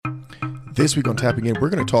This week on Tapping In, we're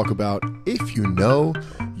going to talk about if you know,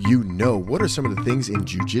 you know. What are some of the things in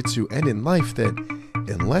Jiu Jitsu and in life that,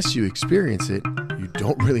 unless you experience it, you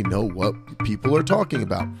don't really know what people are talking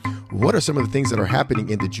about? What are some of the things that are happening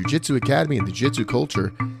in the Jiu Jitsu Academy and the Jiu Jitsu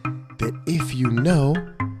culture that if you know,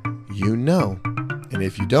 you know? And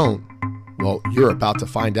if you don't, well, you're about to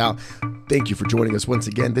find out. Thank you for joining us once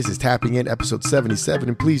again. This is Tapping In, episode 77,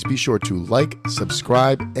 and please be sure to like,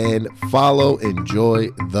 subscribe, and follow. Enjoy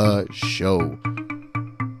the show.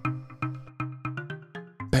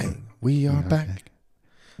 Bang. We are back.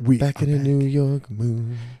 We Back in a New York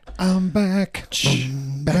mood. I'm back.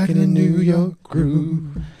 Back in a New York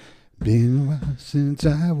groove. Been a while since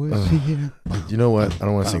I was here. You know what? I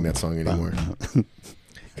don't want to sing that song anymore.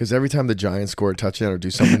 Because every time the Giants score a touchdown or do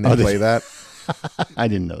something, they play that. I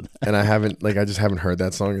didn't know that. And I just haven't heard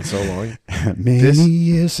that song in so long. Many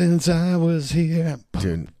years since I was here.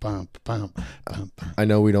 Dude, I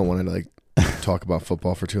know we don't want to talk about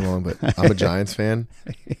football for too long, but I'm a Giants fan.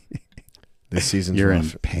 This season's You're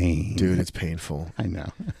rough. in pain. Dude, it's painful. I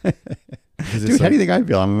know. Dude, How do you think I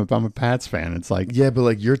feel? I'm a Pats fan. It's like... Yeah,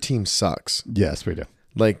 but your team sucks. Yes, we do.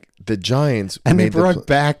 The Giants And made they brought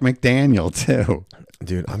back McDaniel, too.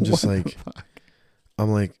 Dude, I'm just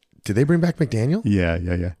did they bring back McDaniel?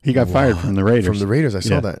 Yeah. He got fired from the Raiders. From the Raiders, I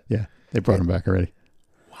saw that. Yeah, they brought him back already.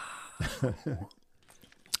 Wow.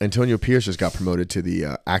 Antonio Pierce just got promoted to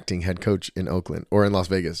the acting head coach in Oakland or in Las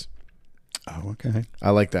Vegas. Oh, okay.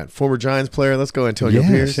 I like that. Former Giants player. Let's go Antonio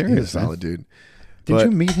Pierce. Serious, He's a solid dude. Did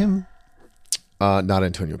you meet him? Not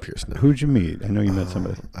Antonio Pierce, no. Who'd you meet? I know you met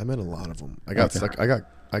somebody. I met a lot of them. I got stuck.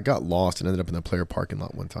 I got lost and ended up in the player parking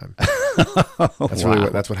lot one time.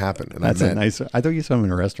 That's what happened. And That's nice. I thought you saw him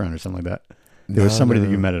in a restaurant or something like that. There was somebody that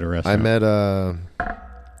you met at a restaurant. I met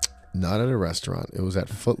not at a restaurant. It was at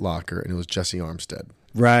Foot Locker, and it was Jesse Armstead.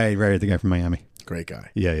 Right. The guy from Miami. Great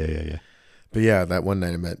guy. Yeah. But yeah, that one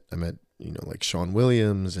night I met Sean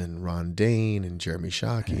Williams and Ron Dane and Jeremy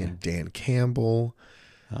Shockey and Dan Campbell.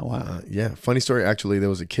 Oh wow. Yeah. Funny story. Actually, there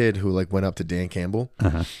was a kid who went up to Dan Campbell.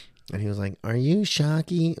 And he was like, "Are you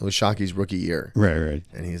Shockey?" It was Shockey's rookie year. Right.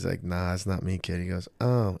 And he's like, "Nah, it's not me, kid." He goes,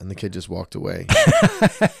 "Oh." And the kid just walked away.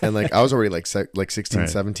 And I was already 16,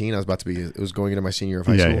 17. I was about to be, it was going into my senior year of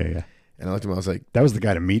high school. Yeah. And I looked at him, I was like, that was the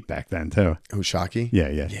guy to meet back then too. Who's Shockey? Yeah.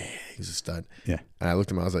 Yeah, he's a stud. Yeah. And I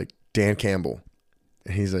looked at him, I was like, "Dan Campbell."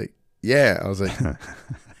 And he's like, "Yeah." I was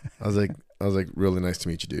like, "Really nice to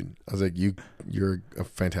meet you, dude." I was like, you're a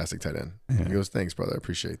fantastic tight end. Yeah. He goes, "Thanks, brother. I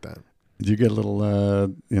appreciate that." Did you get a little,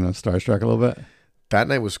 starstruck a little bit? That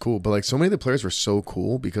night was cool, but so many of the players were so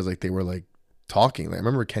cool because they were talking. I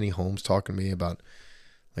remember Kenny Holmes talking to me about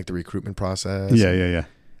the recruitment process. Yeah.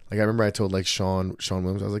 I remember I told Sean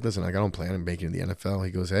Williams, I was like, "Listen, I don't plan on making it in the NFL."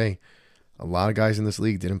 He goes, "Hey, a lot of guys in this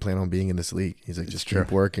league didn't plan on being in this league." He's like, "Just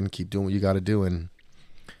keep working, keep doing what you got to do, and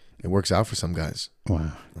it works out for some guys."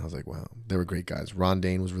 Wow. I was like, "Wow, they were great guys." Ron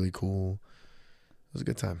Dane was really cool. It was a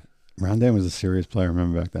good time. Ron Dane was a serious player. I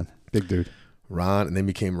remember back then. Big dude. Ron, and then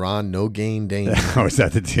became Ron No Gain Dane. Oh, is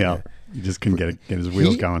that the deal? You just couldn't get his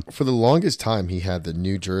wheels going. For the longest time, he had the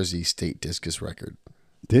New Jersey state discus record.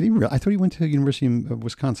 Did he? I thought he went to University of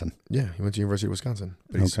Wisconsin. Yeah, he went to University of Wisconsin,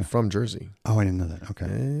 but he's from Jersey. Oh, I didn't know that. Okay.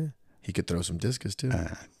 Yeah. He could throw some discus too.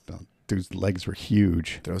 Dude's legs were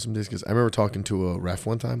huge. Throw some discus. I remember talking to a ref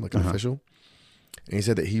one time, an official, and he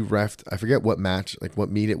said that he reffed, I forget what match, what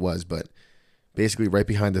meet it was, but basically right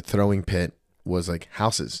behind the throwing pit was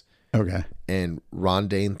houses. Okay. And Ron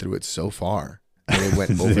Dane threw it so far, and it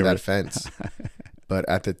went over that fence. But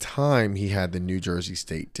at the time, he had the New Jersey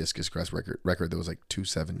State discus crest record that was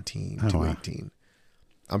 217, 218. Wow.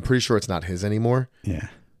 I'm pretty sure it's not his anymore. Yeah.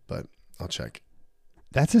 But I'll check.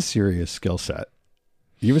 That's a serious skill set.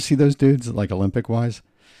 You ever see those dudes, Olympic-wise?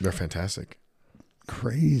 They're fantastic.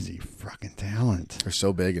 Crazy fucking talent. They're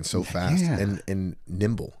so big and so fast and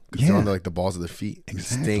nimble. Because they're on the balls of the feet.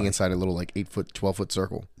 Exactly. Staying inside a little 8-foot, 12-foot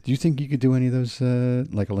circle. Do you think you could do any of those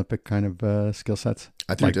Olympic kind of skill sets?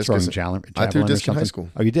 I threw discus. I threw disc in high school.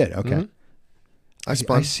 Oh, you did? Okay. Mm-hmm. I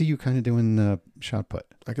spun. I see you kind of doing shot put.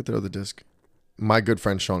 I could throw the disc. My good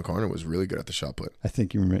friend Sean Carner was really good at the shot put. I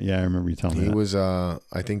think you remember. Yeah, I remember you telling me that. He was,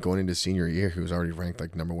 I think, going into senior year, he was already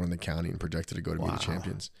ranked number 1 in the county and projected to go to be the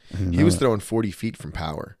champions. He was throwing 40 feet from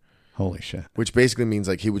power. Holy shit! Which basically means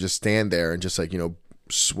he would just stand there and just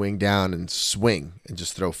swing down and swing and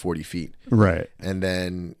just throw 40 feet. Right. And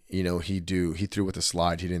then he threw with a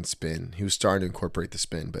slide. He didn't spin. He was starting to incorporate the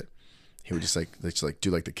spin, but he would just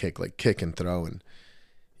do the kick and throw, and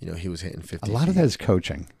he was hitting 50. A lot of that is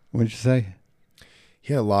coaching. What did you say?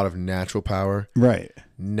 He had a lot of natural power. Right.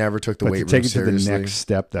 Never took the weight room seriously. seriously. To take it to the next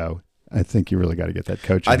step, though, I think you really got to get that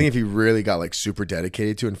coaching. I think if he really got like super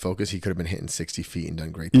dedicated to and focused, he could have been hitting 60 feet and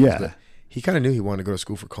done great things. Yeah. But he kind of knew he wanted to go to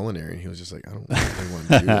school for culinary, and he was just like, I don't really want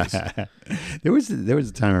to do this. There was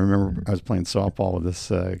a time I remember I was playing softball with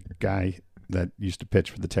this guy that used to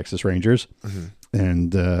pitch for the Texas Rangers,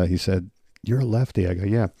 and he said, "You're a lefty." I go,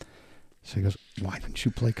 "Yeah." So he goes, "Why didn't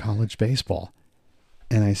you play college baseball?"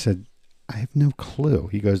 And I said, "I have no clue."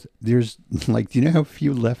 He goes, "There's like, do you know how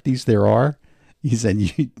few lefties there are?" He said,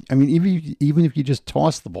 even if you just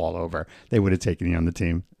toss the ball over, they would have taken you on the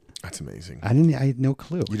team." That's amazing. I had no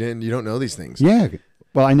clue. You don't know these things. Yeah.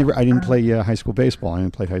 Well, I didn't play high school baseball. I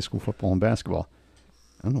didn't play high school football and basketball.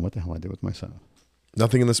 I don't know what the hell I did with myself.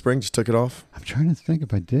 Nothing in the spring, just took it off? I'm trying to think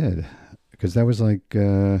if I did, because that was like,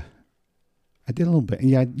 I did a little bit.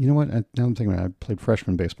 Yeah, you know what? Now I'm thinking about it. I played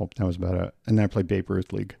freshman baseball, but that was and then I played Babe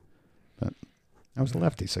Ruth League. But I was a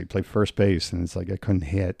lefty, so you played first base, and it's like I couldn't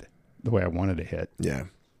hit the way I wanted to hit. Yeah.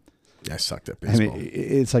 I sucked at baseball. I mean,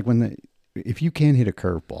 it's like if you can't hit a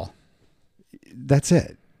curveball, that's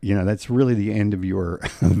it. That's really the end of your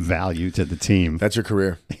value to the team. That's your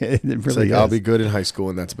career. It really it's like, is. I'll be good in high school,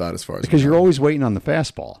 and that's about as far as. Because you're always waiting on the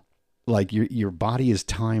fastball. Like your body is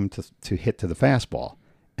timed to hit to the fastball,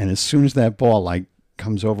 and as soon as that ball like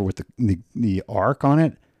comes over with the arc on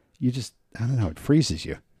it, you just, I don't know, it freezes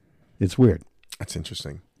you. It's weird. That's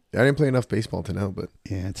interesting. I didn't play enough baseball to know, but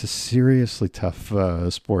yeah, it's a seriously tough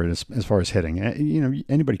sport as far as hitting.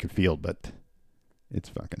 Anybody could field, but it's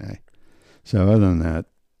fucking A. So other than that,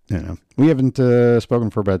 we haven't spoken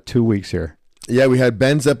for about 2 weeks here. Yeah, we had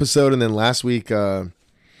Ben's episode, and then last week, what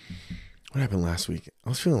happened last week? I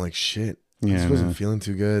was feeling like shit. Yeah, I just wasn't feeling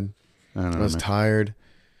too good. I was tired.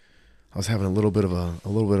 I was having a little bit of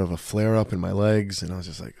a flare up in my legs, and I was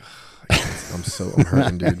just like, I'm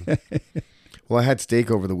hurting, dude. Well, I had steak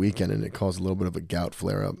over the weekend, and it caused a little bit of a gout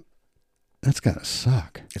flare up. That's gotta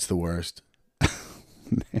suck. It's the worst.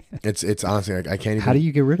 It's honestly, I can't even. How do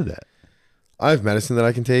you get rid of that? I have medicine that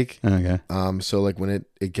I can take. Okay. So like when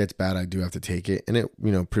it gets bad, I do have to take it, and it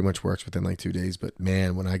pretty much works within like 2 days. But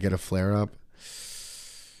man, when I get a flare up,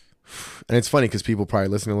 and it's funny because people probably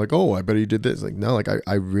listening are like, "Oh, I bet you did this." Like, no, like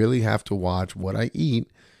I really have to watch what I eat.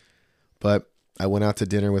 But I went out to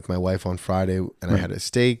dinner with my wife on Friday, and I had a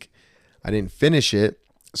steak. I didn't finish it,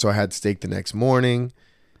 so I had steak the next morning,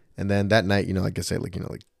 and then that night, like I said, like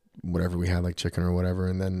whatever we had, like chicken or whatever,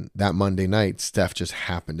 and then that Monday night, Steph just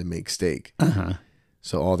happened to make steak.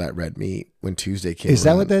 So all that red meat when Tuesday came. Is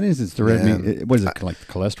that what that is? It's the red meat. What is it, like the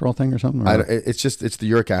cholesterol thing or something? Or? It's the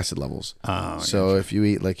uric acid levels. Oh, so if you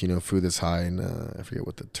eat like food that's high in I forget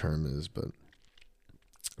what the term is, but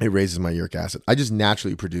it raises my uric acid. I just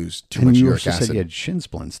naturally produce too much uric acid. Said you had shin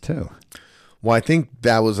splints too. Well, I think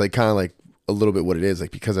that was like kind of like a little bit what it is,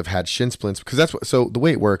 like because I've had shin splints. Because that's what. So the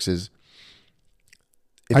way it works is,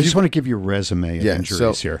 I just want to give you a resume of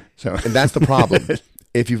injuries here. So, and that's the problem.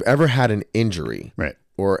 If you've ever had an injury, right,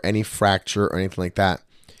 or any fracture or anything like that,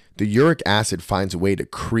 the uric acid finds a way to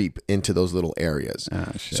creep into those little areas.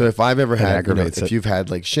 Oh, shit. So if I've ever had, if you've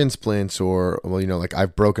had like shin splints, or like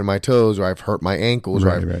I've broken my toes, or I've hurt my ankles,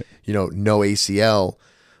 or I've no ACL,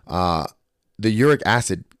 the uric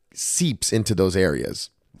acid seeps into those areas.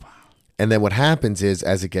 Wow. And then what happens is,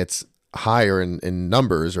 as it gets higher in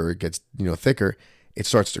numbers, or it gets thicker, it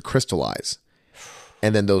starts to crystallize,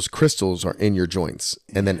 and then those crystals are in your joints,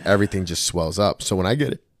 and then everything just swells up. So when I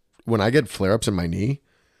get flare-ups in my knee,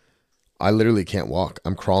 I literally can't walk.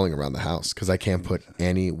 I'm crawling around the house because I can't put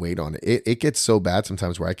any weight on it. It gets so bad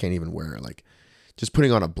sometimes where I can't even wear, like, just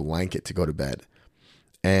putting on a blanket to go to bed.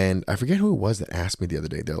 And I forget who it was that asked me the other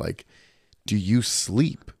day. They're like, do you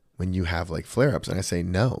sleep when you have like flare-ups? And I say,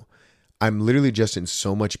 no. I'm literally just in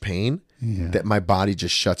so much pain that my body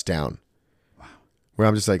just shuts down. Wow. Where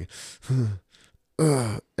I'm just like,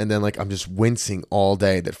 and then like I'm just wincing all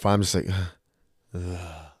day. That I'm just like,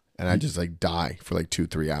 and I just like die for like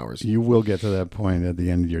 2-3 hours. You will get to that point at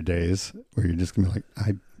the end of your days where you're just gonna be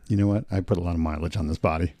like, you know what? I put a lot of mileage on this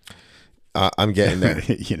body. I'm getting there,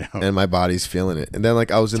 and my body's feeling it. And then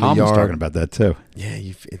like I was in Tom the yard. was talking about that too. Yeah,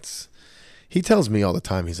 he tells me all the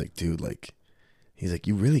time. He's like, dude, he's like,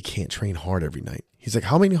 you really can't train hard every night. He's like,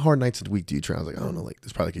 how many hard nights a week do you train? I was like, I don't know. Like,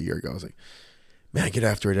 this probably like a year ago. I was like, man, I get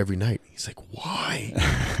after it every night. He's like, why?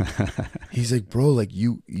 He's like, bro, like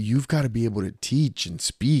you've got to be able to teach and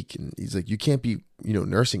speak. And he's like, you can't be,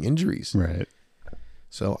 nursing injuries. Right.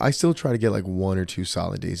 So I still try to get like 1 or 2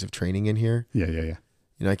 solid days of training in here. Yeah.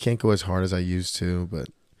 I can't go as hard as I used to, but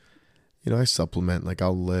I supplement. Like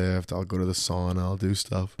I'll lift, I'll go to the sauna, I'll do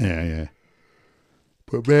stuff. Yeah.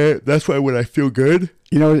 But man, that's why when I feel good.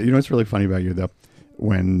 You know what's really funny about you though?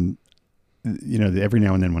 When, every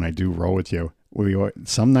now and then when I do roll with you,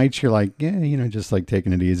 Some nights you're like, yeah, just like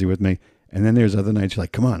taking it easy with me. And then there's other nights you're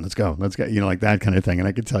like, come on, let's go. Like that kind of thing. And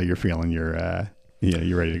I can tell you're feeling you're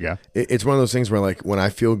ready to go. It's one of those things where like when I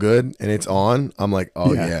feel good and it's on, I'm like,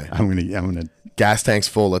 oh yeah. I'm gonna gas tank's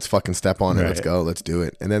full. Let's fucking step on it. Let's go. Let's do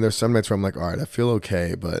it. And then there's some nights where I'm like, all right, I feel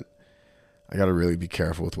okay, but I got to really be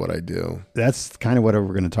careful with what I do. That's kind of what we're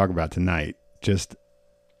going to talk about tonight. Just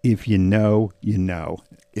if you know, you know.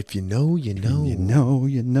 If you know, you know.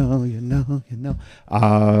 You know.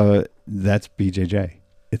 That's BJJ.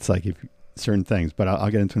 It's like if certain things, but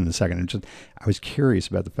I'll get into it in a second. I was curious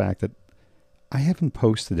about the fact that I haven't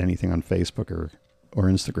posted anything on Facebook or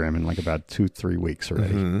Instagram in like about 2-3 weeks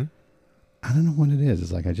already. Mm-hmm. I don't know what it is.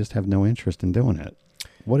 It's like I just have no interest in doing it.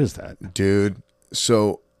 What is that? Dude,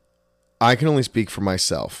 so I can only speak for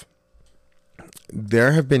myself.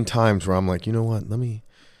 There have been times where I'm like, you know what? Let me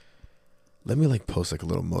like post like a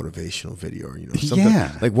little motivational video or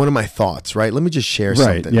something like one of my thoughts, right? Let me just share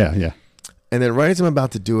something. Yeah. And then right as I'm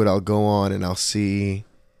about to do it, I'll go on and I'll see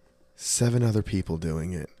 7 other people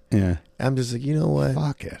doing it. Yeah. I'm just like, you know what?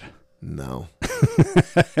 Fuck it. No.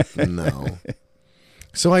 No.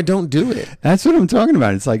 So I don't do it. That's what I'm talking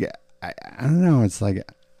about. It's like, I don't know. It's like,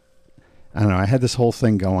 I don't know. I had this whole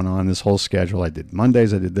thing going on, this whole schedule. I did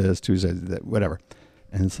Mondays, I did this, Tuesdays, I did that, whatever.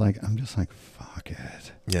 And it's like, I'm just like, fuck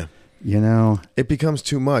it. Yeah. It becomes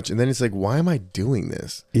too much. And then it's like, why am I doing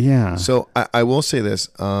this? Yeah. So I will say this.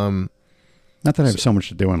 Not that I have so much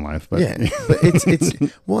to do in life, but. Yeah. But it's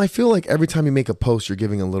well, I feel like every time you make a post, you're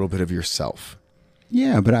giving a little bit of yourself.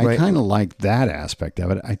 Yeah, but I kind of like that aspect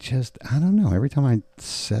of it. I don't know. Every time I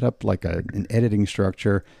set up like an editing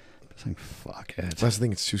structure, it's like, fuck it. That's the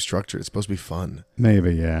thing. It's too structured. It's supposed to be fun.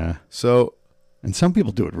 Maybe, yeah. So. And some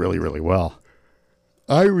people do it really, really well.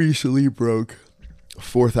 I recently broke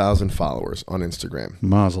 4,000 followers on Instagram.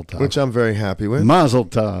 Mazel tov. Which I'm very happy with. Mazel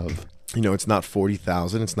tov. It's not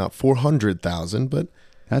 40,000. It's not 400,000, but.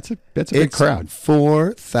 That's a big crowd.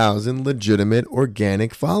 4,000 legitimate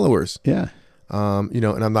organic followers. Yeah.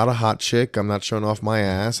 And I'm not a hot chick. I'm not showing off my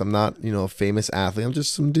ass. I'm not, a famous athlete. I'm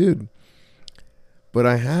just some dude. But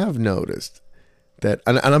I have noticed that,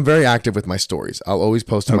 and I'm very active with my stories. I'll always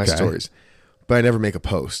post in my stories, but I never make a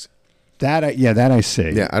post. That I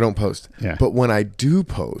see. Yeah, I don't post. Yeah. But when I do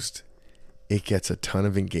post, it gets a ton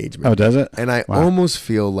of engagement. Oh, does it? And I almost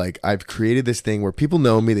feel like I've created this thing where people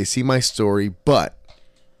know me, they see my story, but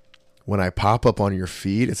when I pop up on your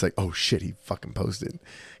feed, it's like, oh shit, he fucking posted.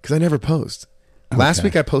 Because I never post. Last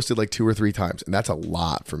week I posted like 2 or 3 times, and that's a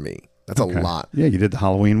lot for me. That's a lot. Yeah, you did the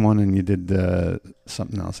Halloween one, and you did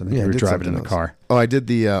something else. I think you were driving in the car. Oh, I did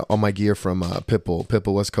the all my gear from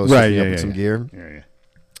Pitbull West Coast. Right, with some gear. Yeah.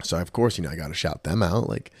 So of course, I got to shout them out.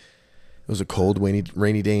 Like it was a cold,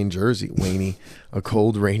 rainy day in Jersey. A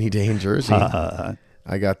cold, rainy day in Jersey. I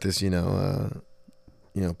got this,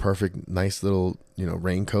 perfect, nice little,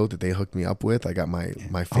 raincoat that they hooked me up with. I got my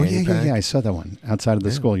fanny pack. Yeah. I saw that one outside of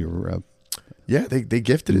the school. You were. Yeah, they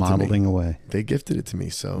gifted it to me. Modeling away. They gifted it to me,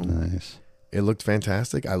 so nice. It looked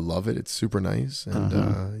fantastic. I love it. It's super nice,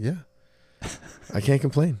 and yeah, I can't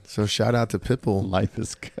complain. So shout out to Pitbull. Life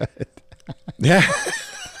is good. Yeah,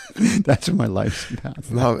 that's what my life's about.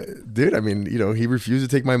 No, dude. I mean, he refused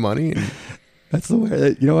to take my money. And that's the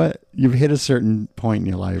way. You know what? You've hit a certain point in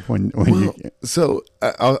your life when you. So,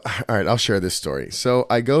 all right, I'll share this story. So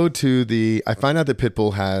I find out that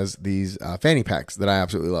Pitbull has these fanny packs that I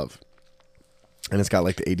absolutely love. And it's got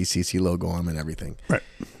like the ADCC logo on them and everything. Right.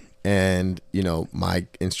 And, my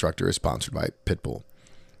instructor is sponsored by Pitbull.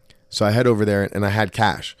 So I head over there and I had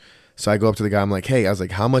cash. So I go up to the guy. I'm like, hey, I was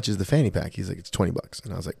like, how much is the fanny pack? He's like, it's $20.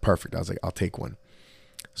 And I was like, perfect. I was like, I'll take one.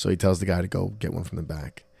 So he tells the guy to go get one from the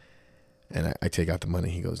back. And I take out the money.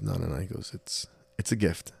 He goes, no. He goes, it's a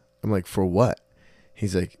gift. I'm like, for what?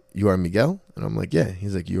 He's like, you are Miguel? And I'm like, yeah.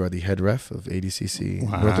 He's like, you are the head ref of ADCC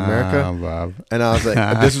North America? Bob. And I was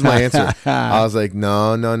like, this was my answer. I was like,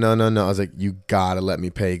 no. I was like, you got to let me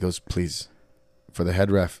pay. He goes, please. For the head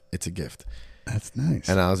ref, it's a gift. That's nice.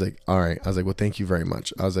 And I was like, all right. I was like, well, thank you very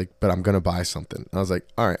much. I was like, but I'm going to buy something. I was like,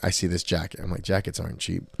 all right, I see this jacket. I'm like, jackets aren't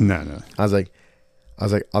cheap. No. I was like,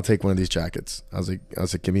 I'll take one of these do you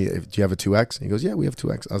have a 2X? He goes, yeah, we have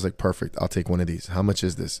 2X. I was like, perfect. I'll take one of these. How much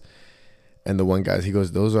is this? And the one guy, he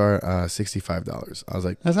goes, those are $65. I was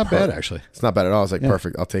like, that's not bad, actually. It's not bad at all. I was like,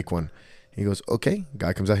 perfect. I'll take one. He goes, okay.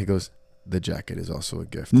 Guy comes out. He goes, the jacket is also a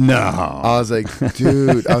gift. No. I was like,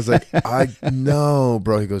 dude. I was like, no,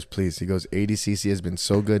 bro. He goes, please. He goes, ADCC has been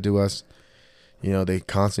so good to us. They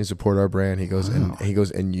constantly support our brand. He goes,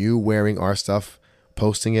 and you wearing our stuff,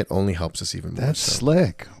 posting it only helps us even more. That's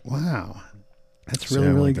slick. Wow. That's really,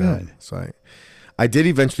 really good. So I did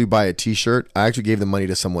eventually buy a T-shirt. I actually gave the money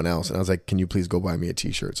to someone else, and I was like, "Can you please go buy me a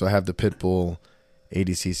T-shirt?" So I have the Pitbull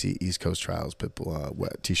ADCC East Coast Trials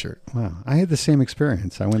Pitbull T-shirt. Wow, I had the same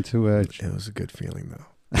experience. I went to It was a good feeling though.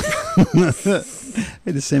 I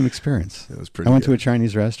had the same experience. It was pretty. I went to good. a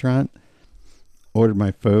Chinese restaurant, ordered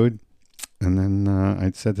my food, and then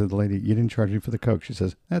I said to the lady, "You didn't charge me for the Coke." She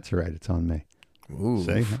says, "That's all right. It's on me." Ooh,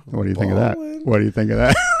 See? What do you think of that? ballin'. What do you think of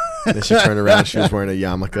that? Then she turned around. She was wearing a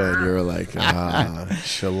yarmulke, and you were like,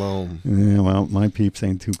 shalom. Yeah, well, my peeps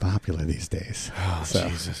ain't too popular these days. Oh, So-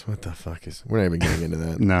 Jesus. What the fuck is... We're not even getting into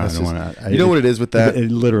that. No, I That's don't just- want to. You know what it is with that?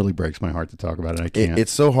 It literally breaks my heart to talk about it. I can't.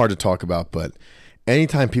 It's so hard to talk about, but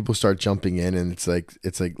anytime people start jumping in, and it's like,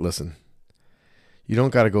 listen, you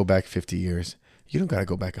don't got to go back 50 years. You don't got to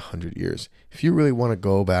go back 100 years. If you really want to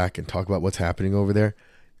go back and talk about what's happening over there,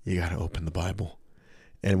 you got to open the Bible.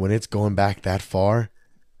 And when it's going back that far,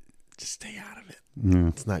 just stay out of it. Yeah.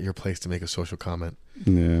 It's not your place to make a social comment.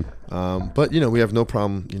 Yeah. But, you know, we have no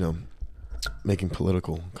problem, you know, making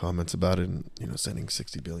political comments about it and, you know, sending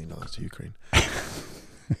 $60 billion to Ukraine.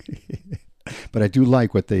 But I do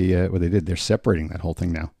like what they did. They're separating that whole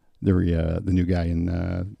thing now. The new guy in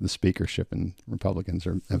the speakership and Republicans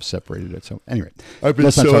have separated it. So anyway, I've been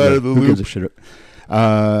let's not so talk out about of the who gives a loop.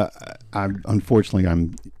 shit. Unfortunately,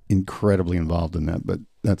 I'm incredibly involved in that, but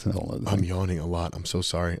that's a whole other I'm thing. yawning a lot. I'm so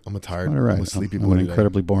sorry. I'm a tired, All right. I'm a sleepy I'm boy an today.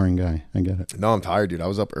 incredibly boring guy. I get it. No, I'm tired, dude. I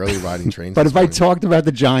was up early riding trains. But this if I morning. talked about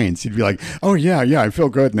the Giants, you'd be like, "Oh yeah, I feel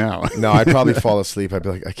good now." No, I'd probably fall asleep. I'd be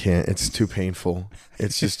like, I can't. It's too painful.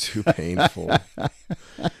 It's just too painful.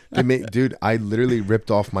 Dude, I literally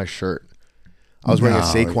ripped off my shirt. I was wearing a No.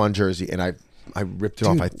 Saquon jersey, and I ripped it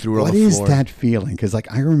off. I threw it on What the is floor. that feeling? Because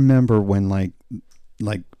like I remember when like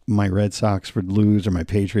my Red Sox would lose or my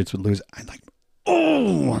Patriots would lose, I'd like,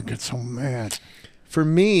 oh, I get so mad. For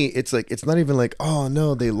me, it's like, it's not even like, oh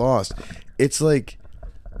no, they lost. It's like,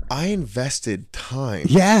 I invested time.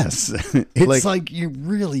 Yes, it's Like- like you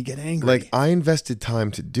really get angry. Like, I invested time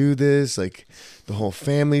to do this. Like, the whole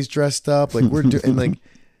family's dressed up. Like, we're doing, and like,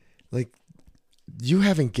 you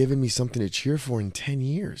haven't given me something to cheer for in 10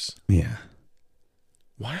 years. yeah,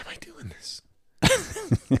 Why am I doing this?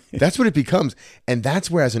 That's what it becomes. And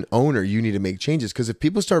that's where, as an owner, you need to make changes. Because if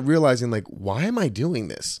people start realizing, like, why am I doing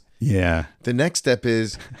this? yeah. The next step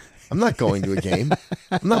is, I'm not going to a game.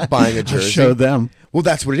 I'm not buying a I'll jersey. show them. Well,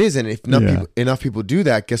 that's what it is. And if Yeah. enough people do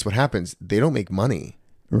that, guess what happens? They don't make money.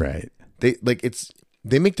 Right. They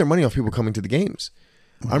make their money off people coming to the games.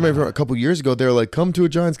 I remember a couple years ago, they were like, come to a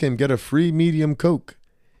Giants game, get a free medium Coke.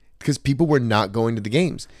 Because people were not going to the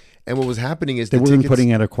games. And what was happening is They the weren't tickets,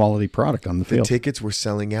 putting out a quality product on the the field. tickets were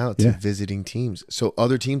selling out to Yeah. visiting teams. So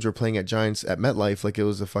other teams were playing at Giants at MetLife like it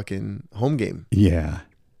was a fucking home game. Yeah,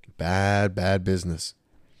 Bad business.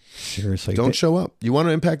 seriously. Don't show up. You want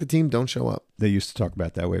to impact the team? Don't show up. They used to talk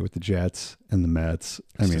about that way with the Jets and the Mets.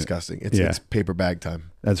 It's disgusting. It's yeah. it's paper bag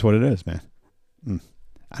time. That's what it is, man.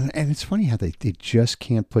 And it's funny how they just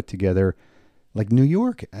can't put together, like New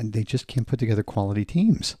York, and they just can't put together quality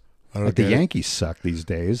teams. I don't Like the get it. Yankees suck these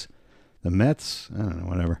days. The Mets, I don't know,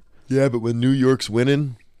 whatever. Yeah, but when New York's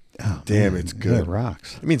winning, Oh, damn, man, it's good. It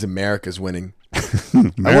rocks. It means America's winning.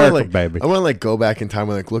 America, baby. I want to like go back in time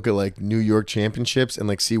and like look at like New York championships and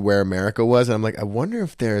like see where America was. And I'm like, I wonder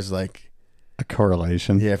if there's like, A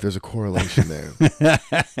correlation. yeah, if there's a correlation there.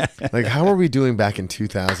 Like, how are we doing back in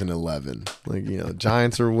 2011? Like, you know,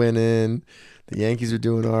 Giants are winning, the Yankees are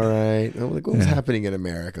doing all right. I'm like, what was happening in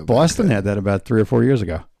America? back Boston then? had that about 3 or 4 years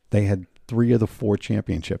ago. They had 3 of the 4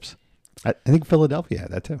 championships. I think Philadelphia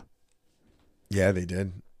had that too. Yeah, they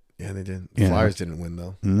did. Yeah, they did. The Yeah. Flyers didn't win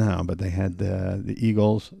though. No, but they had the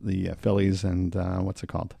Eagles, the Phillies, and what's it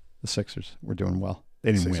called? The Sixers were doing well.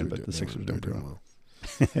 They didn't win, but the Sixers were doing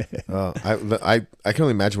well. I can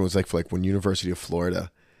only imagine what it was like for like when University of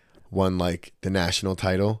Florida won like the national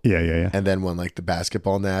title Yeah. and then won like the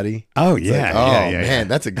basketball natty. Oh, It's yeah. like, oh yeah. man,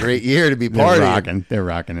 that's a great year to be They're partying. rocking. They're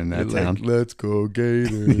rocking in that You're town. like, let's go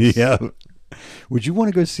Gators. Yeah. Would you want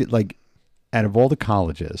to go see, like, out of all the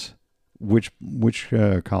colleges, which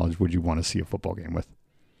college would you want to see a football game with?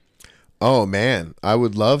 Oh man, I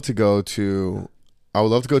would love to go to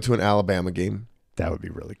an Alabama game. That would be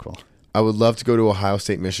really cool. I would love to go to Ohio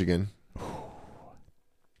State, Michigan.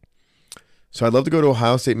 So I'd love to go to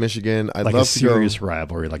Ohio State, Michigan. I'd Like love a to serious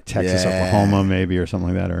rivalry, like Texas, Yeah. Oklahoma, maybe, or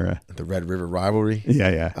something like that. Or go the Red River rivalry.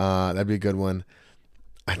 yeah. That'd be a good one.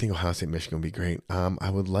 I think Ohio State, Michigan would be great. I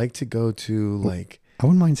would like to go to like, I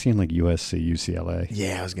wouldn't mind seeing like USC, UCLA.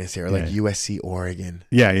 yeah, I was gonna say, or like Yeah. USC, Oregon.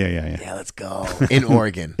 Yeah. Yeah, let's go in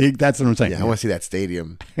Oregon. That's what I'm saying. Yeah, I want to see that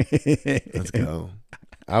stadium. Let's go.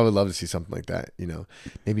 I would love to see something like that. You know,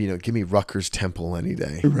 maybe give me Rutgers Temple any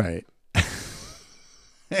day. Right.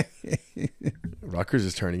 Rutgers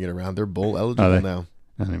is turning it around. They're bowl eligible now.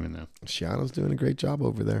 I don't even know. Shiano's doing a great job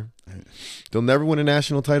over there. They'll never win a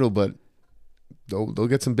national title, but they'll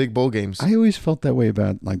get some big bowl games. I always felt that way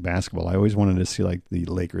about like basketball. I always wanted to see like the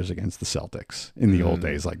Lakers against the Celtics in the old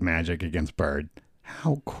days, like Magic against Bird.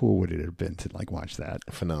 How cool would it have been to like watch that?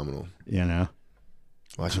 Phenomenal. You know,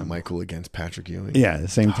 watching Michael against Patrick Ewing. Yeah, the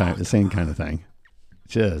same time, the same kind of thing.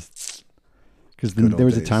 Just because there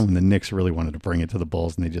was a time when the Knicks really wanted to bring it to the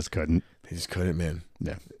Bulls and they just couldn't. They just couldn't, man.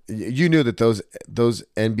 Yeah, you knew that those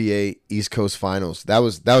NBA East Coast Finals that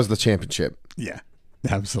was the championship. Yeah,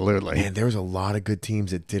 absolutely. Man, there was a lot of good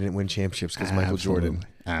teams that didn't win championships because Michael Jordan.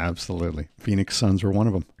 Absolutely, Phoenix Suns were one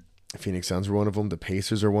of them. Phoenix Suns were one of them. The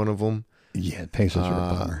Pacers are one of them. Yeah, Pacers were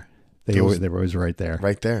a bummer. They were always right there.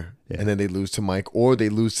 Right there. Yeah. And then they lose to Mike or they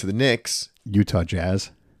lose to the Knicks. Utah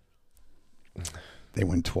Jazz. They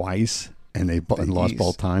won twice and they lost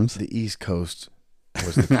both times. The East Coast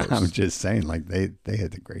was the coast. I'm just saying, like they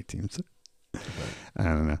had the great teams. I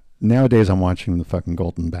don't know. Nowadays I'm watching the fucking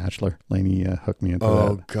Golden Bachelor. Lainey hooked me into that.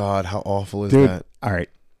 Oh God, how awful is Dude, that? All right.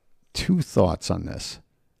 2 thoughts on this.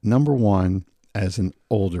 Number one, as an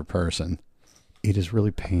older person, it is really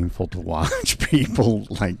painful to watch people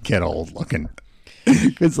like get old looking.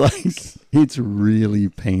 It's like it's really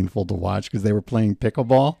painful to watch because they were playing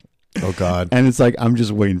pickleball. Oh God! And it's like I'm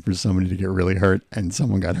just waiting for somebody to get really hurt, and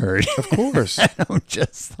someone got hurt. Of course, and I'm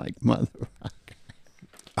just like motherfucker.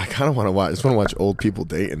 I kind of want to watch. I just want to watch old people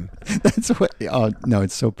dating. That's what. Oh no,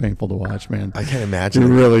 it's so painful to watch, man. I can't imagine. It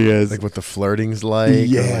really is. Like what the flirting's like.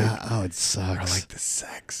 Yeah. Like, oh, it sucks. or like the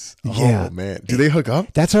sex. Yeah. Oh man, do they hook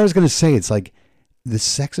up? That's what I was gonna say. It's like the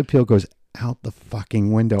sex appeal goes out the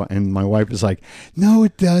fucking window, and my wife is like, "No,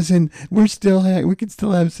 it doesn't. We can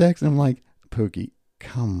still have sex." And I'm like, Pookie,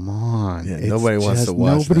 come on. Yeah, nobody wants to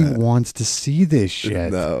watch that. Nobody wants to see this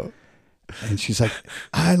shit. No. And she's like,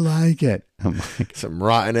 I like it. I'm like, some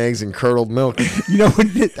rotten eggs and curdled milk. You know,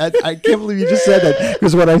 I can't believe you just said that,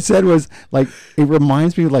 because what I said was like, it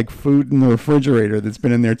reminds me of like food in the refrigerator that's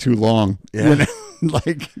been in there too long. Yeah. You know?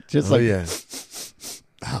 Like, just yeah.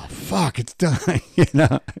 Oh fuck, it's done. You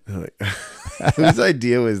know. Like, whose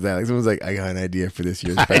idea was that? Like someone's like, I got an idea for this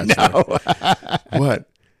year's Bachelor. What?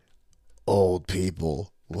 Old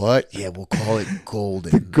people. What? Yeah, we'll call it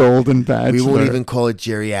Golden. The Golden Bachelor. We won't even call it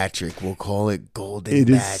geriatric. We'll call it Golden Bachelor. It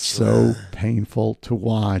is Bachelor. so painful to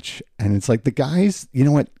watch. And it's like the guys, you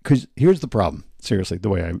know what? Because here's the problem. Seriously, the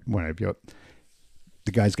way when I view it.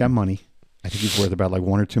 The guy's got money. I think he's worth about like $1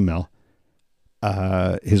 or $2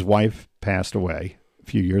 million. His wife passed away a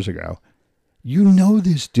few years ago. You know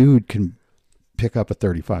this dude can pick up a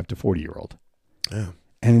 35 to 40-year-old. Yeah.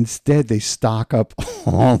 And instead, they stock up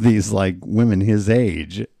all these like women his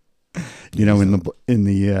age, you know, in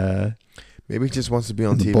the maybe he just wants to be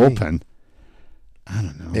on the TV. Bullpen. I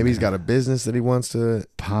don't know. Maybe he's got a business that he wants to.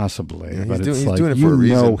 Possibly, Yeah, but he's it's doing it for a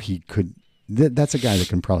reason. You know, he could. That's a guy that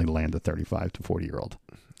can probably land a 35 to 40-year-old.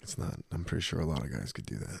 It's not. I'm pretty sure a lot of guys could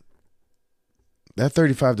do that. That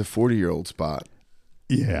 35 to 40-year-old spot.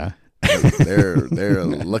 Yeah, they're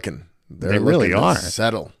looking. They really are.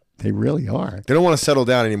 Settle. They really are. They don't want to settle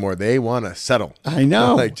down anymore. They want to settle. I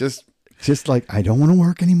know. Like just like, I don't want to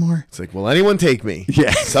work anymore. It's like, will anyone take me?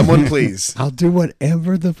 Yeah. Someone please. I'll do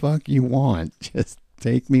whatever the fuck you want. Just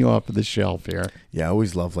take me off of the shelf here. Yeah, I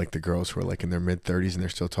always love like the girls who are like in their mid-30s and they're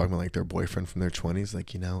still talking about like their boyfriend from their 20s.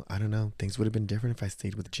 Like, you know, I don't know. Things would have been different if I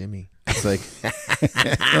stayed with Jimmy. It's like,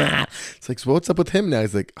 it's like, so what's up with him now?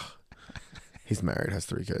 He's like, oh, he's married, has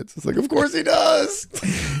 3 kids. It's like, of course he does.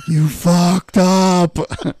 You fucked up.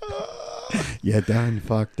 You done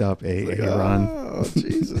fucked up, Aaron. Oh,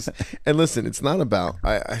 Jesus. And listen, it's not about,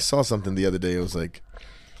 I saw something the other day. It was like,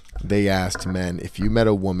 they asked men, if you met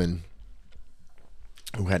a woman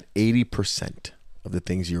who had 80% of the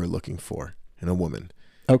things you were looking for in a woman.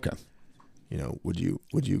 Okay. You know, would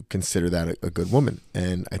you consider that a good woman?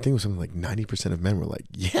 And I think it was something like 90% of men were like,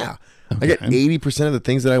 yeah, okay. I get 80% of the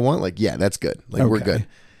things that I want. Like, yeah, that's good. Like, we're good.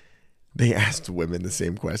 They asked women the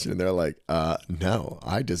same question and they're like, no,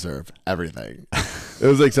 I deserve everything. It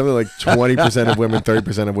was like something like 20% of women,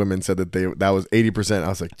 30% of women said that was 80%. I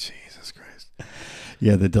was like, Jesus Christ.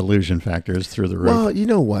 Yeah, the delusion factor is through the roof. Well, you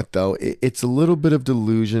know what though? It's a little bit of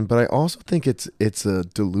delusion, but I also think it's a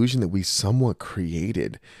delusion that we somewhat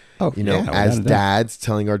created. Oh, you know, as dads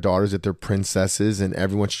telling our daughters that they're princesses and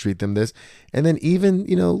everyone should treat them this. And then even,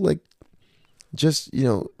 you know, like just, you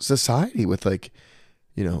know, society with like,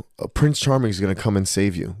 you know, a Prince Charming is going to come and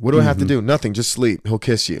save you. What do I have to do? Nothing. Just sleep. He'll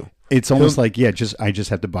kiss you. It's almost like, I just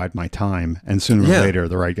have to bide my time, and sooner or later,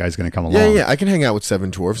 the right guy's going to come along. Yeah, I can hang out with 7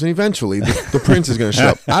 dwarves, and eventually the prince is going to show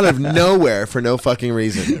up out of nowhere for no fucking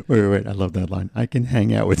reason. Wait, I love that line. I can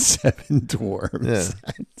hang out with 7 dwarves.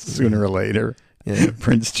 Yeah. Sooner or later,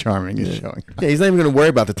 Prince Charming is showing up. Yeah, he's not even going to worry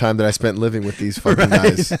about the time that I spent living with these fucking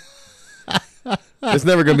guys. There's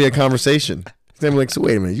never going to be a conversation. He's never like, so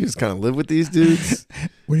wait a minute, you just kind of live with these dudes?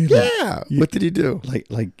 What do you What did he do?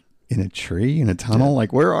 Like in a tree, in a tunnel?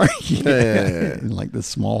 Like, where are you? Yeah. In like this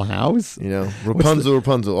small house? You know,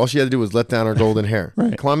 Rapunzel. All she had to do was let down her golden hair.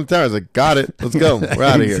 Right. Climb the tower. I was like, got it. Let's go. We're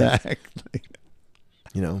out of here. Exactly.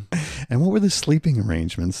 You know. And what were the sleeping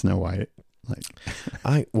arrangements, Snow White?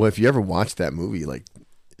 Like, well, if you ever watched that movie, like,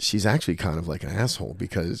 she's actually kind of like an asshole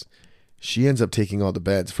because she ends up taking all the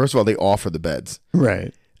beds. First of all, they offer the beds.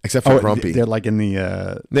 Right. Except for Grumpy. They're like in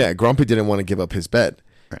the... Yeah, Grumpy didn't want to give up his bed.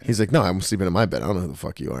 Right. He's like, no, I'm sleeping in my bed. I don't know who the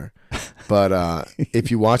fuck you are. But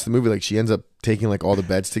if you watch the movie, like, she ends up taking like all the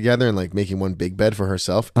beds together and like making one big bed for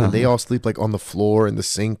herself. And they all sleep like on the floor in the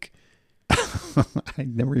sink. I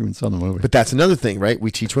never even saw the movie. But that's another thing, right? We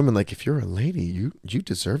teach women, like, if you're a lady, you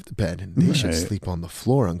deserve the bed. And they should sleep on the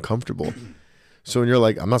floor uncomfortable. So when you're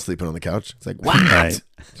like, I'm not sleeping on the couch. It's like, what? Right.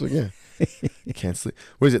 It's like, yeah. You can't sleep.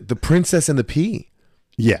 What is it? The Princess and the Pea.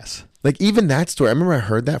 Yes. Like, even that story, I remember I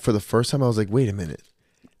heard that for the first time. I was like, wait a minute.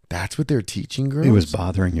 That's what they're teaching girls? It was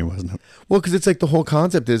bothering you, wasn't it? Well, because it's like the whole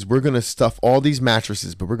concept is we're going to stuff all these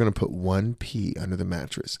mattresses, but we're going to put one pea under the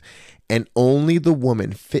mattress. And only the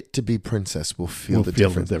woman fit to be princess will feel the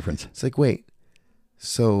difference. It's like, wait,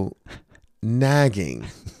 so nagging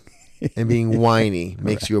and being whiny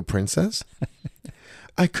makes you a princess?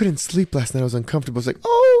 I couldn't sleep last night. I was uncomfortable. It's like,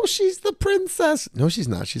 oh, she's the princess. No, she's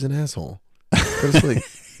not. She's an asshole. Go to sleep.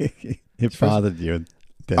 It bothered you.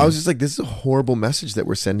 I was just like, this is a horrible message that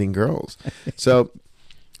we're sending girls. So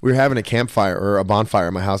we were having a campfire or a bonfire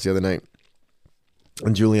at my house the other night.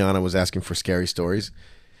 And Juliana was asking for scary stories.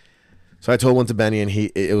 So I told one to Benny and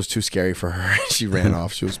it was too scary for her. She ran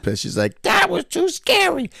off. She was pissed. She's like, that was too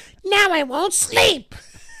scary. Now I won't sleep.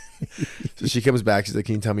 So she comes back. She's like,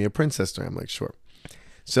 can you tell me a princess story? I'm like, sure.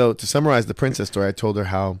 So to summarize the princess story, I told her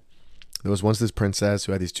how there was once this princess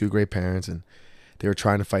who had these 2 great parents, and they were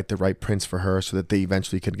trying to fight the right prince for her so that they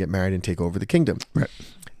eventually could get married and take over the kingdom. Right.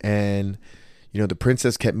 And, you know, the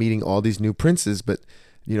princess kept meeting all these new princes, but,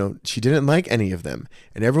 you know, she didn't like any of them.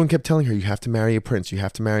 And everyone kept telling her, you have to marry a prince. You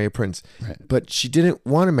have to marry a prince. Right. But she didn't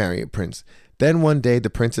want to marry a prince. Then one day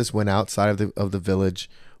the princess went outside of the village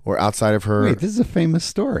or outside of her. Wait, this is a famous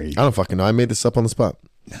story. I don't fucking know. I made this up on the spot.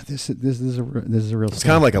 No, this is a real It's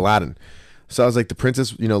kind of like Aladdin. So I was like, the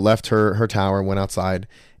princess, you know, left her tower and went outside.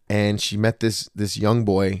 And she met this young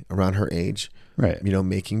boy around her age, right? You know,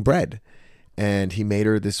 making bread, and he made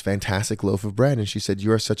her this fantastic loaf of bread. And she said,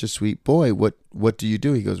 "You are such a sweet boy. What do you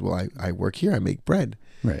do?" He goes, "Well, I work here. I make bread."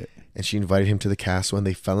 Right. And she invited him to the castle, and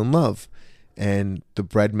they fell in love. And the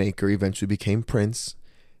bread maker eventually became prince,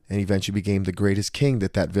 and eventually became the greatest king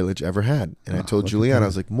that village ever had. And I told Juliana, I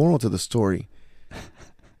was like, moral to the story: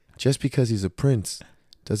 just because he's a prince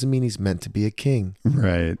doesn't mean he's meant to be a king.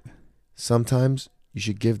 Right. Sometimes you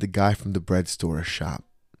should give the guy from the bread store a shot,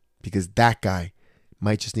 because that guy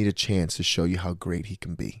might just need a chance to show you how great he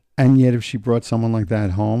can be. And yet, if she brought someone like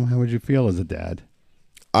that home, how would you feel as a dad?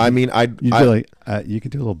 I mean, you'd be like, you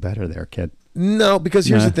could do a little better there, kid. No, because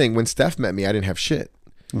here's the thing. When Steph met me, I didn't have shit.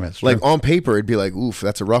 Well, that's like true. on paper, it'd be like, oof,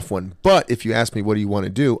 that's a rough one. But if you ask me, what do you want to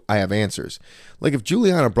do? I have answers. Like if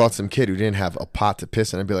Juliana brought some kid who didn't have a pot to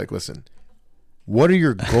piss in, I'd be like, listen, what are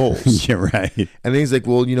your goals? You're right. And then he's like,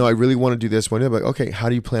 well, you know, I really want to do this one. I'm like, okay, how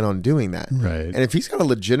do you plan on doing that? Right. And if he's got a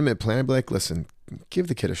legitimate plan, I'd be like, listen, give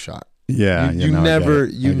the kid a shot. Yeah. You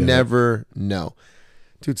never know.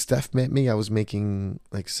 Dude, Steph met me. I was making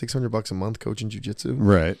like $600 a month coaching jiu-jitsu.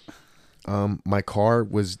 Right. My car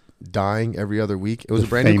was dying every other week. It was a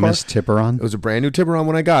brand new car. Famous Tiburon. It was a brand new Tiburon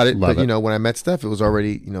when I got it. Love but, it. you know, when I met Steph, it was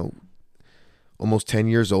already, you know, almost 10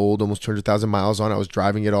 years old, almost 200,000 miles on. I was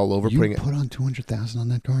driving it all over. You put on 200,000 on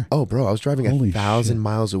that car? Oh, bro, I was driving 1,000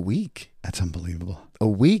 miles a week. That's unbelievable. A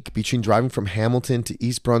week between driving from Hamilton to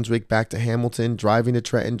East Brunswick, back to Hamilton, driving to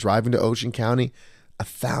Trenton, driving to Ocean County,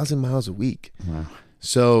 1,000 miles a week. Wow.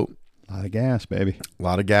 So a lot of gas, baby. A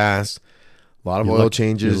lot of gas, a lot of oil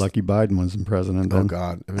changes. You're lucky Biden wasn't president then. Oh,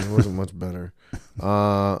 God. I mean, it wasn't much better.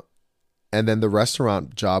 And then the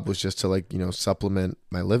restaurant job was just to, like, you know, supplement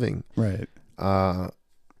my living. Right.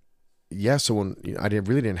 Yeah, so when I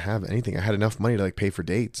really didn't have anything, I had enough money to like pay for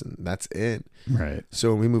dates, and that's it. Right.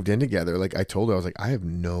 So when we moved in together, like I told her, I was like, I have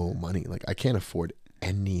no money, like I can't afford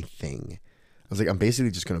anything. I was like, I'm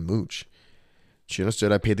basically just gonna mooch. She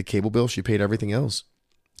understood. I paid the cable bill, she paid everything else,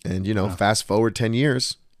 and you know, fast forward 10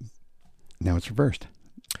 years, Now it's reversed.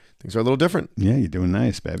 Things are a little different. Yeah, you're doing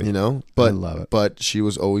nice, baby. You know, but I love it. But she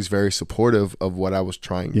was always very supportive of what I was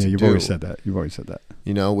trying to do. Yeah, you've always said that. You've always said that.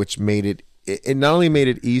 You know, which made it not only made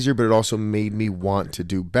it easier, but it also made me want to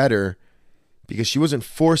do better because she wasn't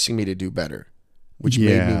forcing me to do better, which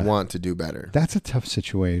made me want to do better. That's a tough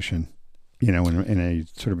situation, you know, in a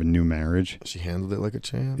sort of a new marriage. She handled it like a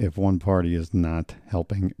champ. If one party is not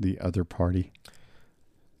helping the other party.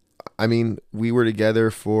 I mean, we were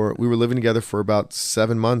living together for about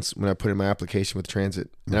 7 months when I put in my application with transit.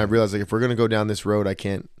 And I realized, like, if we're going to go down this road, I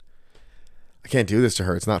can't do this to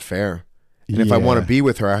her. It's not fair. And if I want to be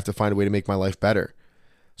with her, I have to find a way to make my life better.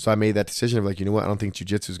 So I made that decision of like, you know what? I don't think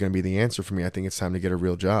jiu-jitsu is going to be the answer for me. I think it's time to get a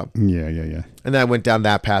real job. Yeah. And then I went down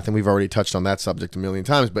that path, and we've already touched on that subject a million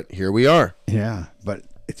times, but here we are. Yeah, but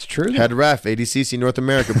it's true. Head ref, ADCC North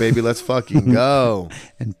America, baby. Let's fucking go.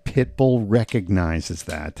 And Pitbull recognizes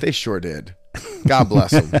that. They sure did. God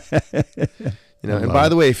bless them. You know. And by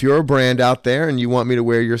the way, if you're a brand out there and you want me to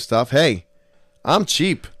wear your stuff, hey, I'm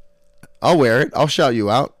cheap. I'll wear it. I'll shout you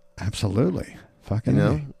out. Absolutely.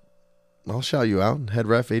 Fucking I'll shout you out. Head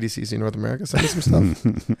ref, ADCC North America. Send me some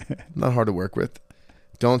stuff. Not hard to work with.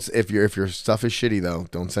 Don't if your stuff is shitty though,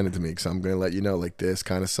 don't send it to me because I'm gonna let you know like this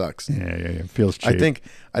kind of sucks. Yeah. Feels cheap. I think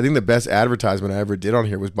the best advertisement I ever did on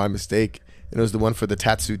here was by mistake, and it was the one for the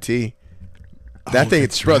Tatsu tea. That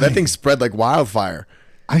thing spread like wildfire.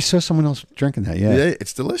 I saw someone else drinking that. Yeah,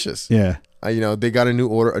 it's delicious. Yeah, they got a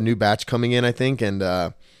new batch coming in, I think, and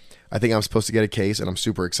I think I'm supposed to get a case, and I'm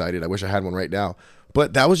super excited. I wish I had one right now,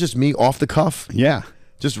 but that was just me off the cuff. Yeah,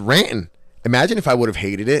 just ranting. Imagine if I would have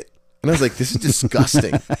hated it. And I was like, this is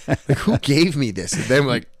disgusting. Like, who gave me this? And then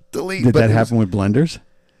we're like, delete. Did that happen with blenders?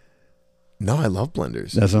 No, I love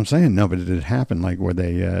blenders. That's what I'm saying. No, but did it happen? Like, were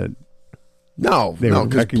they... No,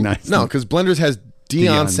 because blenders has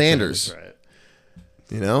Deion Sanders. Right.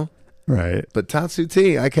 You know? Right. But Tatsu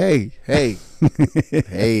tea, like, hey,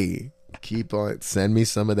 keep on it. Send me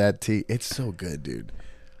some of that tea. It's so good, dude.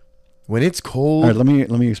 When it's cold... All right,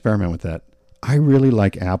 let me experiment with that. I really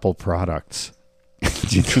like Apple products.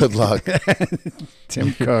 Good luck.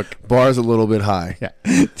 Tim Cook. Bar's a little bit high.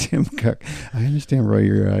 Yeah. Tim Cook. I understand, Roy,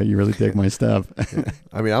 you really dig my stuff.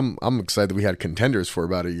 I mean, I'm excited that we had contenders for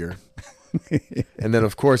about a year. And then,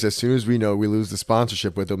 of course, as soon as we know we lose the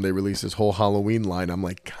sponsorship with them, they release this whole Halloween line. I'm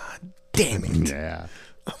like, God damn it. Yeah.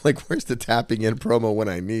 I'm like, where's the tapping in promo when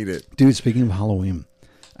I need it? Dude, speaking of Halloween,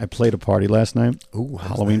 I played a party last night. Ooh,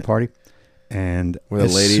 Halloween party. And where the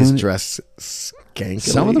ladies dress skankily.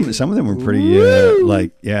 Some of them were pretty it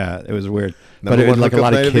was weird. But it was like a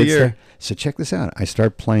lot of kids there. So check this out. I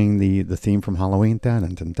start playing the theme from Halloween.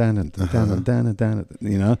 You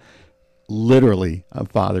know, literally a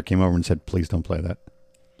father came over and said, "Please don't play that.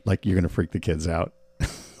 Like, you're gonna freak the kids out."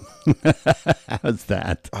 How's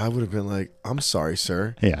that? I would have been like, "I'm sorry,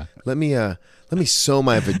 sir. Yeah. Let me sew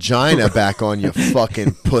my vagina back on, you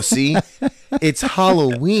fucking pussy. It's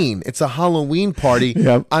Halloween. It's a Halloween party.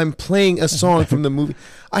 Yep. I'm playing a song from the movie."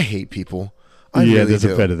 I hate people. I really there's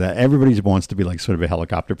do. a bit of that. Everybody wants to be like sort of a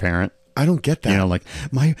helicopter parent. I don't get that. You know, like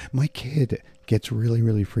my kid gets really,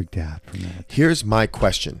 really freaked out from that. Here's my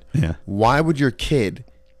question. Yeah. Why would your kid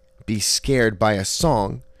be scared by a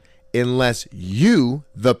song unless you,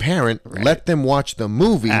 the parent, let them watch the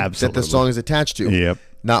movie that the song is attached to? Yep.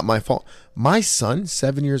 Not my fault. My son,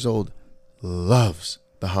 7 years old, loves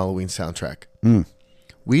the Halloween soundtrack.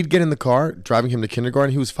 We'd get in the car, driving him to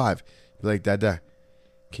kindergarten. He was 5. Be like, Dad,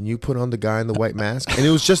 can you put on the guy in the white mask? And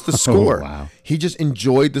it was just the score. Oh, wow. He just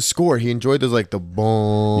enjoyed the score. He enjoyed the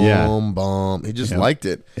boom, boom. He just liked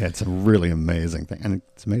it. Yeah, it's a really amazing thing. And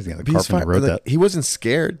it's amazing how the carpenter wrote that. He wasn't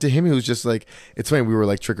scared. To him, he was just like, it's funny. We were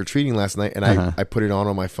like trick-or-treating last night, and I put it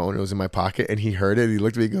on my phone. It was in my pocket, and he heard it. He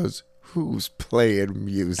looked at me and goes, "Who's playing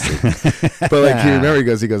music?" But like,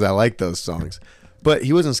 he goes, "I like those songs." But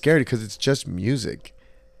he wasn't scared because it's just music.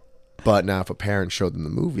 But now if a parent showed them the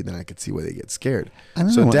movie, then I could see why they get scared.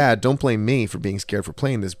 So Dad, don't blame me for being scared for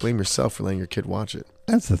playing this. Blame yourself for letting your kid watch it.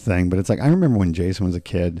 That's the thing. But it's like, I remember when Jason was a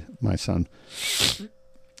kid, my son,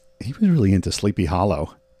 he was really into Sleepy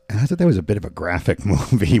Hollow. And I thought that was a bit of a graphic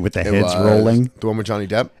movie with the heads rolling. The one with Johnny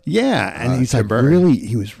Depp? Yeah. And he's like,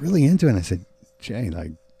 he was really into it. And I said, Jay,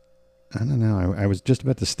 like, I don't know. I was just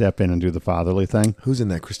about to step in and do the fatherly thing. Who's in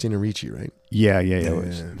that? Christina Ricci, right? Yeah.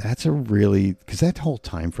 That's a really, because that whole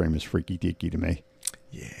time frame is freaky deaky to me.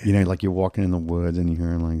 Yeah. You know, like you're walking in the woods and you're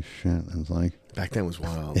hearing like shit. I was like, back then was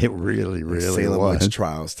wild. It really, really Salem was. Witch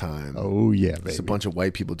Trials time. Oh yeah, baby. It's a bunch of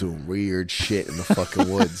white people doing weird shit in the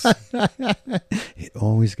fucking woods. It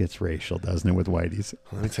always gets racial, doesn't it, with whiteys?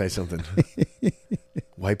 Let me tell you something.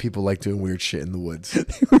 White people like doing weird shit in the woods.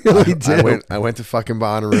 They really do. I went to fucking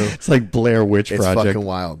Bonnaroo. It's like Blair Witch It's Project. fucking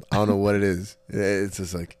wild. I don't know what it is. It's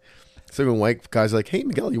just like, so when white guys are like, hey,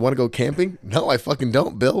 Miguel, you want to go camping? No, I fucking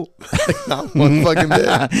don't, Bill. Not one fucking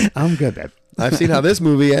bit. I'm good at. I've seen how this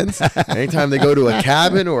movie ends. Anytime they go to a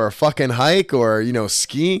cabin or a fucking hike or,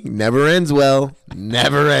 skiing, never ends well.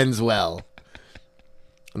 Never ends well.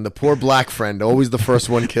 And the poor black friend, always the first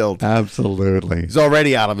one killed. Absolutely. He's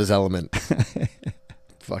already out of his element.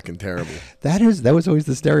 Fucking terrible. That was always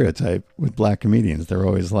the stereotype with black comedians. They're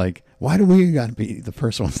always like, why do we got to be the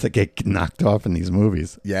first ones that get knocked off in these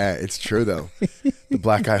movies? Yeah, it's true, though. The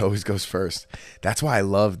black guy always goes first. That's why I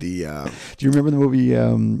love the... Do you remember the movie...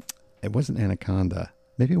 it wasn't Anaconda.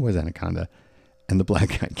 Maybe it was Anaconda. And the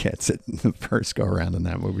black guy gets it in the first go around in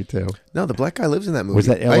that movie, too. No, the black guy lives in that movie. Was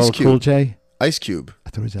that LL Cool J? Ice Cube.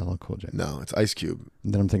 I thought it was LL Cool J. No, it's Ice Cube.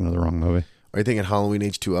 Then I'm thinking of the wrong movie. Are you thinking Halloween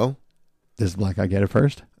H2O? Does the black guy get it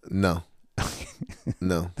first? No.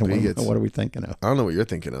 No. What are we thinking of? I don't know what you're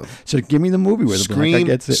thinking of. So give me the movie where the black guy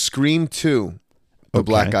gets it. Scream 2. The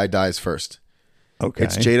black guy dies first. Okay.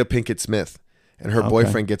 It's Jada Pinkett Smith. And her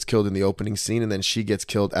boyfriend gets killed in the opening scene, and then she gets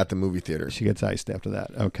killed at the movie theater. She gets iced after that.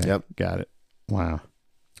 Okay. Yep. Got it. Wow.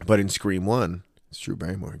 But in Scream 1, it's Drew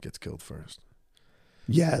Barrymore gets killed first.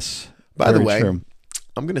 Yes. By the way, I'm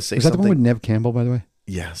going to say something. Is that the one with Nev Campbell, by the way?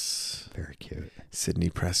 Yes. Very cute. Sidney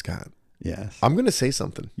Prescott. Yes. I'm going to say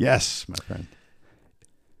something. Yes, my friend.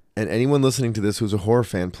 And anyone listening to this who's a horror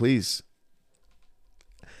fan, please.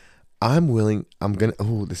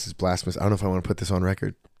 This is blasphemous. I don't know if I want to put this on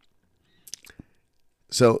record.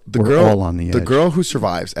 So the girl who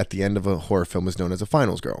survives at the end of a horror film is known as a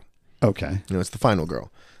finals girl. Okay. It's the final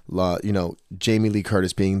girl. Jamie Lee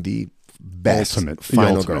Curtis being the best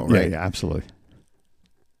final girl, right? Yeah, absolutely.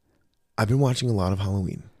 I've been watching a lot of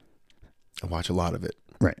Halloween. I watch a lot of it.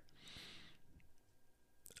 Right.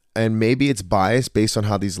 And maybe it's biased based on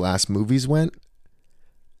how these last movies went.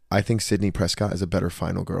 I think Sidney Prescott is a better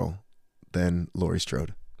final girl than Laurie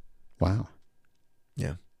Strode. Wow.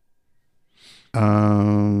 Yeah.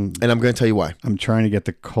 And I'm going to tell you why. I'm trying to get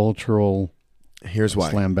the cultural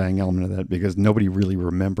slam bang element of that because nobody really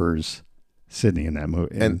remembers Sidney in that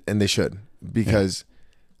movie. And they should, because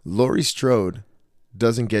Laurie Strode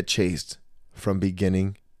doesn't get chased from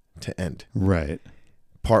beginning to end. Right.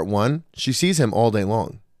 Part 1, she sees him all day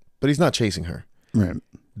long, but he's not chasing her. Right.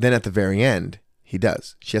 Then at the very end, he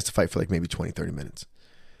does. She has to fight for like maybe 20, 30 minutes.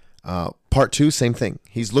 Part 2, same thing.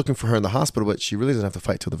 He's looking for her in the hospital, but she really doesn't have to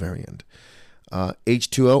fight till the very end.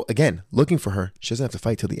 H2O, again, looking for her. She doesn't have to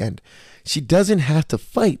fight till the end. She doesn't have to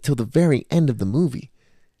fight till the very end of the movie.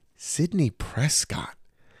 Sidney Prescott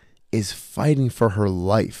is fighting for her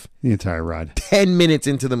life. The entire ride. 10 minutes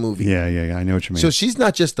into the movie. Yeah. I know what you mean. So she's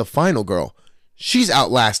not just the final girl. She's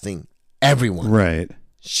outlasting everyone. Right.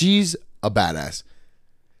 She's a badass.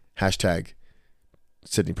 Hashtag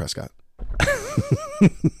Sidney Prescott.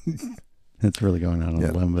 That's really going on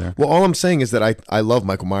a limb there. Well, all I'm saying is that I love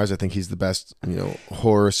Michael Myers. I think he's the best,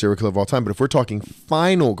 horror serial killer of all time. But if we're talking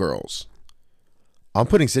final girls, I'm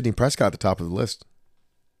putting Sidney Prescott at the top of the list.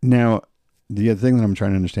 Now, the other thing that I'm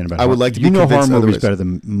trying to understand about I would like to be horror movies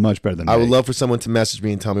otherwise. much better than me. I would love for someone to message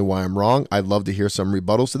me and tell me why I'm wrong. I'd love to hear some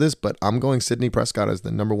rebuttals to this, but I'm going Sidney Prescott as the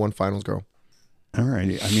number 1 finals girl. All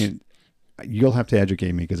right. I mean, you'll have to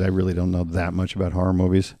educate me because I really don't know that much about horror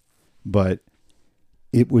movies. But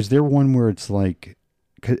was there one where it's like,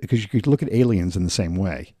 because you could look at Aliens in the same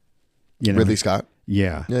way. Ridley Scott?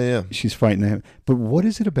 Yeah. Yeah. She's fighting him. But what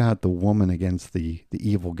is it about the woman against the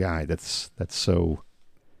evil guy that's so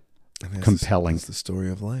compelling? It's the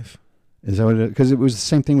story of life. Is that what it is? Because it was the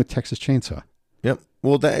same thing with Texas Chainsaw. Yep.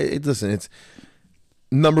 Well, listen, it's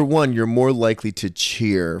number 1, you're more likely to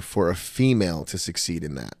cheer for a female to succeed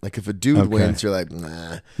in that. Like if a dude wins, you're like,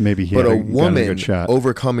 nah. Maybe he but had a woman good shot.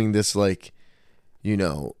 Overcoming this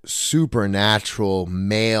supernatural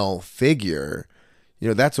male figure,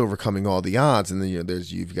 that's overcoming all the odds. And then,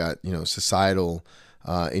 you've got, societal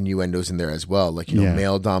innuendos in there as well. Like,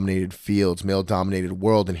 male dominated fields, male dominated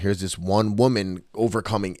world. And here's this one woman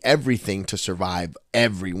overcoming everything to survive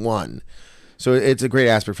everyone. So it's a great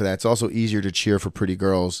aspect for that. It's also easier to cheer for pretty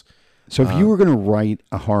girls. So if you were going to write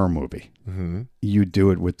a horror movie, you'd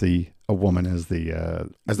do it with a woman as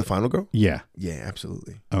the final girl? Yeah. Yeah,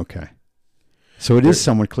 absolutely. Okay. So it is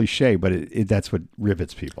somewhat cliche, but that's what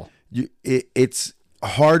rivets people. It's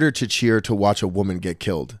harder to cheer to watch a woman get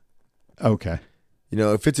killed. Okay.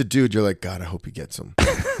 If it's a dude, you're like, God, I hope he gets him.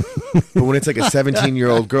 But when it's like a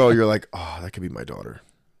 17-year-old girl, you're like, oh, that could be my daughter.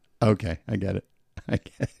 Okay, I get it.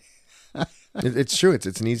 It's true.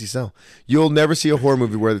 It's an easy sell. You'll never see a horror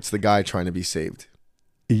movie where it's the guy trying to be saved.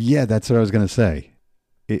 Yeah, that's what I was going to say.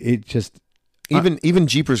 it just even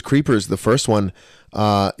Jeepers Creepers, the first one,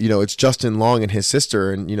 it's Justin Long and his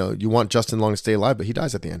sister, and you want Justin Long to stay alive, but he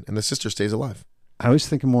dies at the end, and the sister stays alive. I was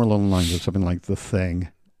thinking more along the lines of something like The Thing,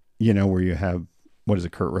 where you have, what is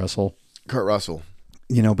it, Kurt Russell? Kurt Russell.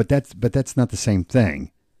 But that's not the same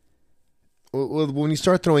thing. Well, when you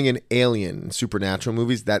start throwing in alien and supernatural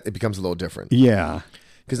movies, that it becomes a little different. Yeah.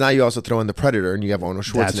 Because now you also throw in The Predator and you have Arnold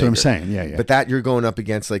Schwarzenegger. That's what I'm saying. Yeah, yeah. But that you're going up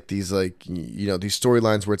against like these these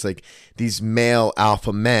storylines where it's like these male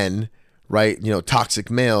alpha men, right?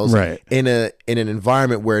 Toxic males, right? In an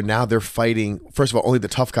environment where now they're fighting. First of all, only the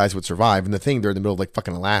tough guys would survive, and they're in the middle of like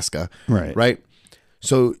fucking Alaska, right? Right.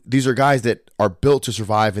 So these are guys that are built to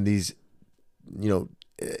survive in these,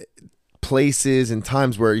 places and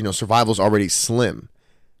times where survival's already slim,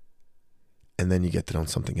 and then you get that on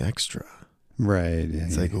something extra. Right. Yeah,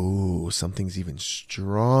 it's like, ooh, something's even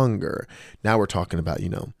stronger. Now we're talking about,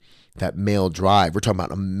 that male drive. We're talking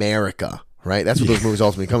about America, right? That's what those movies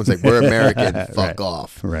ultimately come. It's like, we're American. Fuck right.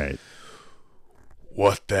 off. Right.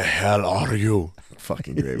 What the hell are you?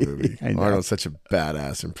 Fucking great movie. Arnold's such a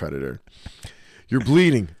badass in Predator. You're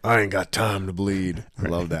bleeding. I ain't got time to bleed. I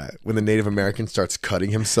love that. When the Native American starts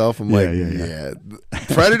cutting himself, I'm yeah.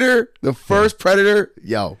 Predator, the first Predator,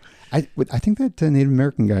 yo. I think that Native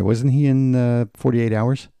American guy, wasn't he in 48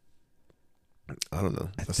 Hours? I don't know.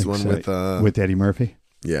 That's the one with Eddie Murphy?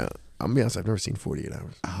 Yeah. I'm going to be honest, I've never seen 48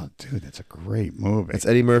 Hours. Oh, dude, that's a great movie. It's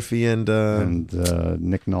Eddie Murphy and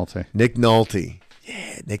Nick Nolte. Nick Nolte.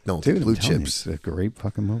 Yeah, Nick Nolte. Dude, Blue Chips. It's a great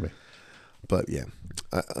fucking movie. But yeah,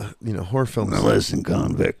 horror films. Now listen,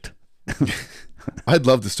 convict. I'd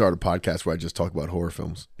love to start a podcast where I just talk about horror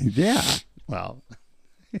films. Yeah. Well...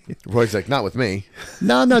 Roy's like, not with me.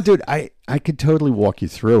 No, dude. I could totally walk you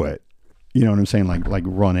through it. You know what I'm saying? Like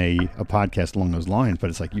run a podcast along those lines. But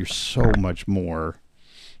it's like you're so much more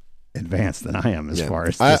advanced than I am as far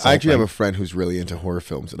as this. I actually have a friend who's really into horror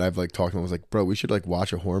films, and I've like talked to him. I was like, bro, we should like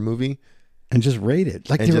watch a horror movie and just rate it.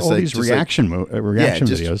 Like there are all these reaction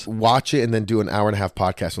videos. Watch it and then do an hour and a half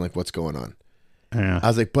podcast on like what's going on. Yeah. I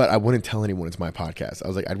was like, but I wouldn't tell anyone it's my podcast. I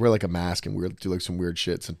was like, I'd wear like a mask and do like some weird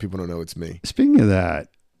shit so people don't know it's me. Speaking of that.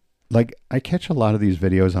 Like, I catch a lot of these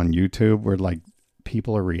videos on YouTube where, like,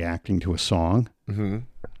 people are reacting to a song,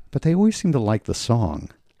 but they always seem to like the song.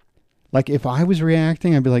 Like, if I was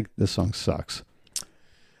reacting, I'd be like, this song sucks.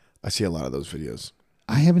 I see a lot of those videos.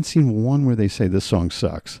 I haven't seen one where they say this song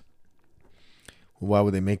sucks. Why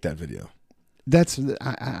would they make that video? That's,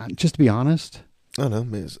 just to be honest. I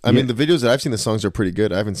don't know. I mean, the videos that I've seen, the songs are pretty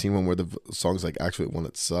good. I haven't seen one where the song's, like, actually one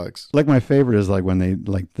that sucks. Like, my favorite is, like, when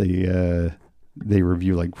they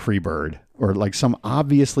review like Freebird or like some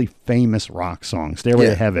obviously famous rock song, Stairway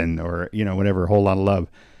to Heaven or, whatever, Whole Lot of Love.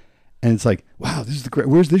 And it's like, wow, this is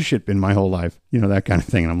where's this shit been my whole life? That kind of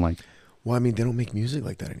thing. And I'm like, well, I mean, they don't make music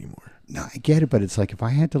like that anymore. No, I get it. But it's like, if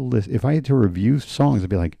I had to review songs, I'd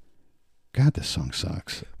be like, God, this song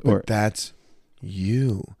sucks. But that's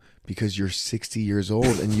you because you're 60 years old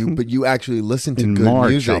and but you actually listen to good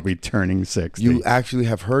March, music. I'll be turning 60. You actually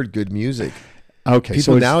have heard good music. Okay.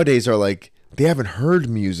 People nowadays are like, they haven't heard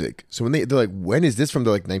music. So when they're like, when is this from?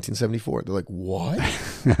 They're like 1974. They're like, what?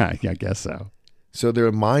 I guess so. So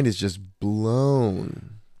their mind is just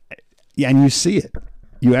blown. Yeah, and you see it.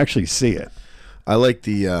 You actually see it. I like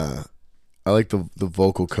the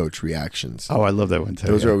vocal coach reactions. Oh, I love that one too.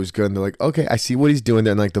 Those are always good. And they're like, okay, I see what he's doing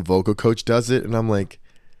there. And like the vocal coach does it. And I'm like,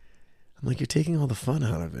 you're taking all the fun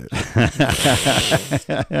out of it.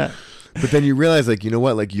 But then you realize like, you know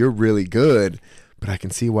what? Like you're really good. But I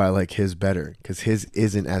can see why I like his better because his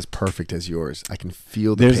isn't as perfect as yours. I can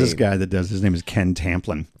feel the There's pain. This guy that does, his name is Ken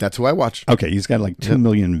Tamplin. That's who I watch. Okay, he's got like 2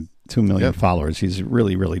 million followers. He's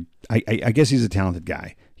really, really, I guess he's a talented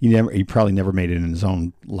guy. He probably never made it in his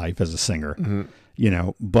own life as a singer,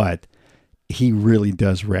 but he really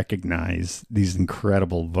does recognize these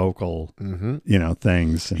incredible vocal,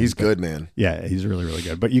 things. And he's good, man. Yeah, he's really, really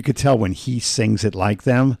good. But you could tell when he sings it like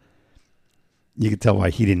them, you could tell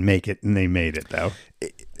why he didn't make it and they made it though.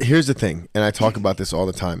 Here's the thing, and I talk about this all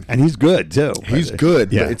the time. And he's good too. He's good,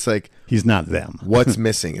 but it's like he's not them. What's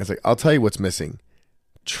missing? It's like I'll tell you what's missing.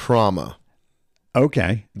 Trauma.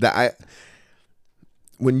 Okay.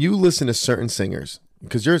 When you listen to certain singers,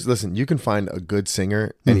 because you can find a good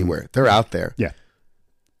singer anywhere. They're out there. Yeah.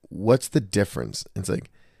 What's the difference? It's like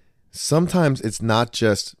sometimes it's not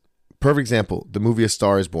just perfect example, the movie A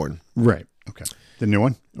Star Is Born. Right. Okay. The new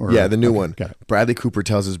one? The new one. Got it. Bradley Cooper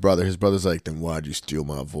tells his brother. His brother's like, then why'd you steal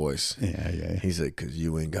my voice? Yeah. He's like, because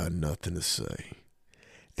you ain't got nothing to say.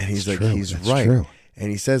 And he's That's like, true. he's That's right. True.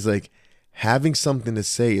 And he says, like, having something to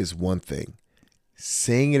say is one thing.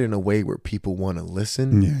 Saying it in a way where people want to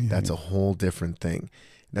listen, that's a whole different thing.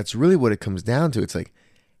 That's really what it comes down to. It's like,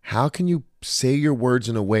 how can you say your words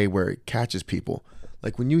in a way where it catches people?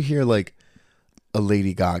 Like when you hear like a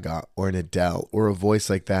Lady Gaga or an Adele or a voice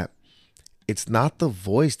like that, it's not the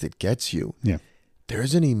voice that gets you. Yeah.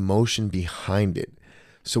 There's an emotion behind it.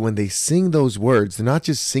 So when they sing those words, they're not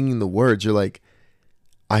just singing the words. You're like,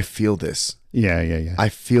 I feel this. Yeah. I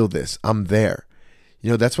feel this. I'm there.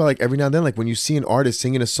 You know, that's why like every now and then, like when you see an artist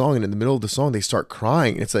singing a song and in the middle of the song, they start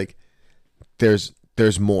crying. It's like, there's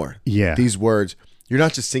more. Yeah. These words, you're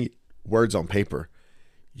not just singing words on paper.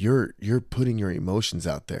 You're putting your emotions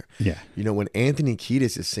out there. Yeah. You know, when Anthony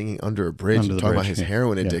Kiedis is singing Under a Bridge and talking about his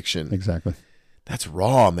heroin addiction. Exactly. That's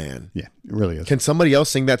raw, man. Yeah, it really is. Can somebody else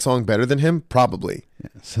sing that song better than him? Probably. Yeah.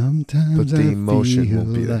 Sometimes but the emotion feel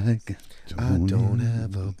won't be there. like I don't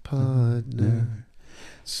have a partner.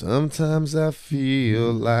 Sometimes I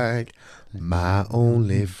feel like my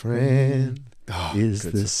only friend is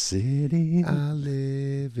the city. I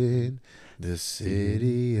live in the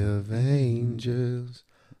city of angels,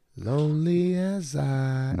 lonely as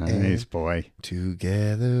I Nice am. boy.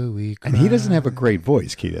 Together we cry. And he doesn't have a great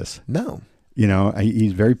voice, Kiedis. No. You know,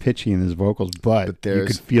 he's very pitchy in his vocals, but you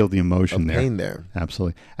there's could feel the emotion a pain there.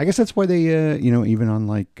 Absolutely. I guess that's why they, you know, even on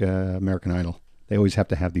like American Idol, they always have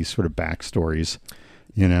to have these sort of backstories,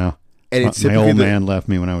 you know. And it's my old man left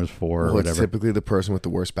me when I was 4 or whatever. It's typically the person with the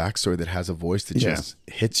worst backstory that has a voice that just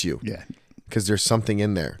hits you. Yeah. Because there's something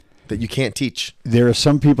in there that you can't teach. There are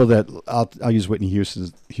some people that I'll use Whitney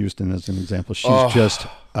Houston as an example. She's just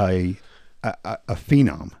a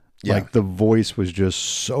phenom. Yeah. Like the voice was just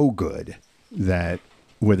so good that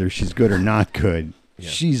whether she's good or not good,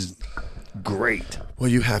 she's great. Well,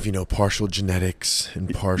 you have, you know, partial genetics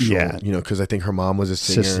and partial, you know, because I think her mom was a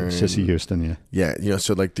singer. Sissy Houston, yeah. Yeah, you know,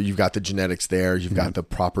 so like you've got the genetics there, you've got the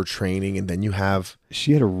proper training, and then you have...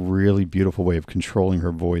 She had a really beautiful way of controlling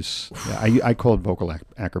her voice. I call it vocal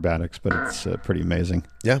acrobatics, but it's pretty amazing.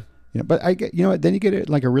 Yeah. You know, but I get, you know, then you get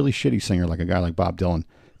like a really shitty singer, like a guy like Bob Dylan,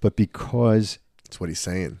 but because... It's what he's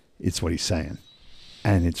saying. It's what he's saying.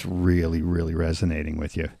 And it's really, really resonating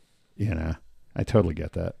with you. You know, I totally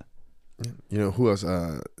get that. You know, who else?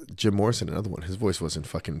 Jim Morrison, another one. His voice wasn't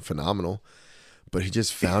fucking phenomenal, but he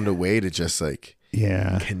just found a way to just like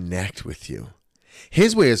connect with you.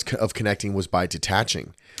 His way of connecting was by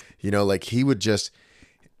detaching. You know, like he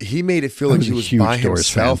made it feel like he was by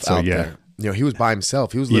himself out there. You know, he was by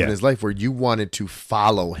himself. He was living his life where you wanted to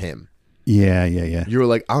follow him. Yeah. You were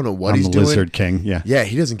like, I don't know what he's I'm the doing. Lizard King. Yeah. Yeah,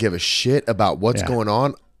 he doesn't give a shit about what's going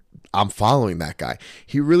on. I'm following that guy.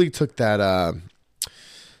 He really took that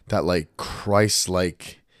like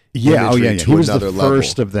Christ-like imagery to He was another the level.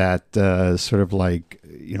 first of that sort of like,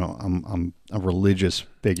 you know, I'm a religious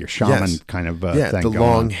figure, shaman kind of thing. The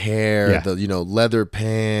long hair, the, you know, leather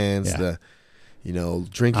pants, Yeah. the, you know,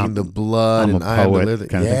 drinking the blood. I'm and a I am the poet. leather.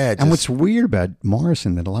 Kind of Yeah. thing. And what's weird about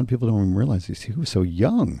Morrison that a lot of people don't even realize is he was so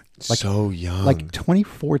young. Like, so young. Like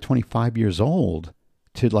 24, 25 years old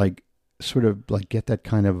to like sort of like get that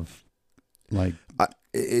kind of like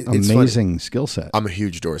amazing skill set. I'm a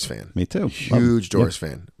huge Doors fan. Me too. Huge Doors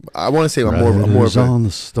fan. I want to say I'm more of a... on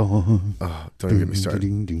the storm. Oh, don't even get me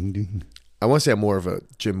started. I want to say I'm more of a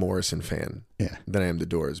Jim Morrison fan than I am the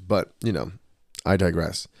Doors, but you know, I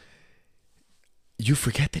digress. You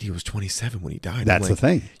forget that he was 27 when he died. That's the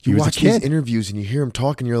thing. You watch these interviews and you hear him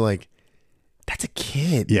talk and you're like, that's a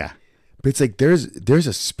kid. Yeah. But it's like there's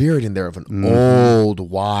a spirit in there of an old,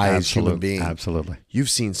 wise human being. Absolutely.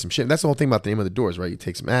 You've seen some shit. That's the whole thing about the name of the Doors, right? You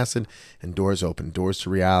take some acid and doors open. Doors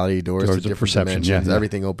to reality, doors to different perception. dimensions. Yeah.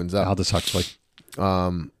 Everything opens up. Aldous Huxley.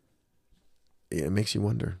 It makes you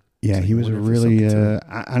wonder. Yeah, like he was a really,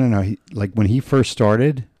 I don't know. Like when he first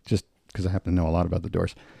started, just because I happen to know a lot about the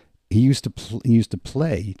Doors, he used to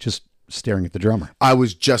play just staring at the drummer. I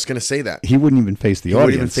was just going to say that. He wouldn't even face the audience. He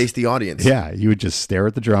wouldn't even face the audience. Yeah, he would just stare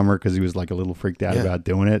at the drummer because he was like a little freaked out about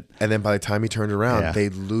doing it. And then by the time he turned around,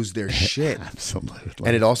 they'd lose their shit. Absolutely.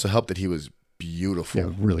 And it also helped that he was beautiful.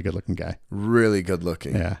 Yeah, really good looking guy. Really good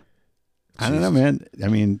looking. Yeah. I don't know, man. I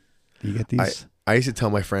mean, you get these... I used to tell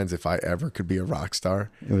my friends if I ever could be a rock star,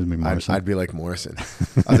 it was me, Morrison. I'd be like Morrison. I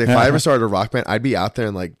was like, if I ever started a rock band, I'd be out there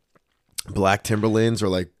in like black Timberlands or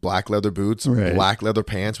like black leather boots, black leather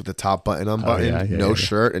pants with the top button unbuttoned, no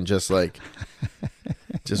shirt, and just like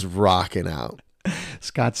just rocking out.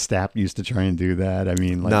 Scott Stapp used to try and do that. I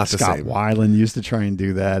mean, like Not the Scott same. Weiland used to try and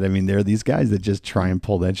do that. I mean, there are these guys that just try and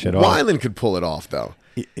pull that shit off. Weiland could pull it off though.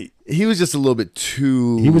 He was just a little bit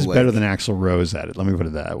too... He was better than Axl Rose at it. Let me put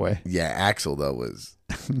it that way. Yeah, Axl though was...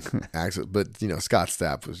 Axl, but you know, Scott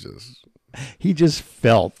Stapp was just... He just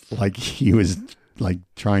felt like he was like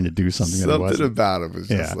trying to do something. Something about him was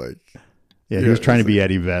just like... Yeah, he was trying to be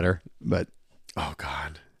Eddie Vedder, but... Oh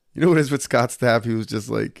God. You know what it is with Scott Stapp? He was just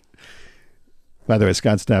like, By the way,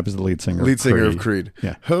 Scott Stapp is the lead singer. of Creed.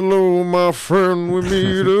 Yeah. Hello, my friend, we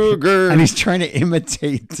meet again. And he's trying to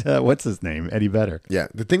imitate what's his name, Eddie Vedder. Yeah,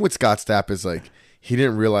 the thing with Scott Stapp is like he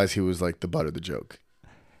didn't realize he was like the butt of the joke.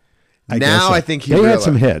 I I think he they realized. had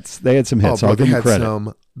some hits. They had some hits. Oh, I'll bro, give they him had credit.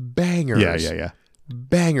 some bangers. Yeah.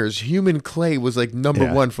 Bangers. Human Clay was like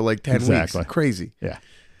number one for like 10 weeks. Crazy. Yeah.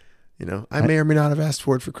 You know, I may or may not have asked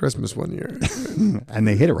for it for Christmas one year. And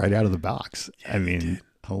they hit it right out of the box. Yeah, I mean,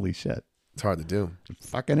 holy shit. It's hard to do.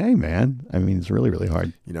 Fucking A, man. I mean, it's really, really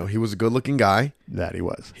hard. You know, he was a good looking guy. That he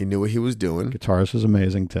was. He knew what he was doing. Guitarist was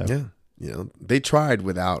amazing, too. Yeah. You know, they tried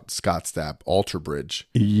without Scott Stapp, Alter Bridge.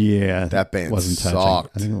 Yeah. That band wasn't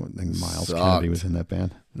sucked. touching. I think Miles Kennedy was in that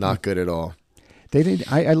band. Not good at all. They did.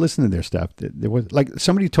 I listened to their stuff. There was like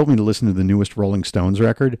somebody told me to listen to the newest Rolling Stones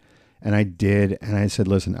record, and I did. And I said,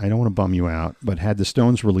 "Listen, I don't want to bum you out, but had the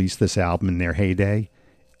Stones released this album in their heyday,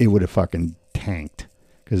 it would have fucking tanked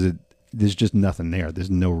because there's just nothing there.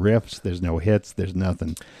 There's no riffs. There's no hits. There's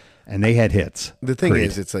nothing." And they had hits. The thing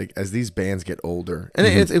is, it's like as these bands get older, and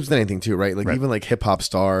it was anything too, right? Like even like hip hop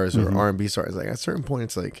stars or R&B stars. Like at a certain point,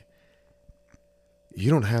 it's like you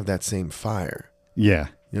don't have that same fire. Yeah.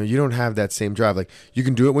 You know, you don't have that same drive. Like you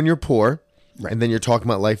can do it when you're poor, and then you're talking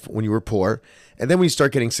about life when you were poor, and then when you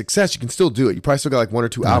start getting success, you can still do it. You probably still got like 1 or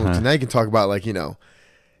 2 albums, and now you can talk about like you know,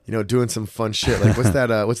 doing some fun shit. Like what's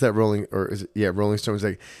that? What's that Rolling Rolling Stones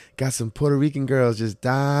like? Got some Puerto Rican girls just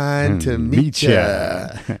dying to meet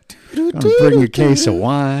ya. Gonna bring a case of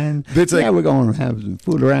wine. It's like, we're gonna have some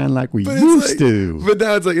food around like we but used to. But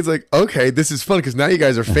now it's like okay, this is fun because now you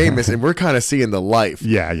guys are famous and we're kind of seeing the life.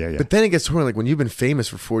 Yeah. But then it gets to where like when you've been famous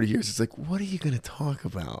for 40 years, it's like, what are you gonna talk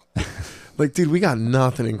about? Like, dude, we got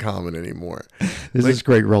nothing in common anymore. There's this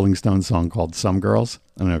great Rolling Stones song called "Some Girls."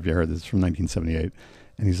 I don't know if you heard this. It's from 1978,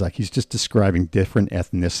 and he's just describing different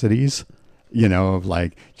ethnicities. You know, of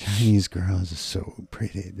like Chinese girls are so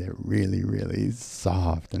pretty. They're really, really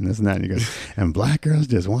soft and this and that. And he goes, and black girls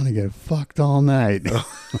just want to get fucked all night.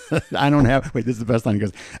 I don't have, this is the best line. He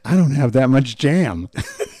goes, I don't have that much jam.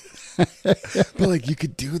 But like you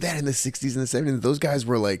could do that in the 60s and the 70s. Those guys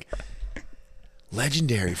were like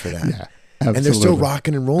legendary for that. Yeah, absolutely. And they're still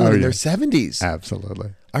rocking and rolling in their 70s. Absolutely.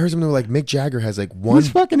 I heard something like Mick Jagger has like one.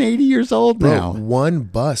 He's fucking 80 years old now. One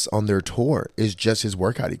bus on their tour is just his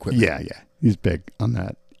workout equipment. Yeah. He's big on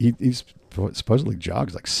that. He's supposedly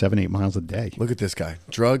jogs like 7-8 miles a day. Look at this guy.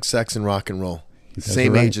 Drugs, sex, and rock and roll. He does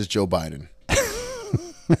Same it right. age as Joe Biden.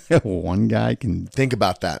 One guy can... Think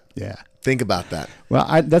about that. Yeah. Think about that.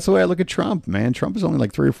 Well, that's the way I look at Trump, man. Trump is only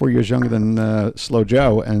like 3 or 4 years younger than Slow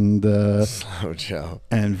Joe. And Slow Joe.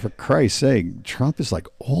 And for Christ's sake, Trump is like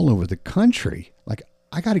all over the country. Like,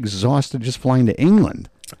 I got exhausted just flying to England.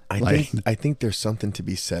 I think there's something to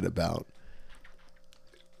be said about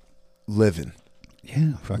living.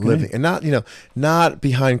 Yeah, fucking living. And not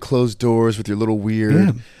behind closed doors with your little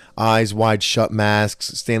weird eyes wide shut masks,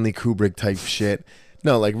 Stanley Kubrick type shit.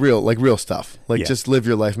 No, like real stuff. Like just live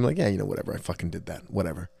your life and be like, yeah, whatever. I fucking did that.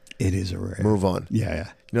 Whatever. It is a rare. Move on. Yeah.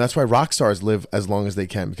 That's why rock stars live as long as they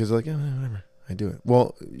can because they're like, yeah, whatever. I do it.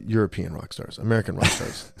 Well, European rock stars, American rock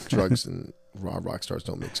stars, drugs and rock stars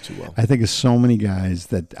don't mix too well. I think there's so many guys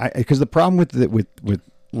that because the problem with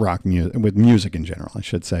rock music, with music in general, I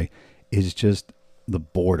should say, is just the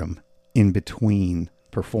boredom in between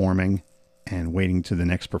performing and waiting to the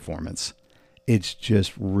next performance. It's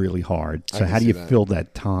just really hard. So how do you fill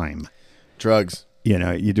that time? Drugs. You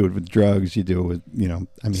do it with drugs. You do it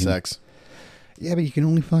with, sex. Yeah, but you can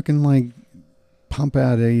only fucking like pump it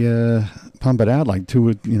out like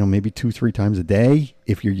maybe 2-3 times a day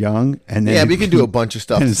if you're young. And then but you can do a bunch of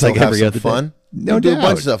stuff to it's like have some other fun. Day. No doubt. Do a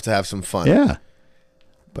bunch of stuff to have some fun. Yeah.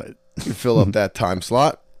 But you fill up that time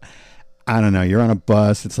slot. I don't know. You're on a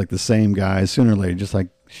bus. It's like the same guys. Sooner or later, just like,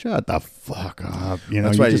 shut the fuck up.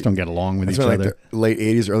 That's you just don't get along with each other. Like the late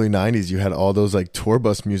 80s, early 90s, you had all those like tour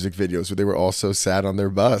bus music videos where they were all so sad on their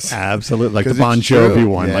bus. Absolutely. Like the Bon Jovi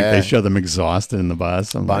one. Yeah. Like they show them exhausted in the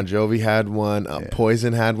bus. Bon Jovi had one.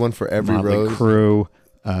 Poison had one for every Motley rose. Crue.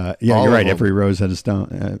 You're right. Every rose has a stone.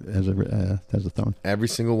 Has a thorn. Every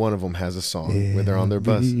single one of them has a song where they're on their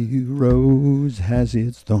bus. Every rose has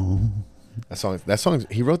its thorn. That song.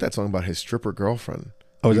 He wrote that song about his stripper girlfriend.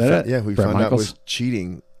 Oh, is that it? Yeah, we found out was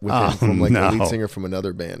cheating with him from like the lead singer from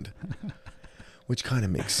another band, which kind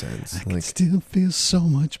of makes sense. I can still feel so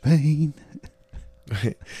much pain.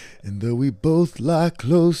 And though we both lie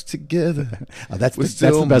close together, that's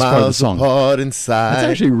the best part of the song. Apart inside. That's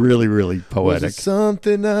actually really, really poetic. Was it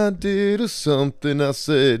something I did or something I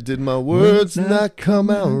said? Did my words not come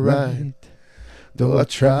out right? Though I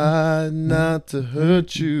tried not to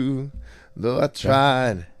hurt you, though I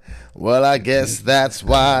tried. Well, I guess that's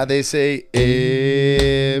why they say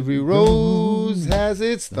every rose has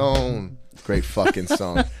its thorn. Great fucking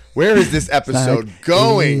song. Where is this episode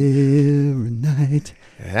going? Every night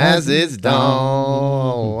Has its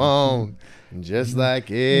dawn. Just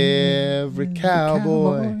like every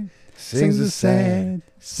cowboy sings a sad,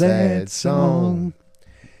 sad song.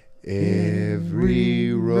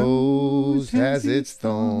 Every rose has its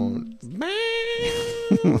thorn.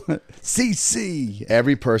 CC.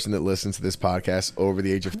 Every person that listens to this podcast over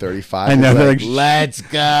the age of 35, I know, is they're like, like, let's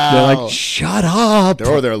go. They're like, shut up.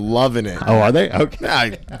 They're loving it. Oh, are they?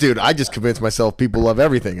 Okay. Dude, I just convinced myself people love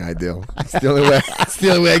everything I do. It's the only way. It's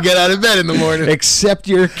the only way I get out of bed in the morning. Except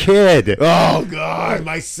your kid. Oh God,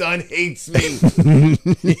 my son hates me.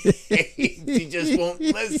 He just won't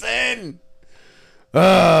listen.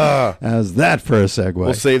 How's that for a segue?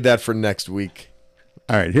 We'll save that for next week.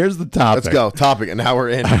 All right, here's the topic. Let's go. Topic, and now we're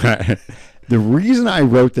in. The reason I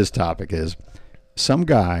wrote this topic is some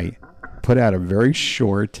guy put out a very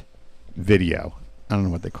short video. I don't know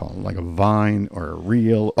what they call it, like a Vine or a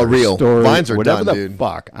reel. A reel. Story, Vines are whatever done, the dude.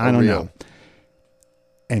 fuck. I don't know.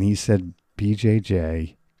 And he said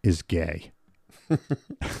BJJ is gay.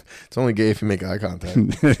 It's only gay if you make eye contact.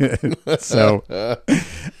 So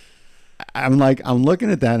I'm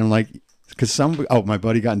looking at that and I'm like, because my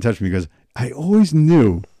buddy got in touch with me because I always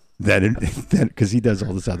knew that because he does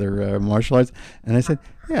all this other martial arts. And I said,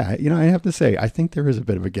 yeah, I have to say, I think there is a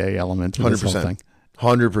bit of a gay element to this whole thing.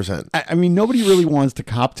 100%. I mean, nobody really wants to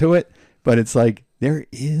cop to it, but it's like there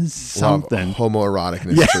is something.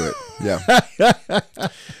 Homoeroticness to it. Yeah.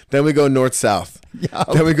 Then we go north-south. Yeah.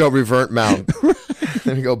 Then we go revert mount.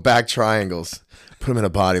 Then we go back triangles. Put them in a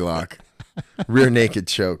body lock. Rear naked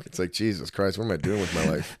choke. It's like, Jesus Christ, what am I doing with my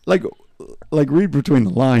life? Like read between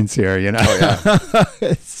the lines here, Oh, yeah.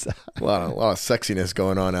 It's, a lot of sexiness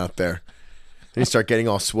going on out there. Then you start getting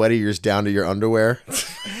all sweaty, you're just down to your underwear.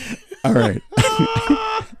 all right.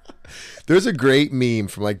 There's a great meme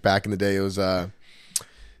from like back in the day. It was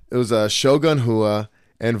Shogun Hua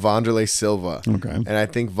and Wanderlei Silva. Okay. And I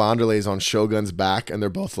think Wanderlei's on Shogun's back and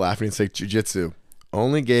they're both laughing. It's like Jiu Jitsu.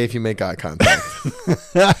 Only gay if you make eye contact.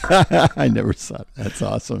 I never saw it. That's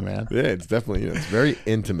awesome, man. Yeah, it's definitely, it's very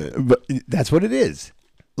intimate. But that's what it is.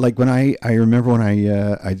 Like when I remember when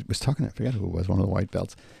I was talking, I forget who it was, one of the white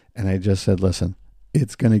belts, and I just said, listen,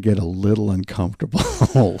 it's going to get a little uncomfortable.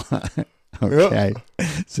 Okay.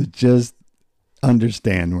 So just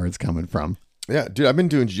understand where it's coming from. Yeah, dude, I've been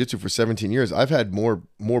doing jiu-jitsu for 17 years. I've had more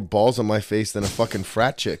balls on my face than a fucking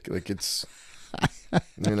frat chick. Like it's,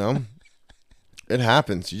 it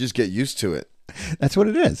happens. You just get used to it. That's what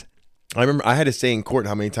it is. I remember I had to say in court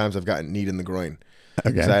how many times I've gotten kneed in the groin.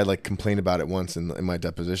 Okay. Because I had like complained about it once in my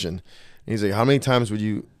deposition. And he's like, how many times would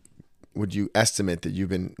you estimate that you've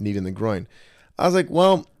been kneed in the groin? I was like,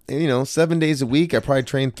 well, 7 days a week. I probably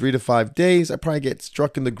train 3 to 5 days. I probably get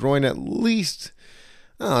struck in the groin at least,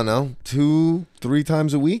 I don't know, 2-3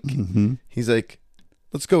 times a week. Mm-hmm. He's like,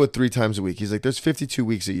 let's go with 3 times a week. He's like, there's 52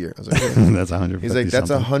 weeks a year. I was like, yeah. That's 150. He's like, that's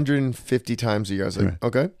something. 150 times a year. I was like, Right.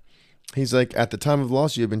 okay. He's like, at the time of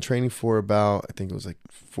loss, you had been training for about, I think it was like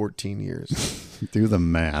 14 years. Do the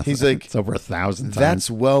math. He's like, it's over 1,000 times.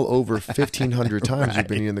 That's well over 1,500 times Right. you've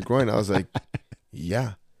been in the groin. I was like,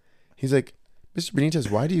 yeah. He's like, Mr.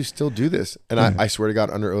 Benitez, why do you still do this? And I swear to God,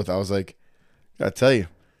 under oath, I was like, gotta tell you,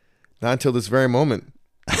 not until this very moment,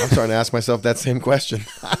 I'm starting to ask myself that same question.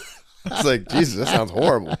 I was like, Jesus, that sounds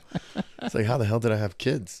horrible. It's like, how the hell did I have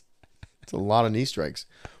kids? It's a lot of knee strikes.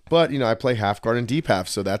 But, I play half guard and deep half,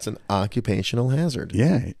 so that's an occupational hazard.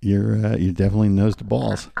 Yeah, you're definitely nose to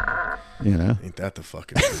balls. Ain't that the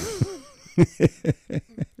fucking truth?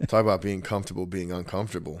 Talk about being comfortable, being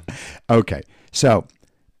uncomfortable. Okay, so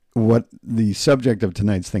what the subject of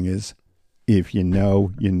tonight's thing is, if you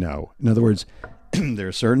know, you know. In other words, there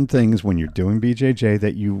are certain things when you're doing BJJ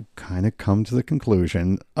that you kind of come to the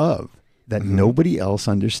conclusion of that nobody else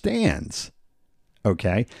understands.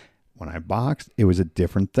 Okay? When I boxed, it was a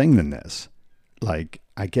different thing than this. Like,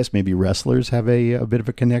 I guess maybe wrestlers have a bit of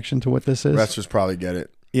a connection to what this is. Wrestlers probably get it.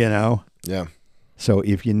 Yeah. So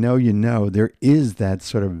if you know, there is that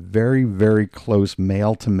sort of very, very close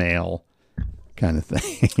male to male kind of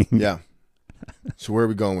thing. Yeah. So where are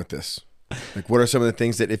we going with this? Like, what are some of the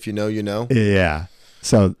things that if you know, you know? Yeah.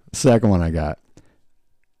 So second one I got.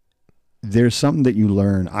 There's something that you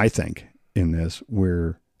learn, I think, in this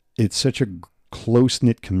where it's such a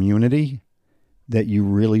close-knit community that you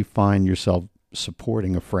really find yourself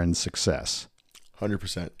supporting a friend's success.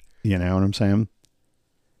 100%. You know what I'm saying?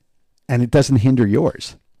 And it doesn't hinder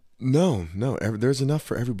yours. No. There's enough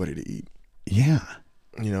for everybody to eat. Yeah.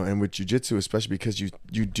 You know, and with jiu-jitsu, especially because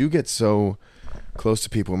you do get so close to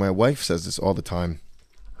people. My wife says this all the time.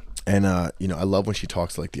 And, you know, I love when she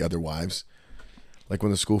talks to like the other wives. Like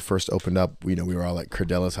when the school first opened up, you know, we were all at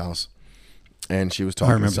Cordella's house and she was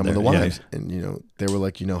talking to some of the wives and, you know, they were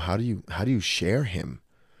like, you know, how do you share him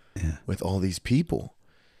with all these people?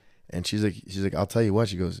 And she's like, I'll tell you what,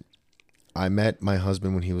 she goes, I met my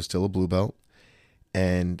husband when he was still a blue belt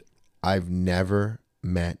and I've never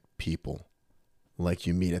met people like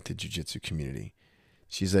you meet at the jiu-jitsu community.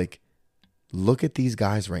 She's like, look at these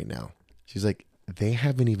guys right now. She's like, they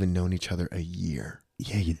haven't even known each other a year.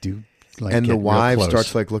 Yeah, you do. Like, and the wives start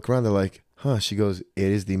to like look around. They're like, huh. She goes,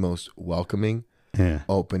 it is the most welcoming,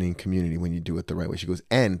 opening community when you do it the right way. She goes,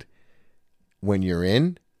 and when you're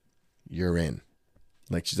in, you're in.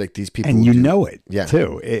 Like, she's like, these people. And you know it,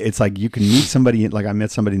 too. It's like you can meet somebody. Like, I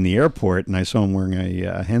met somebody in the airport and I saw him wearing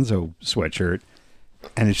a Henzo sweatshirt.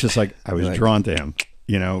 And it's just like, I was drawn to him.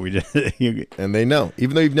 You know, we just and they know,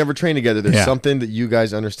 even though you've never trained together, there's something that you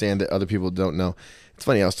guys understand that other people don't know. It's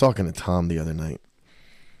funny. I was talking to Tom the other night,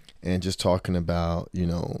 and just talking about you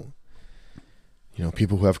know,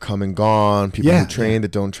 people who have come and gone, people who train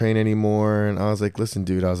that don't train anymore. And I was like, listen,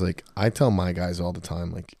 dude. I was like, I tell my guys all the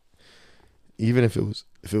time, like, even if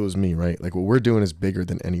it was me, right? Like, what we're doing is bigger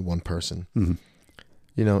than any one person. Mm-hmm.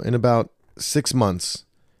 You know, in about 6 months,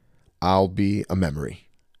 I'll be a memory.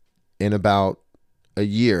 In about a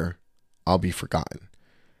year, I'll be forgotten.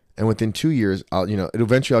 And within 2 years,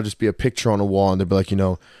 eventually I'll just be a picture on a wall and they'll be like, you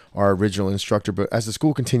know, our original instructor. But as the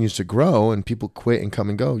school continues to grow and people quit and come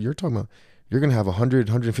and go, you're going to have 100,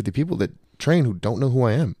 150 people that train who don't know who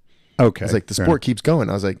I am. Okay. It's like the sport keeps going.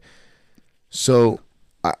 I was like, so,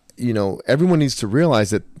 everyone needs to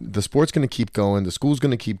realize that the sport's going to keep going. The school's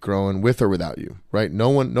going to keep growing with or without you, right? No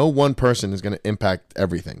one person is going to impact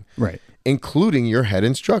everything. Right. Including your head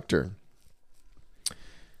instructor.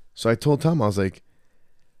 So I told Tom, I was like,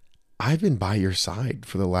 I've been by your side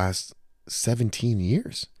for the last 17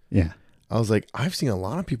 years. Yeah. I was like, I've seen a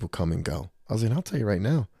lot of people come and go. I was like, I'll tell you right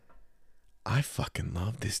now, I fucking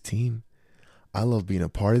love this team. I love being a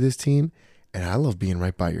part of this team, and I love being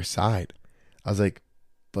right by your side. I was like,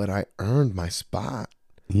 but I earned my spot.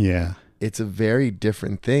 Yeah. It's a very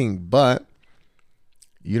different thing, but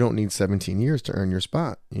you don't need 17 years to earn your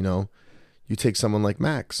spot, you know? You take someone like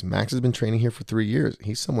Max. Max has been training here for 3 years.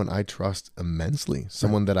 He's someone I trust immensely.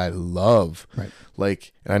 Someone that I love. Right.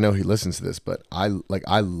 Like, and I know he listens to this, but I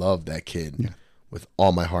love that kid with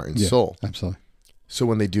all my heart and soul. Absolutely. So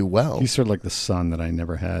when they do well, he's sort of like the son that I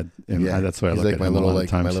never had. And that's why I look like at my him little a lot of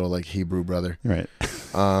times. my little like Hebrew brother. Right.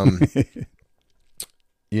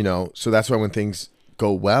 You know, so that's why when things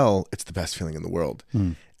go well, it's the best feeling in the world.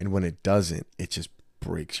 And when it doesn't, it just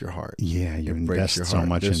breaks your heart. Yeah, you invest so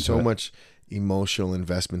much There's into so it. much emotional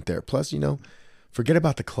investment there. Plus, you know, forget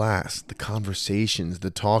about the class, the conversations,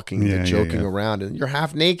 the talking, the joking around, and you're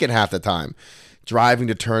half naked half the time. Driving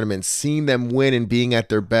to tournaments, seeing them win and being at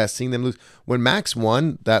their best, seeing them lose. When Max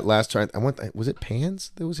won that last time, was it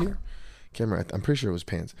Pans that was here? Can't remember. I'm pretty sure it was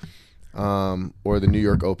Pans, or the New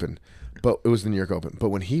York Open. But it was the New York Open. But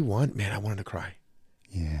when he won, man, I wanted to cry.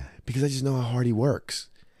 Yeah, because I just know how hard he works.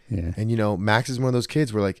 Yeah, and you know, Max is one of those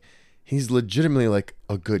kids where like he's legitimately like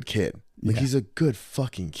a good kid. Like he's a good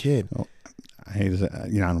fucking kid. Well, I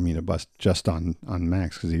don't mean to bust just on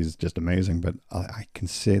Max because he's just amazing, but I can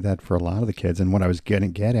say that for a lot of the kids. And what I was get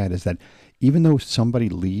at is that even though somebody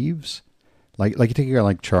leaves, like you take a guy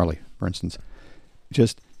like Charlie, for instance,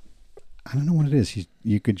 just I don't know what it is.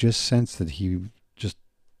 You could just sense that he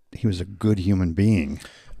was a good human being.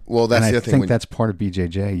 Well, that's the other thing. I think that's part of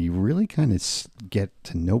BJJ. You really kind of get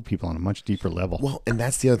to know people on a much deeper level. Well, and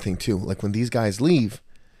that's the other thing too. Like when these guys leave,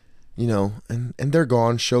 you know, and they're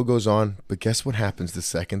gone, show goes on. But guess what happens the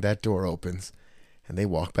second that door opens and they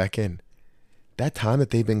walk back in? That time that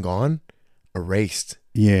they've been gone, erased.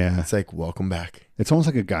 Yeah. It's like, welcome back. It's almost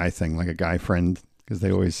like a guy thing, like a guy friend, because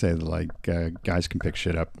they always say that, like, guys can pick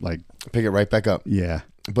shit up. Like, pick it right back up. Yeah.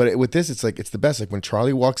 But with this, it's like, it's the best. Like when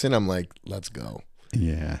Charlie walks in, I'm like, let's go.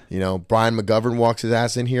 Yeah. You know, Brian McGovern walks his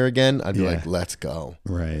ass in here again. I'd be like, let's go.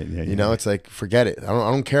 Right. Yeah. You know, it's like, forget it. I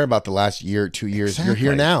don't care about the last year, 2 years. Exactly. You're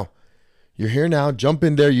here now. You're here now. Jump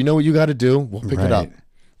in there. You know what you got to do. We'll pick it up.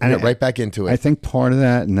 And get right back into it. I think part of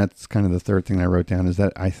that, and that's kind of the third thing I wrote down, is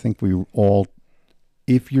that I think we all,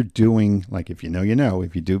 if you're doing, like, if you know,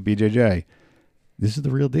 if you do BJJ, this is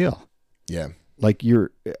the real deal. Yeah. Like and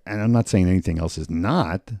I'm not saying anything else is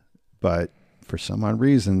not, but for some odd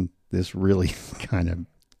reason, this really kind of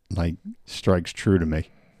like strikes true to me.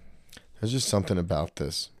 There's just something about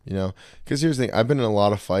this, you know, because here's the thing. I've been in a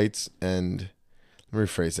lot of fights, and let me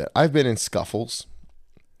rephrase that. I've been in scuffles,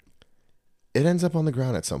 it ends up on the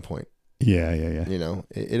ground at some point. Yeah. You know,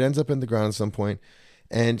 it ends up in the ground at some point.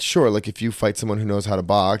 And sure, like if you fight someone who knows how to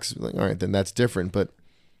box, like, all right, then that's different. But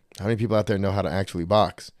how many people out there know how to actually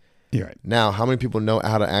box? You're right. Now, how many people know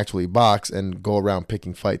how to actually box and go around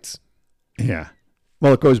picking fights? Yeah.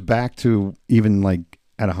 Well, it goes back to even like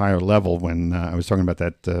at a higher level when I was talking about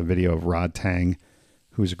that video of Rod Tang,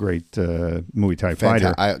 who's a great Muay Thai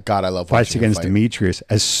fighter. I love fights watching him against fight. Demetrius.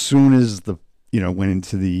 As soon as went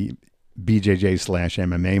into the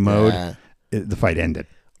BJJ/MMA mode, the fight ended.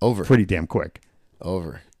 Over. Pretty damn quick.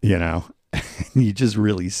 Over. You know, you just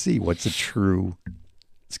really see what's a true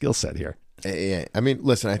skill set here. Yeah. I mean,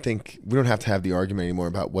 listen, I think we don't have to have the argument anymore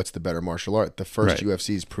about what's the better martial art. The first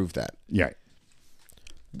UFCs proved that. Yeah.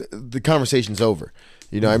 The conversation's over.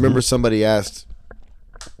 You know, I remember somebody asked,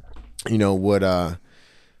 you know,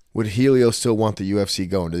 would Helio still want the UFC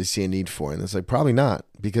going? Does he see a need for it? And it's like, probably not,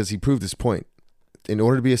 because he proved his point. In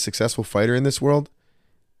order to be a successful fighter in this world,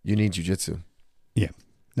 you need jiu-jitsu. Yeah,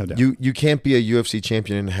 no doubt. You can't be a UFC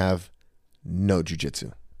champion and have no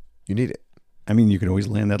jiu-jitsu. You need it. I mean, you could always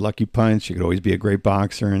land that lucky punch. You could always be a great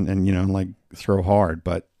boxer and you know, like throw hard.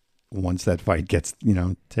 But once that fight gets, you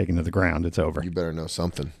know, taken to the ground, it's over. You better know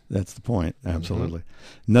something. That's the point. Absolutely.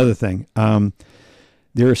 Another thing,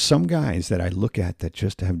 there are some guys that I look at that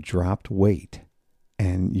just have dropped weight,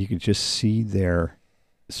 and you could just see their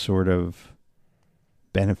sort of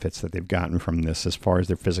benefits that they've gotten from this as far as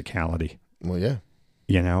their physicality. Well, yeah.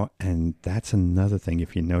 You know, and that's another thing.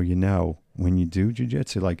 If you know, you know. When you do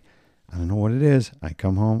jiu-jitsu, like, I don't know what it is. I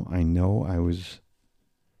come home, I know I was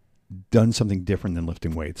done something different than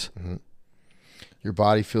lifting weights. Mm-hmm. Your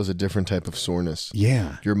body feels a different type of soreness.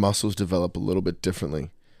 Yeah. Your muscles develop a little bit differently.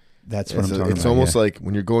 That's what I'm talking about. It's almost like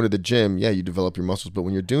when you're going to the gym, yeah, you develop your muscles, but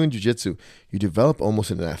when you're doing jiu-jitsu, you develop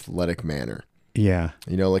almost in an athletic manner. Yeah.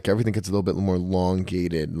 You know, like everything gets a little bit more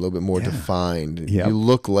elongated, a little bit more defined. Yep. You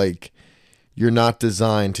look like you're not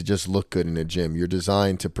designed to just look good in a gym. You're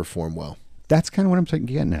designed to perform well. That's kind of what I'm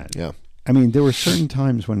getting at. Yeah. I mean, there were certain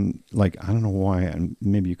times when, like, I don't know why, and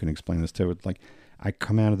maybe you can explain this too. It's like, I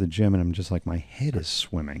come out of the gym and I'm just like, my head is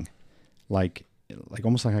swimming. Like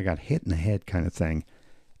almost like I got hit in the head kind of thing.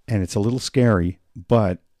 And it's a little scary,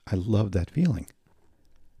 but I love that feeling.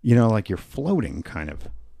 You know, like you're floating kind of.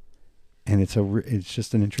 And it's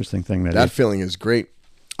just an interesting thing. That feeling is great.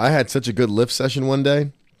 I had such a good lift session one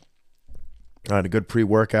day. I had a good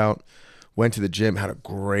pre-workout. Went to the gym, had a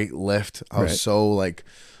great lift. I was so like,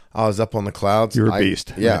 I was up on the clouds. You're a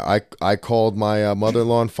beast. Yeah, right. I called my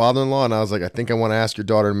mother-in-law and father-in-law, and I was like, I think I want to ask your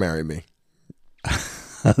daughter to marry me.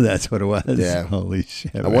 That's what it was. Yeah. Holy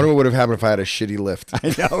shit. I wonder what would have happened if I had a shitty lift.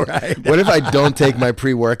 I know, right? What if I don't take my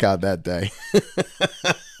pre-workout that day?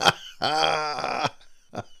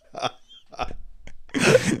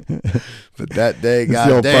 But that day,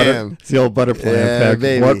 goddamn. It's the old butterfly effect.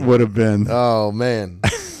 Baby. What would have been? Oh, man.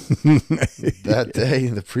 That day,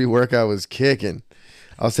 the pre-workout was kicking.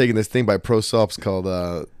 I was taking this thing by Pro Sops called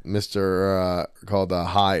Hyde.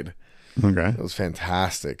 Okay. It was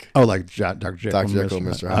fantastic. Oh, like Dr. Jekyll. Dr. Jekyll,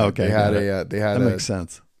 Mr. Hyde. Oh, okay. That makes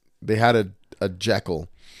sense. They had a Jekyll.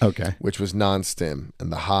 Okay. Which was non-stim,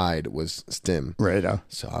 and the Hyde was stim. Right.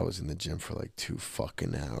 So I was in the gym for like 2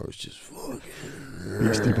 fucking hours, just fucking.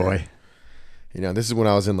 Beastie boy. You know, this is when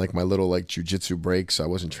I was in like my little like jiu-jitsu break, so I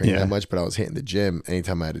wasn't training that much, but I was hitting the gym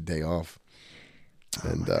anytime I had a day off.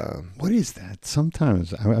 And what is that?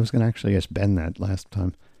 Sometimes I was going to actually ask Ben that last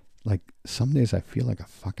time. Like some days I feel like a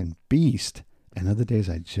fucking beast, and other days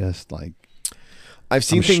I just like. I've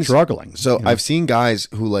seen things struggling. So you know? I've seen guys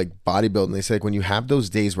who like bodybuild, and they say like when you have those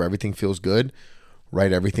days where everything feels good,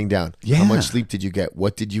 write everything down. Yeah. How much sleep did you get?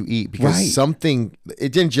 What did you eat? Because something,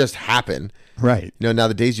 it didn't just happen. Right. You know, now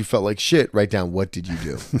the days you felt like shit, write down what did you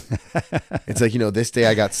do. It's like, you know, this day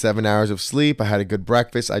I got 7 hours of sleep. I had a good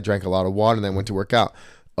breakfast. I drank a lot of water and then went to work out.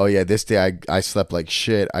 Oh yeah, this day I slept like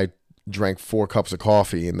shit. I drank 4 cups of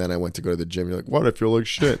coffee and then I went to go to the gym. You're like, what? I feel like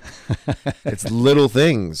shit. It's little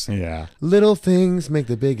things. Yeah. Little things make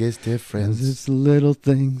the biggest difference. It's the little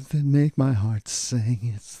things that make my heart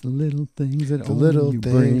sing. It's the little things that the little you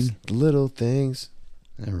things. bring. The little things.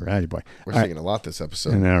 All right, boy. We're singing a lot this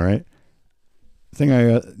episode. I know, right?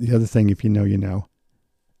 The other thing, if you know, you know.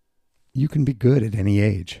 You can be good at any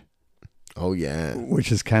age. Oh yeah.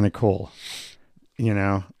 Which is kind of cool. You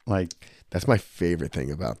know, like. That's my favorite thing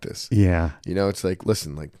about this. Yeah. You know, it's like,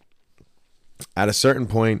 listen, like at a certain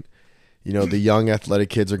point, you know, the young athletic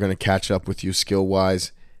kids are going to catch up with you skill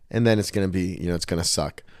wise, and then it's going to be, you know, it's going to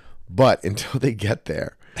suck. But until they get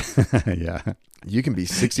there, yeah, you can be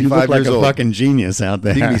 65 you look like years a old. Fucking genius out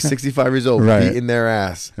there. You can be 65 years old, right. beating their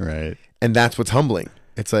ass. Right. And that's what's humbling.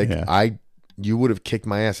 It's like, you would have kicked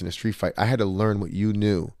my ass in a street fight. I had to learn what you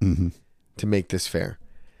knew to make this fair.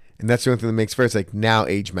 And that's the only thing that makes fair. It's like now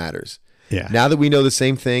age matters. Yeah. Now that we know the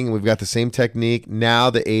same thing and we've got the same technique, now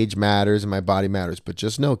the age matters and my body matters. But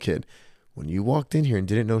just know, kid, when you walked in here and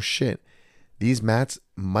didn't know shit, these mats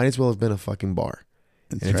might as well have been a fucking bar.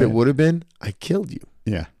 That's and if right. it would have been, I killed you.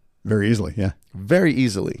 Yeah. Very easily. Yeah. Very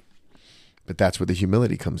easily. But that's where the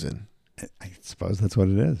humility comes in. I suppose that's what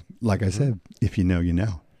it is. Like I said, if you know, you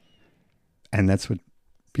know. And that's what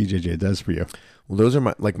BJJ does for you. Well, those are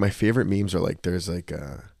my favorite memes are like, there's like,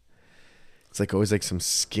 it's like always like some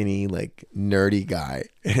skinny, like nerdy guy.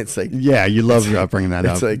 And it's like, Yeah, you love bringing that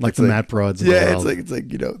up. Like the mat broads. yeah, it's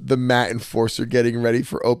like, you know, the mat enforcer getting ready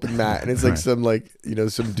for open mat. And it's like some like, you know,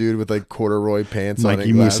 some dude with like corduroy pants on.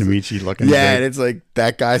 Mikey Musumeci looking. Yeah, and it's like,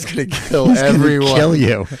 that guy's going to kill everyone. Gonna kill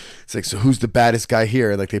you. It's like, so who's the baddest guy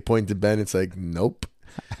here? Like they point to Ben. It's like, nope.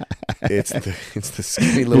 It's the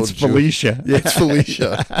skinny little It's Felicia. Yeah, it's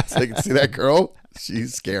Felicia. It's like, see that girl?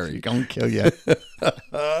 She's scary. She's gonna kill you.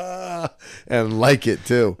 And like it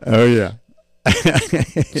too. Oh yeah.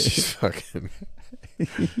 She's fucking.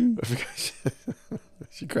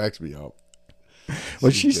 She cracks me up.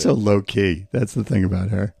 Well, she's so low key. That's the thing about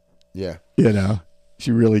her. Yeah. You know,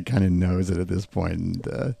 she really kind of knows it at this point.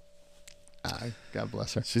 And God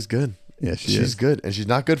bless her. She's good. Yeah, She's is good, and she's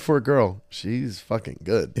not good for a girl. She's fucking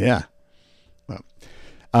good. Yeah. Well,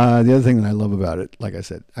 the other thing that I love about it, like I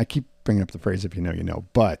said, I keep bringing up the phrase "if you know, you know,"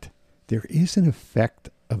 but there is an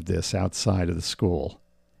effect of this outside of the school.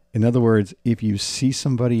 In other words, if you see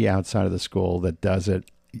somebody outside of the school that does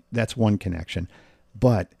it, that's one connection.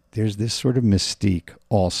 But there's this sort of mystique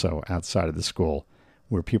also outside of the school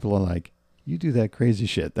where people are like, "You do that crazy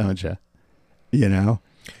shit, don't you?" You know?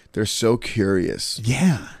 They're so curious.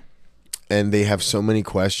 Yeah. And they have so many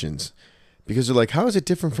questions because they're like, how is it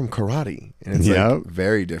different from karate? And it's Yep. like,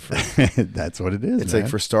 very different. That's what it is. It's man. like,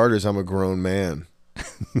 for starters, I'm a grown man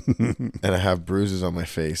and I have bruises on my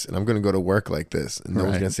face and I'm going to go to work like this and no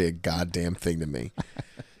one's Right. going to say a goddamn thing to me.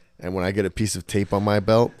 And when I get a piece of tape on my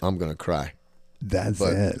belt, I'm going to cry. That's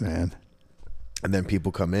it, man. And then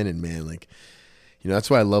people come in and, man, like, you know, that's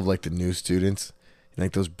why I love like the new students and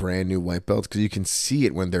like those brand new white belts, because you can see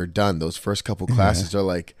it when they're done. Those first couple classes are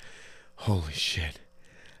like, holy shit,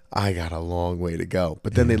 I got a long way to go.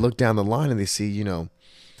 But then they look down the line and they see, you know,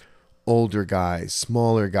 older guys,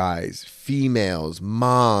 smaller guys, females,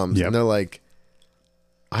 moms, Yep. and they're like,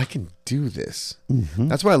 I can do this. Mm-hmm.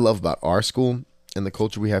 That's what I love about our school and the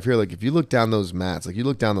culture we have here. Like, if you look down those mats, like you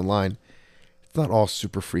look down the line, it's not all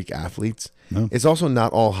super freak athletes. No. It's also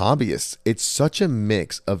not all hobbyists. It's such a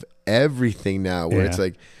mix of everything now where it's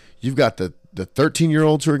like, you've got the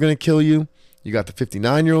 13-year-olds who are going to kill you. You got the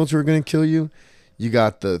 59-year-olds who are going to kill you. You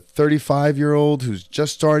got the 35-year-old who's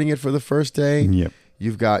just starting it for the first day. Yep.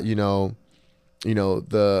 You've got, the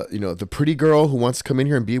pretty girl who wants to come in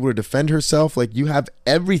here and be able to defend herself. Like, you have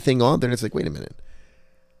everything on there, and it's like, wait a minute,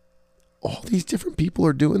 all these different people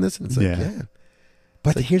are doing this, and it's like, yeah.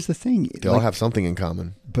 But here's the thing: They all have something in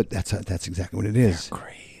common. But that's exactly what it is. They're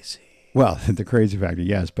crazy. Well, the crazy factor,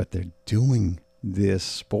 yes, but they're doing this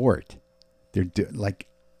sport. They're like,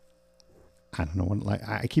 I don't know what. Like,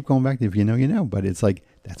 I keep going back to if you know, you know. But it's like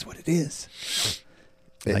that's what it is.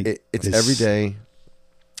 Like, It's every day.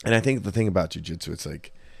 And I think the thing about jiu-jitsu, it's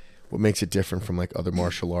like what makes it different from like other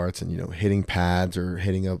martial arts and, hitting pads or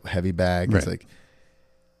hitting a heavy bag. It's like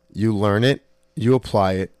you learn it, you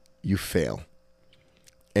apply it, you fail.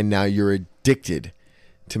 And now you're addicted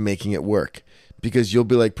to making it work because you'll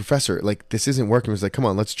be like, professor, like this isn't working. It's like, come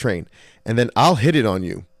on, let's train. And then I'll hit it on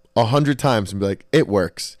you 100 times and be like, it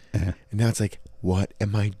works. And now it's like, what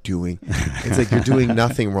am I doing? It's like you're doing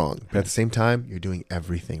nothing wrong, but at the same time, you're doing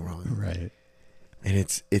everything wrong. Right. And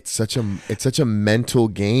it's such a mental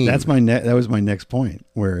game. That's that was my next point,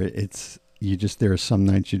 where it's there are some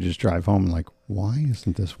nights you just drive home and like, why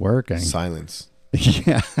isn't this working? Silence.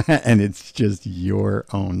 Yeah, and it's just your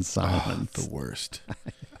own silence. The worst.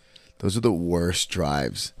 Those are the worst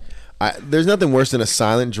drives. There's nothing worse than a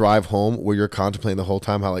silent drive home where you're contemplating the whole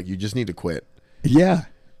time how like you just need to quit. Yeah.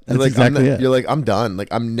 That's like, exactly it. You're like, I'm done. Like,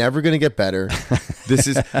 I'm never gonna get better. This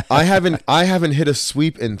is I haven't hit a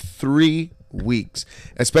sweep in 3 weeks.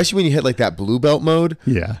 Especially when you hit like that blue belt mode.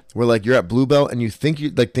 Yeah. Where like you're at blue belt and you think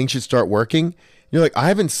things should start working. You're like, I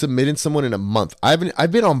haven't submitted someone in a month.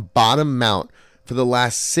 I've been on bottom mount for the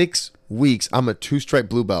last 6 weeks. I'm a 2-stripe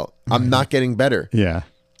blue belt. I'm not getting better. Yeah.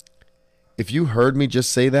 If you heard me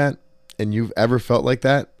just say that and you've ever felt like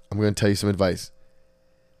that, I'm going to tell you some advice.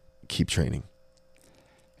 Keep training.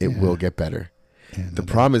 It will get better. Yeah, the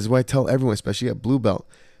problem is what I tell everyone, especially at blue belt,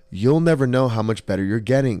 you'll never know how much better you're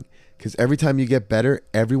getting Because every time you get better,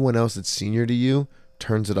 everyone else that's senior to you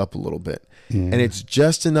turns it up a little bit. Yeah. And it's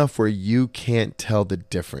just enough where you can't tell the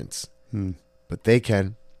difference. But they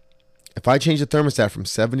can. If I change the thermostat from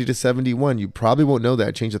 70 to 71, you probably won't know that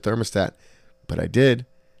I changed the thermostat. But I did.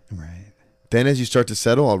 Right. Then as you start to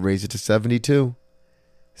settle, I'll raise it to 72,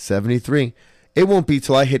 73. It won't be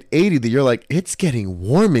till I hit 80 that you're like, it's getting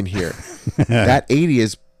warm in here. That 80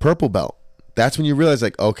 is purple belt. That's when you realize,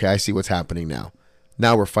 like, okay, I see what's happening now.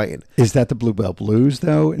 Now we're fighting. Is that the blue belt blues,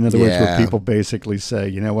 though? In other words, where Yeah. people basically say,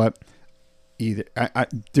 you know what? Either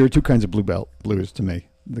there are two kinds of blue belt blues to me.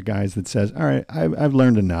 The guys that says, all right, I've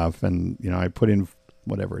learned enough, and I put in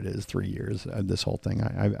whatever it is, 3 years of this whole thing.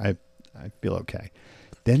 I feel okay.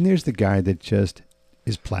 Then there's the guy that just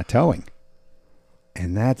is plateauing,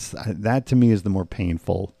 and that to me is the more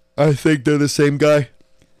painful. I think they're the same guy.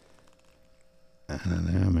 I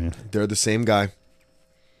don't know, man. They're the same guy.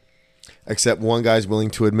 Except one guy's willing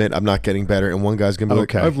to admit I'm not getting better, and one guy's gonna be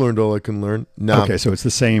Okay. like, I've learned all I can learn. No. Okay, so it's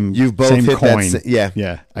the same. You've both same hit coin. that. Yeah.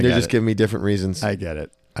 Yeah, I You're get just it. giving me different reasons. I get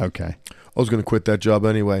it. Okay. I was going to quit that job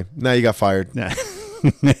anyway. Now you got fired. Yeah.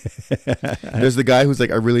 There's the guy who's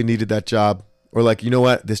like, I really needed that job. Or like, you know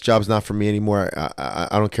what? This job's not for me anymore. I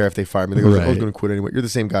don't care if they fire me. They go, I was going to quit anyway. You're the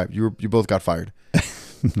same guy. You both got fired.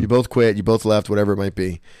 You both quit. You both left, whatever it might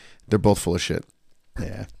be. They're both full of shit.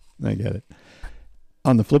 Yeah, I get it.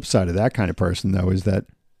 On the flip side of that kind of person, though, is that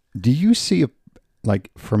do you see, like,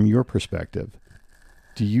 from your perspective,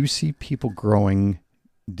 do you see people growing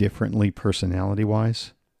differently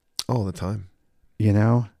personality-wise? All the time.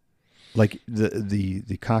 Like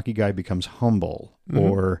the cocky guy becomes humble,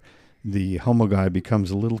 or the humble guy becomes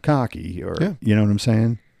a little cocky, or you know what I'm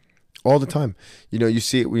saying? All the time. You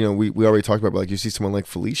see it, we already talked about, but like you see someone like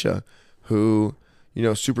Felicia who,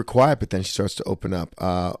 super quiet, but then she starts to open up.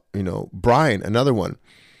 Brian, another one,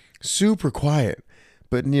 super quiet,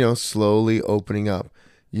 but, slowly opening up.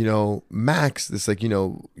 Max, this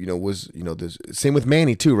there's same with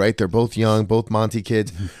Manny too, right? They're both young, both Monty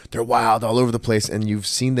kids. They're wild all over the place. And you've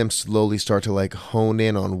seen them slowly start to like hone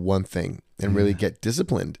in on one thing and really get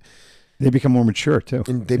disciplined. They become more mature too.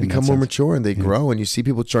 And they become more mature and they grow, and you see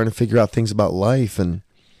people trying to figure out things about life. And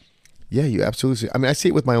yeah, you absolutely see. I mean, I see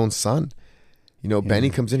it with my own son. Benny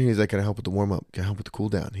comes in here. He's like, can I help with the warm up? Can I help with the cool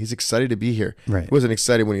down? He's excited to be here. Right. He wasn't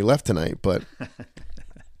excited when he left tonight, but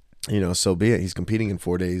so be it. He's competing in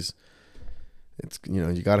 4 days. It's,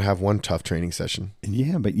 you got to have one tough training session.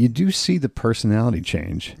 Yeah, but you do see the personality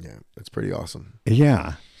change. Yeah, that's pretty awesome.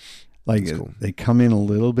 Yeah. Like cool. They come in a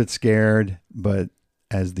little bit scared, but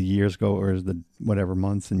as the years go, or as the whatever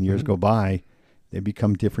months and years go by, they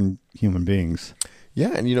become different human beings.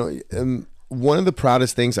 Yeah. And, one of the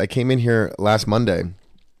proudest things, I came in here last Monday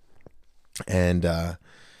and, or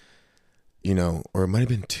it might've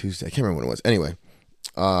been Tuesday. I can't remember when it was. Anyway,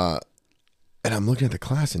 and I'm looking at the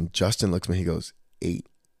class, and Justin looks at me. He goes, 8.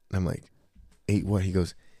 And I'm like, 8 what? He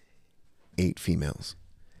goes, 8 females.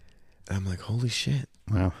 And I'm like, holy shit.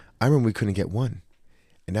 Wow. I remember we couldn't get one.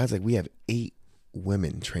 And now it's like, we have 8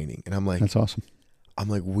 women training. And I'm like, that's awesome. I'm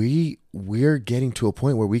like, we're getting to a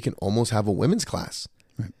point where we can almost have a women's class.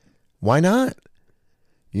 Right. Why not?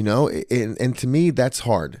 And to me, that's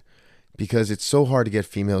hard because it's so hard to get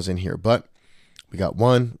females in here. But we got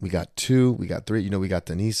 1, we got 2, we got 3. We got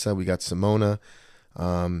Denisa, we got Simona.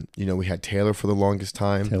 We had Taylor for the longest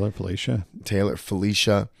time. Felicia.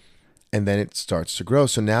 And then it starts to grow.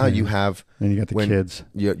 So now you have... And you got the kids.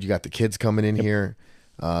 You got the kids coming in here,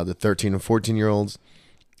 the 13 and 14-year-olds.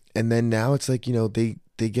 And then now it's like, they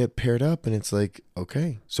get paired up, and it's like,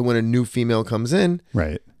 okay. So when a new female comes in...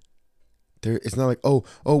 Right. It's not like, oh,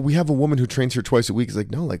 we have a woman who trains here twice a week. It's like,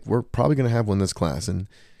 no, like we're probably going to have one this class, and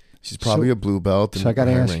she's probably a blue belt. So I got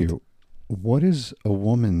to ask you, what is a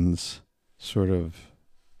woman's sort of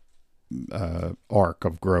arc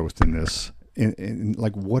of growth in this? In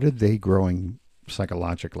like, what are they growing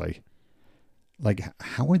psychologically? Like,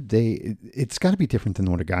 how would they? It's got to be different than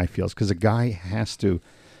what a guy feels, because a guy has to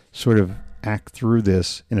sort of act through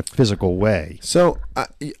this in a physical way. So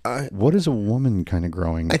what is a woman kind of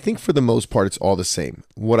growing? I think for the most part, it's all the same.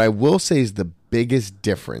 What I will say is the biggest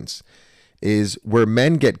difference is where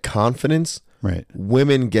men get confidence, right?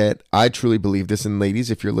 Women get, I truly believe this, and ladies,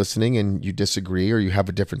 if you're listening and you disagree or you have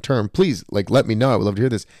a different term, please let me know. I would love to hear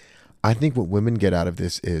this. I think what women get out of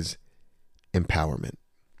this is empowerment.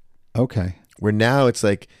 Okay. Where now it's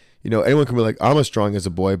like, anyone can be like, I'm as strong as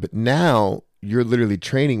a boy, but now you're literally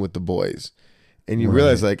training with the boys, and you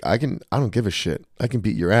realize like, I don't give a shit. I can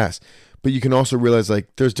beat your ass. But you can also realize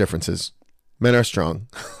like there's differences. Men are strong.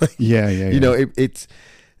 Yeah. It's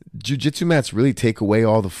Jiu-jitsu mats really take away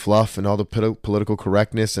all the fluff and all the political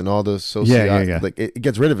correctness and all the like it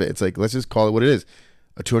gets rid of it. It's like, let's just call it what it is.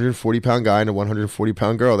 A 240-pound guy and a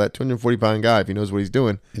 140-pound girl. That 240-pound guy, if he knows what he's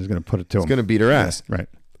doing, he's going to put it to him. He's going to beat her ass. Right.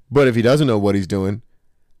 But if he doesn't know what he's doing,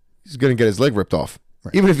 he's going to get his leg ripped off.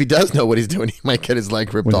 Right. Even if he does know what he's doing, he might get his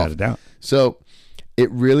leg ripped off. Without a doubt. So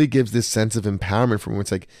it really gives this sense of empowerment from when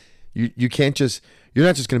it's like, you're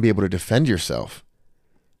not just going to be able to defend yourself.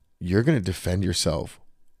 You're going to defend yourself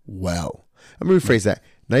well. I'm going to rephrase that.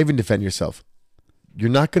 Not even defend yourself. You're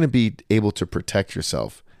not going to be able to protect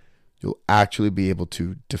yourself. You'll actually be able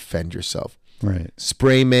to defend yourself. Right.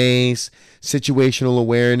 Spray mace, situational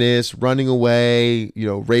awareness, running away,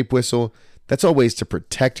 rape whistle. That's all ways to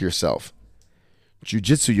protect yourself.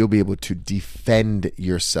 Jiu-jitsu, you'll be able to defend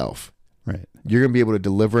yourself. Right. You're going to be able to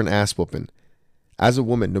deliver an ass whooping as a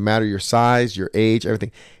woman, no matter your size, your age,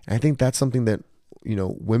 everything. And I think that's something that,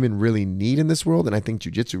 women really need in this world. And I think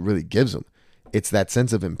jiu-jitsu really gives them. It's that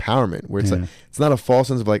sense of empowerment where it's like, it's not a false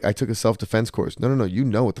sense of like, I took a self-defense course. No. You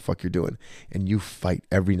know what the fuck you're doing. And you fight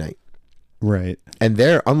every night. Right. And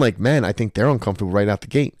they're, unlike men, I think they're uncomfortable right out the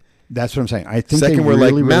gate. That's what I'm saying. I think second, we're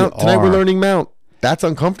really, like, mount. Really tonight we're learning mount. That's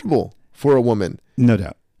uncomfortable for a woman. No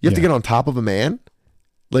doubt. You have to get on top of a man.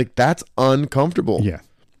 Like, that's uncomfortable. Yeah.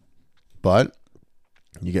 But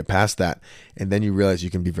you get past that, and then you realize you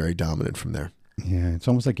can be very dominant from there. Yeah. It's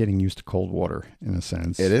almost like getting used to cold water in a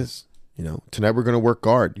sense. It is. Tonight we're going to work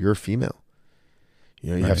guard. You're a female.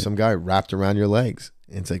 You have some guy wrapped around your legs.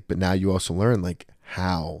 And it's like, but now you also learn like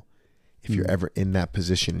how, if you're ever in that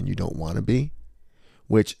position and you don't want to be,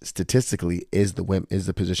 which statistically is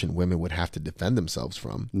the position women would have to defend themselves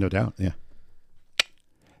from. No doubt. Yeah.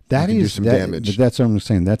 Do some damage. That's what I'm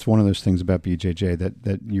saying. That's one of those things about BJJ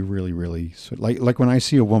that you really, really like when I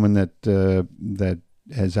see a woman that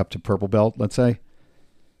has up to purple belt, let's say,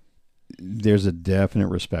 there's a definite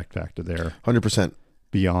respect factor there. 100%.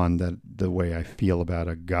 Beyond the way I feel about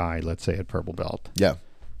a guy, let's say at purple belt. Yeah.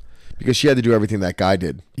 Because she had to do everything that guy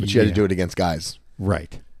did, but she had to do it against guys.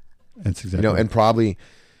 Right. That's exactly and probably,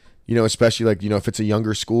 especially like, if it's a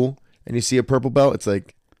younger school and you see a purple belt, it's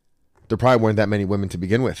like, there probably weren't that many women to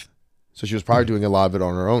begin with. So she was probably doing a lot of it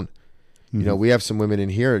on her own. Mm-hmm. We have some women in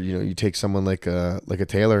here, you take someone like a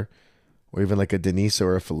Taylor or even like a Denise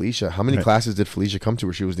or a Felicia. How many classes did Felicia come to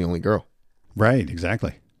where she was the only girl? Right.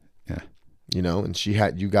 Exactly. Yeah. And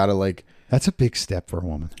you got to like. That's a big step for a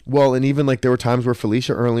woman. Well, and even like there were times where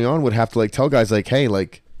Felicia early on would have to like tell guys like, hey,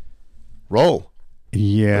 like roll.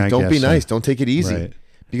 Yeah. Like, don't be nice. So. Don't take it easy. Right.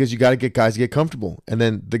 Because you got to get guys to get comfortable. And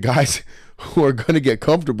then the guys who are going to get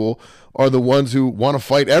comfortable are the ones who want to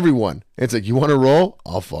fight everyone. It's like, you want to roll?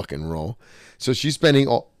 I'll fucking roll. So she's spending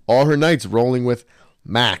all her nights rolling with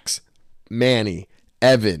Max, Manny,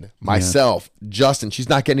 Evan, myself, Justin. She's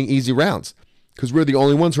not getting easy rounds because we're the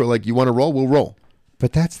only ones who are like, you want to roll? We'll roll.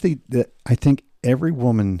 But that's I think every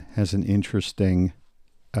woman has an interesting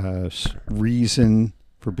reason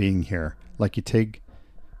for being here. Like you take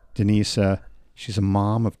Denise, she's a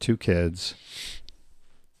mom of 2 kids,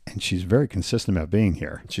 and she's very consistent about being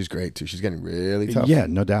here. She's great too. She's getting really tough. Yeah,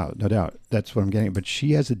 no doubt. That's what I'm getting. But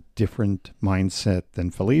she has a different mindset than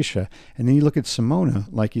Felicia. And then you look at Simona,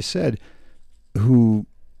 like you said, who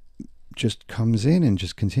just comes in and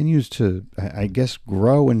just continues to, I guess,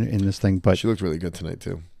 grow in this thing. But she looked really good tonight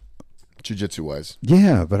too, jiu-jitsu wise.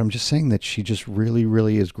 Yeah, but I'm just saying that she just really,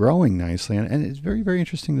 really is growing nicely, and it's very, very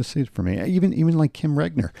interesting to see for me. Even like Kim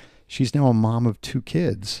Regner, she's now a mom of 2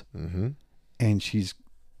 kids, and she's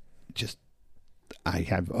just, I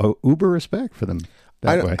have uber respect for them.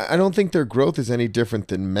 I don't think their growth is any different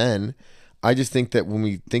than men. I just think that when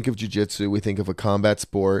we think of jiu-jitsu, we think of a combat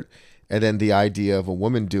sport. And then the idea of a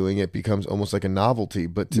woman doing it becomes almost like a novelty.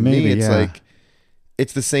 But to me, it's like,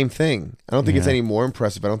 it's the same thing. I don't think it's any more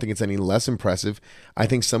impressive. I don't think it's any less impressive. I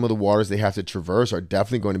think some of the waters they have to traverse are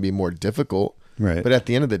definitely going to be more difficult. Right. But at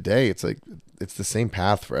the end of the day, it's like, it's the same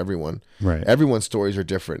path for everyone. Right. Everyone's stories are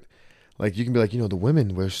different. Like you can be like, the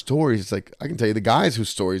women, their stories. It's like, I can tell you the guys whose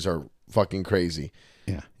stories are fucking crazy.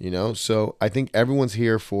 Yeah. So I think everyone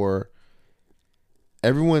here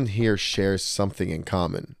shares something in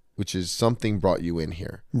common, which is something brought you in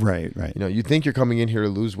here. Right. You think you're coming in here to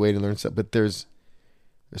lose weight and learn stuff, but there's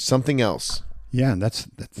something else. Yeah, that's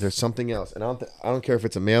there's something else, and I don't care if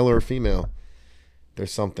it's a male or a female.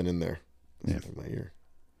 There's something in there. Something in my ear.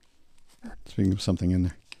 Speaking of something in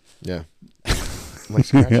there. Yeah. I'm like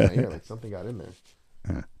scratching my ear, like something got in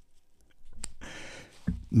there.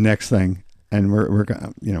 Next thing, and we're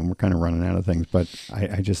kind of running out of things, but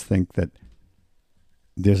I just think that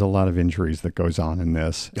there's a lot of injuries that goes on in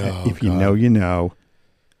this. If you know,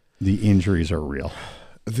 the injuries are real.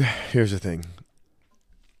 Here's the thing.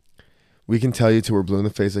 We can tell you till we're blue in the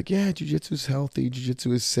face, like, yeah, jiu-jitsu is healthy,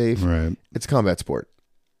 jiu-jitsu is safe. Right. It's a combat sport.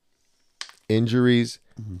 Injuries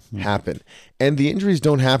happen. And the injuries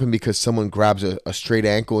don't happen because someone grabs a straight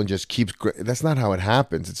ankle and just keeps... That's not how it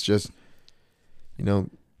happens. It's just,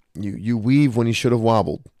 you weave when you should have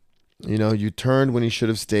wobbled. You turned when you should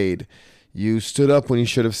have stayed. You stood up when you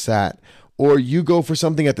should have sat. Or you go for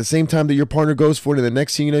something at the same time that your partner goes for it, and the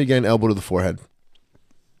next thing you know, you get an elbow to the forehead.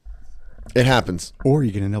 It happens. Or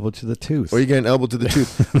you get an elbow to the tooth.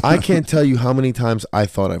 I can't tell you how many times I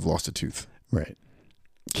thought I've lost a tooth. Right.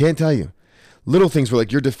 Can't tell you. Little things where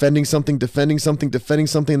like you're defending something,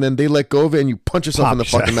 and then they let go of it and you punch yourself in the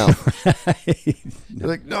fucking mouth. Right. You're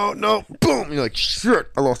like, no, boom. You're like, shit,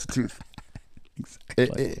 I lost a tooth.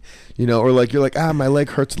 Exactly. Or like you're like, my leg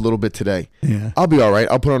hurts a little bit today. Yeah. I'll be all right.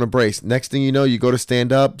 I'll put on a brace. Next thing you know, you go to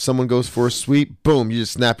stand up, someone goes for a sweep, boom, you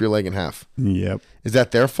just snap your leg in half. Yep. Is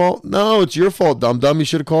that their fault? No, it's your fault, dumb. You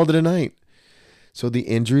should have called it a night. So the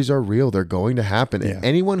injuries are real. They're going to happen. Yeah. And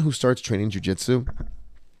anyone who starts training jiu-jitsu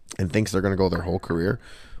and thinks they're going to go their whole career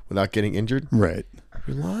without getting injured, right,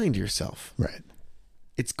 you're lying to yourself. Right.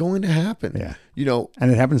 It's going to happen. Yeah.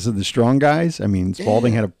 And it happens to the strong guys. I mean,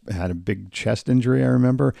 Spalding had a big chest injury, I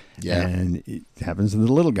remember. Yeah. And it happens to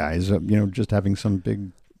the little guys, just having some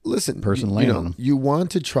big person laying on them. You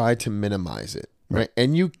want to try to minimize it, right?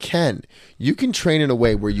 And you can train in a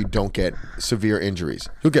way where you don't get severe injuries.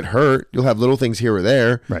 You'll get hurt. You'll have little things here or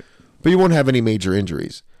there. Right. But you won't have any major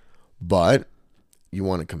injuries. But you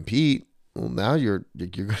want to compete. Well, now you're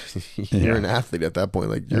an athlete at that point.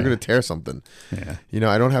 Like you're going to tear something. Yeah.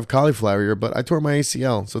 I don't have cauliflower ear, but I tore my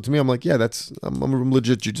ACL. So to me, I'm like, yeah, I'm a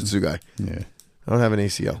legit jiu-jitsu guy. Yeah. I don't have an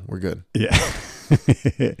ACL. We're good. Yeah.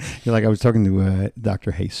 You're like, I was talking to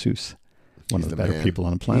Dr. Jesus, one of the better people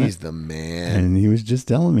on the planet. He's the man. And he was just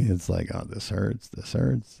telling me, it's like, oh, this hurts.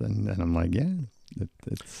 And I'm like, yeah,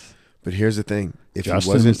 it's. But here's the thing. If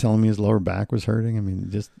Justin was telling me his lower back was hurting. I mean,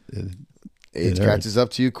 age catches up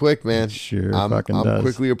to you quick, man. I'm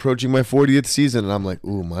quickly approaching my 40th season, and I'm like,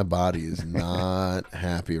 ooh, my body is not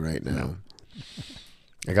happy right now. No.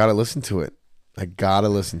 I got to listen to it.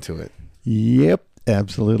 Yep,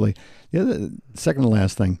 absolutely. The second to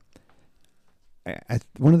last thing,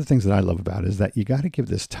 one of the things that I love about it is that you got to give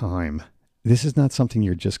this time. This is not something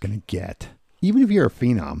you're just going to get. Even if you're a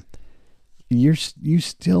phenom, you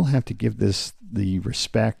still have to give this the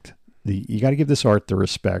respect. You got to give this art the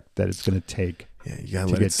respect that it's going to take. Yeah, you got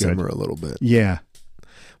to let it simmer a little bit. Yeah.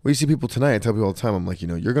 Well, you see people tonight. I tell people all the time. I'm like,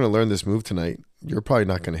 you're going to learn this move tonight. You're probably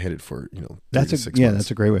not going to hit it for 3 to 6 months. That's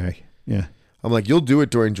a great way. Yeah. I'm like, you'll do it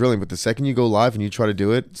during drilling, but the second you go live and you try to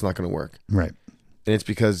do it, it's not going to work. Right. And it's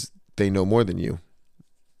because they know more than you.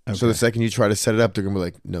 Okay. So the second you try to set it up, they're going to be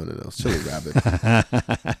like, no, silly rabbit.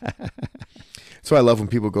 So I love when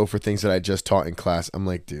people go for things that I just taught in class. I'm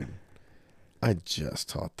like, dude, I just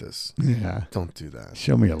taught this. Yeah. Don't do that.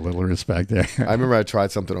 Show me a little respect there. I remember I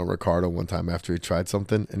tried something on Ricardo one time after he tried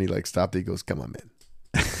something, and he stopped. He goes, come on, man.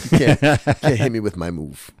 You can't hit me with my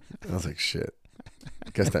move. I was like, shit. I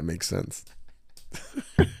guess that makes sense.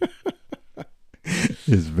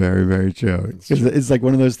 It's very, very true. It's like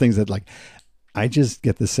one of those things that I just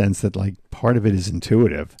get the sense that part of it is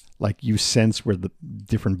intuitive. Like you sense where the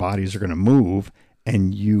different bodies are going to move,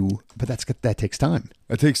 but that takes time.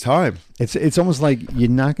 It takes time. It's almost like you're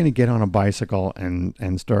not going to get on a bicycle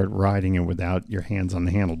and start riding it without your hands on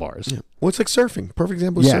the handlebars. Yeah. Well, it's like surfing. Perfect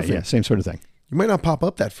example of surfing. Yeah, same sort of thing. You might not pop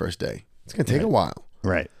up that first day. It's going to take a while.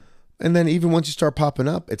 Right. And then even once you start popping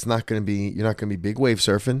up, you're not going to be big wave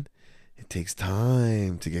surfing. It takes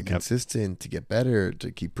time to get consistent, to get better,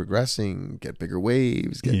 to keep progressing, get bigger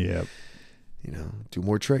waves, do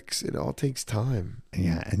more tricks. It all takes time.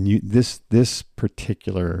 Yeah, and this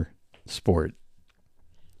particular sport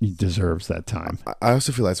deserves that time. I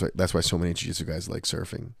also feel that's why so many jiu-jitsu guys like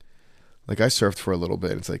surfing. Like I surfed for a little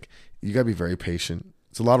bit. It's like you got to be very patient.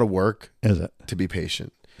 It's a lot of work. Is it? To be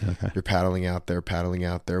patient. Okay. You're paddling out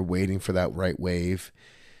there, waiting for that right wave.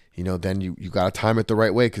 Then you got to time it the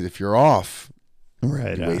right way, because if you're off, you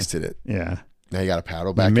wasted it. Yeah. Now you got to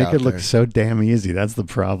paddle back out. Make it look so damn easy. That's the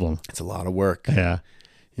problem. It's a lot of work. Yeah.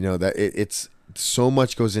 That it's so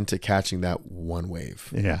much goes into catching that one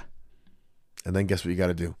wave. Yeah. And then guess what you got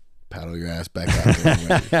to do? Paddle your ass back out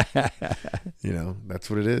there. That's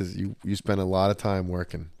what it is. You spend a lot of time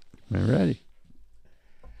working. Alrighty.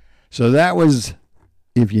 So that was,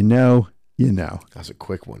 if you know, you know. That was a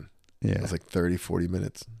quick one. Yeah. It was like 30, 40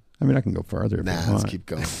 minutes. I mean, I can go further if you want. Let's keep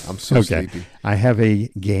going. I'm so sleepy. I have a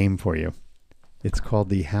game for you. It's called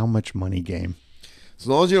the How Much Money game. As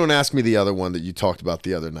long as you don't ask me the other one that you talked about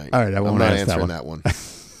the other night. All right, I'm not answering that one.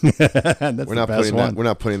 That's the best one. We're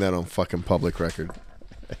not putting that on fucking public record.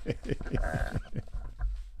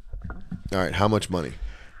 All right, how much money?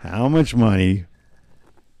 How much money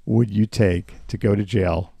would you take to go to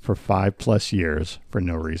jail for 5+ years for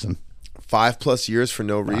no reason? 5+ years for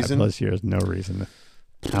no reason? 5+ years, no reason.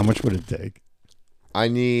 How much would it take? I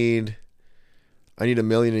need $1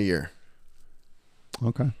 million a year.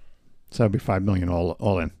 Okay. So that'd be $5 million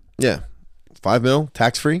all in. Yeah. $5 million,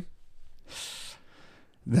 tax free.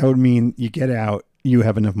 That would mean you get out, you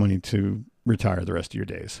have enough money to retire the rest of your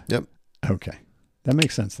days. Yep. Okay. That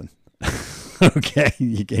makes sense then. Okay.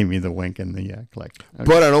 You gave me the wink and the click. Okay.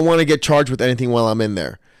 But I don't want to get charged with anything while I'm in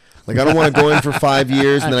there. Like, I don't want to go in for 5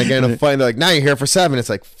 years and then I get in a fight and they're like, now you're here for 7. It's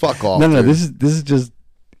like, fuck off. No, dude. this is just,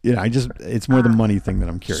 it's more the money thing that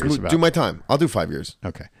I'm curious about. Do my time. I'll do 5 years.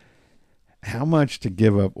 Okay. How much to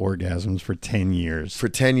give up orgasms for 10 years? For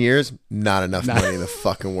 10 years, not enough money in the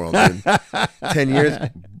fucking world, dude. 10 years?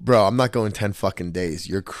 Bro, I'm not going 10 fucking days.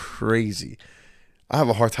 You're crazy. I have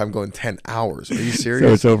a hard time going 10 hours. Are you serious?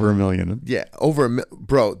 So it's over $1 million. Yeah,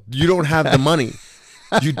 bro, you don't have the money.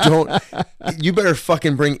 You don't. You better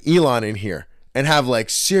fucking bring Elon in here and have like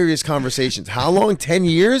serious conversations. How long? 10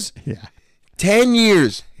 years? Yeah. 10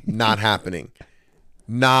 years. Not happening.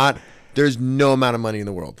 There's no amount of money in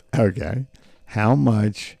the world. Okay. How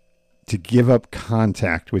much to give up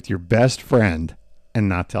contact with your best friend and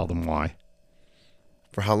not tell them why?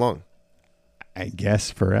 For how long? I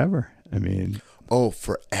guess forever. I mean. Oh,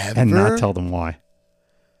 forever? And not tell them why.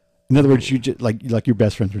 In other words, you just like your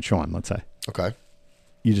best friends with Sean, let's say. Okay.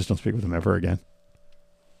 You just don't speak with him ever again.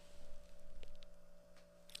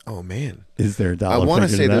 Oh, man. Is there a dollar? I want to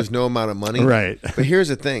say there's no amount of money. Right. But here's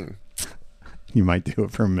the thing. You might do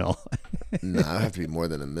it for $1 million. Nah, it'd have to be more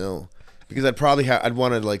than $1 million. Because I'd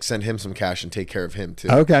want to like send him some cash and take care of him too.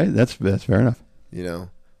 Okay, that's fair enough. You know,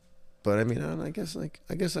 but I mean, I guess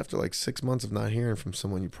after like 6 months of not hearing from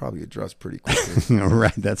someone, you probably adjust pretty quickly.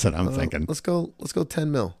 Right, that's what I'm thinking. Let's go 10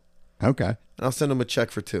 mil. Okay, and I'll send him a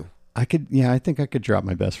check for 2. I could, yeah, I think I could drop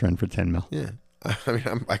my best friend for 10 mil. Yeah, I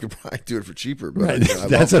mean, I could probably do it for cheaper, but right.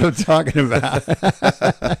 That's what I'm talking about.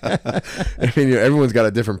 I mean, everyone's got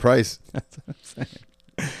a different price. That's what I'm saying.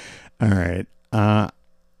 All right.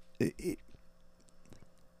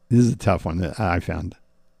 This is a tough one that I found.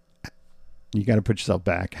 You got to put yourself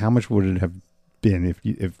back. How much would it have been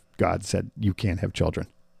if God said you can't have children?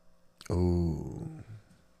 Oh,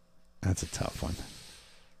 that's a tough one.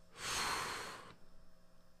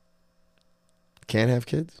 Can't have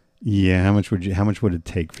kids? Yeah. How much would it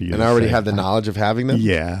take for you? And I already have the knowledge of having them?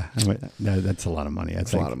 Yeah. That's a lot of money.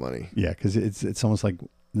 That's a lot of money. Yeah, because it's almost like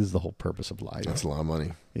this is the whole purpose of life. That's a lot of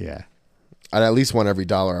money. Yeah. I'd at least want every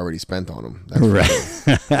dollar already spent on them. That's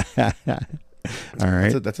right. All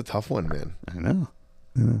right. That's a tough one, man. I know.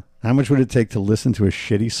 Yeah. How much would it take to listen to a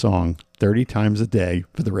shitty song 30 times a day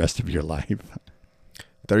for the rest of your life?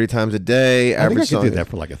 30 times a day. I think I could do that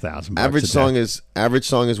for like $1,000. Average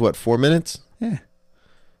song is what, 4 minutes? Yeah.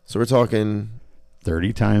 So we're talking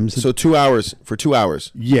 30 times. So 2 hours for 2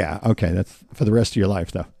 hours. Yeah. Okay. That's for the rest of your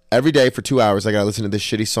life, though. Every day for 2 hours, I gotta listen to this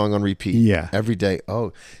shitty song on repeat. Yeah. Every day.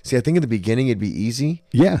 Oh, see, I think in the beginning it'd be easy.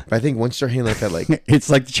 Yeah. But I think once you start hitting like that, like it's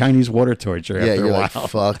like the Chinese water torture. Yeah, after you're a while. like,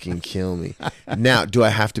 fucking kill me. Now, do I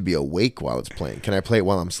have to be awake while it's playing? Can I play it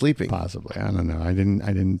while I'm sleeping? Possibly. I don't know. I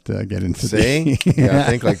didn't get into. See, you gotta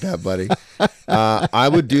think like that, buddy. I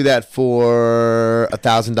would do that for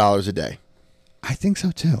 $1,000 a day. I think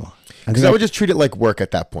so too. Because I would just treat it like work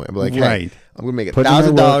at that point. I'd be like, hey, right. I'm going to make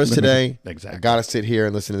 $1,000 today. Exactly. I got to sit here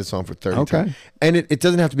and listen to this song for 30 Okay. times. And it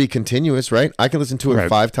doesn't have to be continuous, right? I can listen to it Right.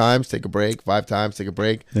 5 times, take a break, 5 times, take a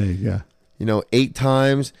break. There you go. 8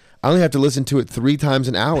 times. I only have to listen to it 3 times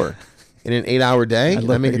an hour in an 8-hour day.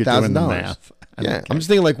 And I make $1,000. Yeah, I'm just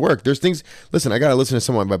thinking like work. There's things. Listen, I got to listen to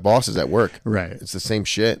some of my bosses at work. Right. It's the same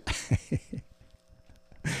shit.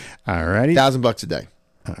 All righty. $1,000 a day.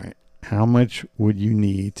 All right. How much would you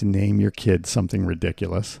need to name your kid something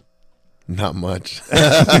ridiculous? Not much.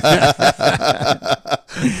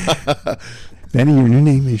 Benny, your new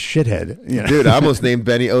name is Shithead. You know? Dude, I almost named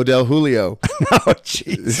Benny Odell Julio. Oh,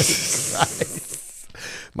 Jesus Christ.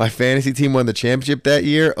 My fantasy team won the championship that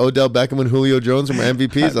year. Odell Beckham and Julio Jones were my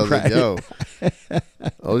MVPs. I was like, yo,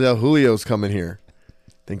 Odell Julio's coming here.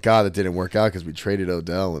 Thank God it didn't work out because we traded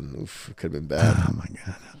Odell and it could have been bad. Oh, my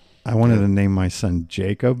God. I wanted to name my son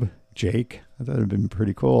Jake. I thought it would have been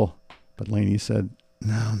pretty cool. But Lainey said,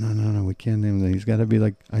 no, we can't name him. He's got to be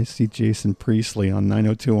like, I see Jason Priestley on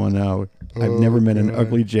 90210. I've never met an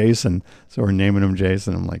ugly Jason, so we're naming him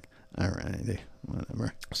Jason. I'm like, all right,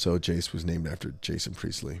 whatever. So Jace was named after Jason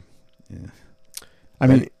Priestley. Yeah. I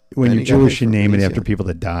mean, when you're Jewish, you name it after people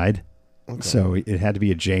that died. Okay. So it had to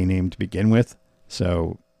be a J name to begin with.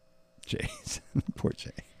 So Jays. Poor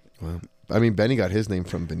Jay. Well, I mean, Benny got his name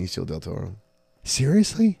from Benicio del Toro.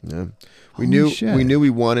 Seriously? Yeah. Holy shit. We knew we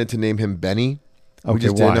wanted to name him Benny. Okay, we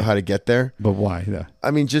just didn't know how to get there. But why? Yeah.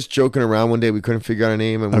 I mean, just joking around one day, we couldn't figure out a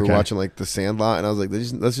name, and we were Okay. watching like The Sandlot, and I was like,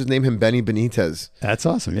 let's just name him Benny Benitez. That's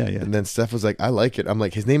awesome. Yeah, yeah. And then Steph was like, I like it. I'm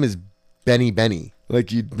like, his name is Benny.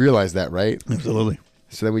 Like, you realize that, right? Absolutely.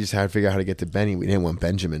 So then we just had to figure out how to get to Benny. We didn't want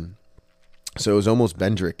Benjamin. So it was almost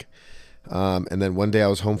Bendrick. And then one day I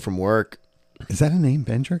was home from work. Is that a name,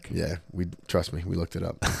 Bendrick? Yeah, trust me, we looked it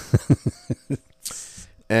up.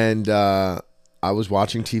 And I was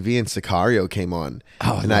watching TV and Sicario came on.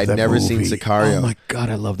 Oh, and I'd never seen Sicario. Oh my God,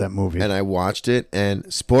 I love that movie. And I watched it,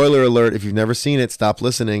 and spoiler alert, if you've never seen it, stop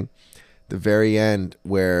listening. The very end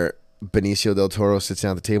where Benicio del Toro sits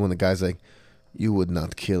down at the table and the guy's like, you would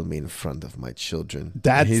not kill me in front of my children.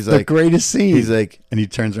 That's he's the like, greatest scene. He's like, and he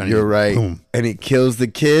turns around. You're right. Boom. And he kills the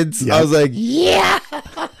kids. Yep. I was like, yeah.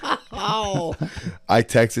 I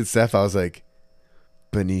texted Steph. I was like,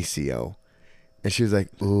 Benicio. And she was like,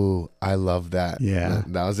 ooh, I love that. Yeah.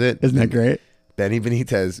 That was it. Isn't that great? Benny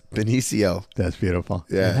Benitez, Benicio. That's beautiful.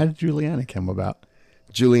 Yeah. And how did Juliana come about?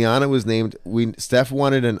 Juliana was named. Steph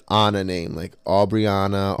wanted an Anna name, like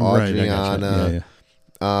Aubriana, Right, I Adriana. gotcha.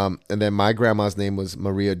 Yeah. And then my grandma's name was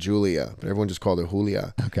Maria Julia, but everyone just called her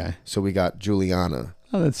Julia. Okay. So we got Juliana.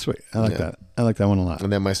 Oh, that's sweet. I like Yeah. that. I like that one a lot.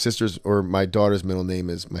 And then my daughter's middle name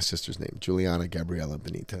is my sister's name, Juliana Gabriela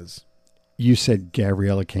Benitez. You said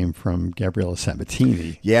Gabriella came from Gabriella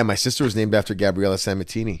Sabatini. Yeah, my sister was named after Gabriella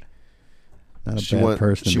Sabatini. Not a bad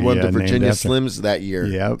person. She to won be, the named Virginia after. Slims that year.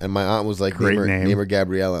 Yep. And my aunt was like, Great name her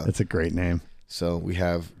Gabriella. That's a great name. So we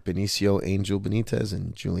have Benicio Angel Benitez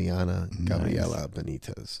and Juliana Gabriela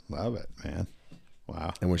Benitez. Love it, man.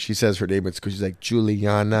 Wow. And when she says her name, it's because she's like,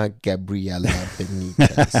 Juliana Gabriela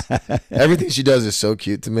Benitez. Everything she does is so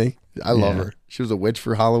cute to me. I love her. She was a witch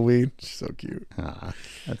for Halloween. She's so cute.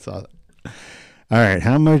 That's awesome. All right.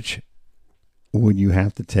 How much would you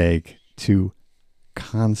have to take to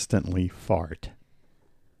constantly fart?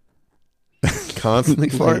 Constantly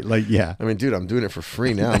fart? Like, yeah. I mean, dude, I'm doing it for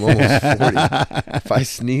free now. I'm almost 40. If I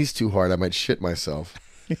sneeze too hard, I might shit myself.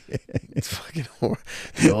 It's fucking horrible.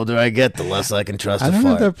 The older I get, the less I can trust I a don't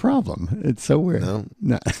fart. have that problem. It's so weird. No?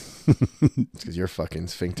 No. It's because your fucking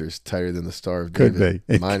sphincter's tighter than the Star of Could David.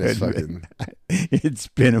 be. Mine is fucking It's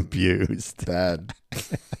been abused. bad.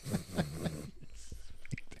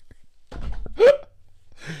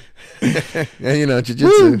 Yeah, you know,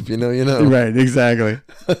 jiu-jitsu. If you know, you know. Right, exactly.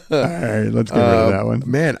 All right, let's get rid of that one.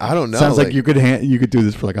 Man, I don't know. Sounds like you could do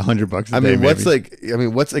this for like $100 a day. I mean, maybe.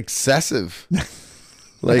 what's excessive?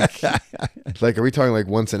 Like, are we talking like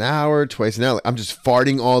once an hour, twice an hour? Like, I'm just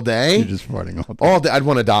farting all day. You're just farting all day. All day. I'd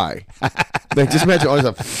want to die. Like, just imagine always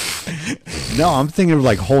like. No, I'm thinking of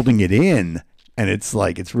like holding it in, and it's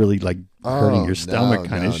like it's really like hurting your stomach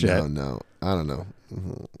kind of shit. No, I don't know.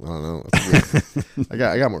 I don't know. That's weird.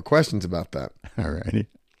 I got more questions about that. Alrighty.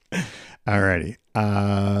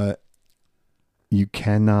 You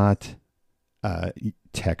cannot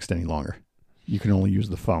text any longer. You can only use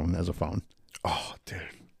the phone as a phone. Oh, dude.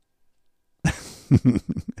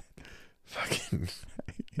 Fucking.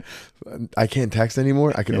 I can't text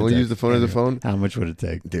anymore. I can only use the phone as a phone. How much would it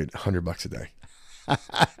take? Dude, $100 a day.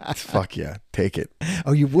 Fuck yeah. Take it.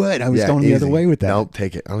 Oh, you would? I was going the other way with that. Nope,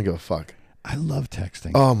 take it. I don't give a fuck. I love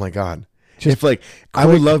texting. Oh my God. Just if like I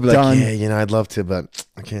would love to be done. like, yeah, you know, I'd love to, but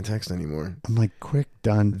I can't text anymore. I'm like, quick,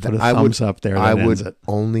 done. Put a thumbs up there. I that ends would it.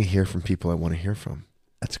 only hear from people I want to hear from.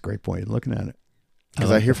 That's a great point. Looking at it. Because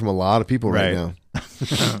I hear from a lot of people right now.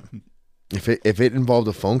 If it involved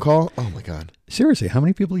a phone call, oh my God. Seriously, how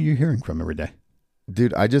many people are you hearing from every day?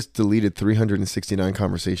 Dude, I just deleted 369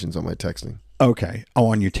 conversations on my texting. Okay. Oh,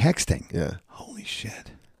 on your texting? Yeah. Holy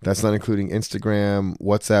shit. That's not including Instagram,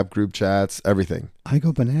 WhatsApp group chats, everything. I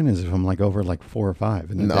go bananas if I'm like over like 4 or 5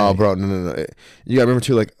 in a No, day. bro, no. You gotta remember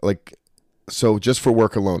too, like, so just for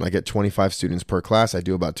work alone, I get 25 students per class. I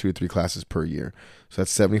do about 2 or 3 classes per year. So that's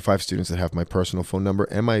 75 students that have my personal phone number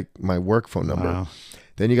and my work phone number. Wow.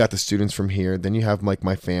 Then you got the students from here. Then you have like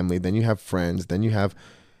my family. Then you have friends. Then you have,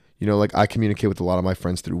 you know, like I communicate with a lot of my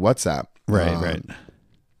friends through WhatsApp. Right.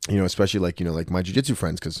 You know, especially like, you know, like my jiu-jitsu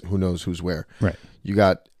friends, because who knows who's where. Right. You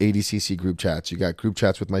got ADCC group chats. You got group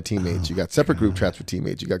chats with my teammates. You got separate group chats with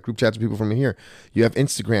teammates. You got group chats with people from here. You have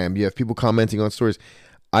Instagram. You have people commenting on stories.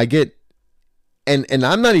 I get, and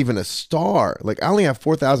I'm not even a star. Like I only have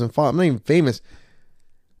 4,000 followers. I'm not even famous.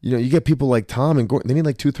 You know, you get people like Tom and Gordon. They need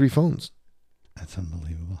like 2, 3 phones. That's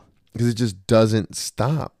unbelievable. Because it just doesn't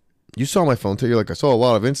stop. You saw my phone too. You're like, I saw a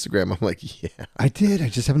lot of Instagram. I'm like, yeah. I did. I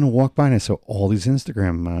just happened to walk by and I saw all these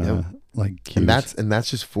Instagram like cues. And that's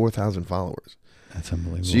just 4,000 followers. That's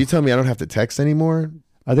unbelievable. So you tell me I don't have to text anymore?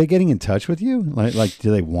 Are they getting in touch with you? Like,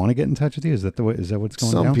 do they want to get in touch with you? Is that the way? Is that what's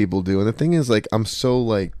going on? Some people do, and the thing is, like, I'm so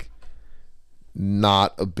like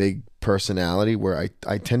not a big personality where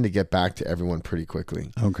I tend to get back to everyone pretty quickly.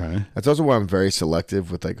 Okay. That's also why I'm very selective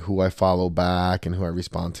with like who I follow back and who I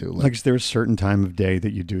respond to. Like, is there a certain time of day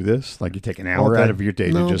that you do this? Like, you take an hour out of your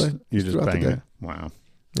day to just bang it? Wow.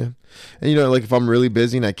 Yeah. And like if I'm really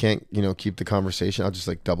busy and I can't, keep the conversation, I'll just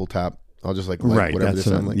like double tap. I'll just like whatever this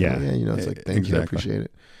is. I'm like, yeah, it's like, thank you, I appreciate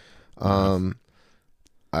it.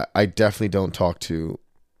 I definitely don't talk to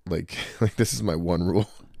like this is my one rule.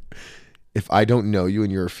 If I don't know you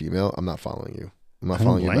and you're a female, I'm not following you. I'm not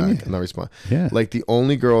following you back. I'm not responding. Yeah. Like the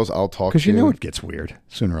only girls I'll talk to. Because you know it gets weird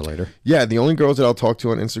sooner or later. Yeah. The only girls that I'll talk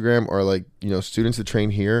to on Instagram are like, students that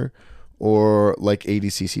train here or like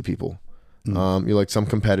ADCC people. You're like some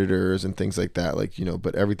competitors and things like that. Like,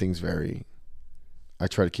 but everything's I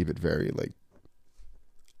try to keep it very like.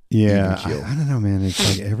 Yeah. I don't know, man.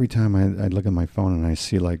 It's like every time I look at my phone and I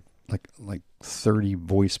see like 30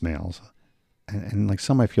 voicemails. And like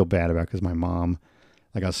some I feel bad about because my mom,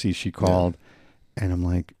 like I'll see she called and I'm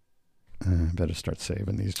like, I better start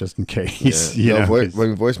saving these just in case. Yeah.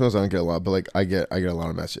 Voicemails I don't get a lot, but like I get a lot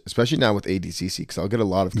of messages, especially now with ADCC because I'll get a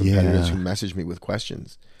lot of competitors who message me with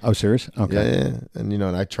questions. Oh, serious? Okay. Yeah. And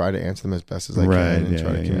and I try to answer them as best as I can and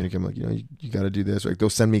try to communicate. I'm like, you got to do this. Or like they'll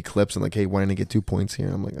send me clips and like, hey, why didn't I get 2 points here?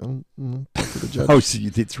 I'm like, oh, talk to the judge. Oh, so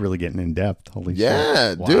it's really getting in depth. Holy shit.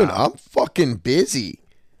 Yeah, dude, I'm fucking busy.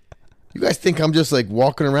 You guys think I'm just like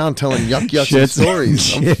walking around telling yuck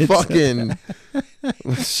stories? I'm fucking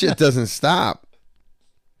shit doesn't stop.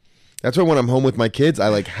 That's why when I'm home with my kids, I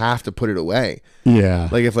like have to put it away. Yeah.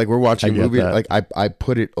 Like if like we're watching a movie, like I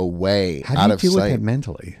put it away out of sight. How do you deal with that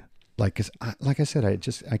mentally? Like, cause like I said, I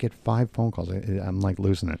get 5 phone calls. I'm like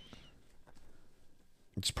losing it.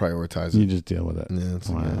 Just prioritize it. You just deal with it. Yeah.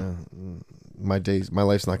 My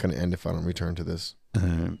life's not going to end if I don't return to this.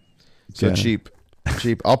 Cheap.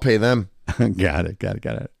 I'll pay them. Got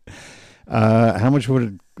it. How much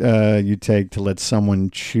would you take to let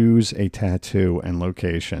someone choose a tattoo and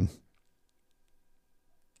location?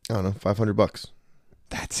 I don't know, $500.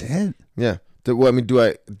 That's it. Yeah. Do I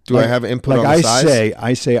have input on the size?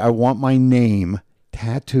 I say I want my name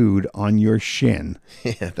tattooed on your shin.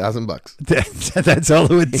 Yeah, $1,000. That's all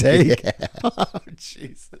it would take. Yeah. Oh,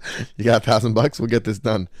 Jesus. You got $1,000? We'll get this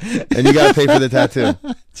done, and you got to pay for the tattoo.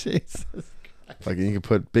 Jesus. Like you can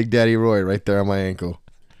put Big Daddy Roy right there on my ankle.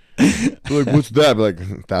 Like, what's that? Like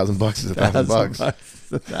 $1,000 is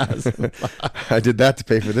 $1,000. I did that to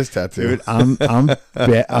pay for this tattoo. Dude, I'm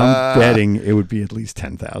betting it would be at least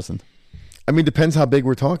 10,000. I mean, depends how big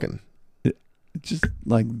we're talking. Just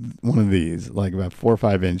like one of these, like about 4 or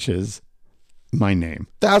 5 inches. My name.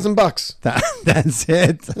 $1,000. That's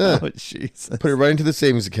it. Yeah. Oh, Jesus. Put it right into the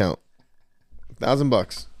savings account.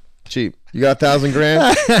 $1,000. Cheap. You got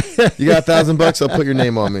 $1,000 You got $1,000 I'll put your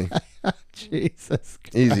name on me. Jesus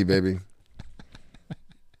Christ. Easy, baby.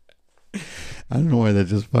 I don't know why that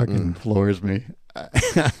just fucking floors me.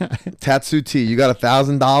 Tattoo T. You got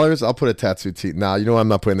 $1,000? I'll put a tattoo T. Nah, you know what? I'm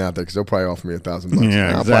not putting that out there because they'll probably offer me $1,000.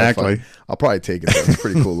 Yeah, exactly. I'll probably take it. Though. It's a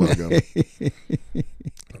pretty cool logo.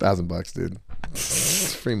 $1,000, dude.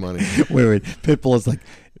 It's free money. Wait. Pitbull is like,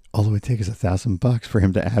 all it would take is $1,000 for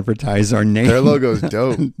him to advertise our name. Their logo's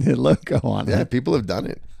dope. Their logo on it. Yeah, people have done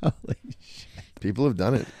it. Holy shit. People have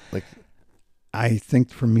done it. Like, I think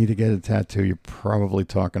for me to get a tattoo, you're probably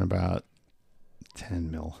talking about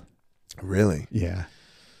 10 mil. Really? Yeah.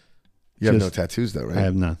 You have no tattoos though, right? I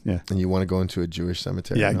have none. Yeah. And you want to go into a Jewish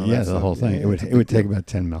cemetery? Yeah, the whole thing. Yeah, it would take about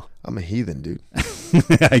 10 mil. I'm a heathen, dude.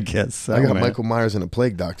 I guess so, I got Michael Myers and a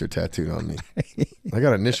plague doctor tattooed on me. I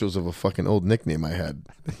got initials of a fucking old nickname I had.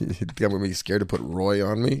 You got me scared to put Roy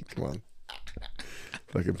on me? Come on.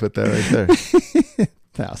 Fucking put that right there.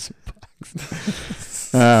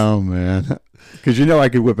 $1,000. Oh, man. Because I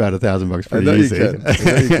could whip out $1,000 pretty easy. You can.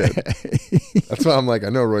 That's why I'm like, I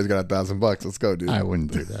know Roy's got $1,000. Let's go, dude. I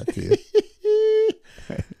wouldn't do that to you.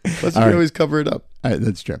 Plus, you can always cover it up. All right,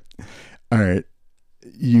 that's true. All right.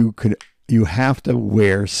 You have to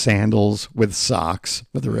wear sandals with socks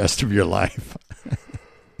for the rest of your life.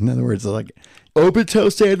 In other words, like open toe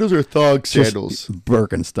sandals or thong sandals?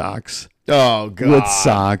 Birkenstocks. Oh, God. With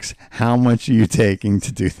socks. How much are you taking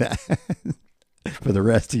to do that for the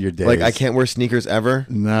rest of your days? Like, I can't wear sneakers ever?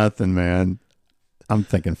 Nothing, man. I'm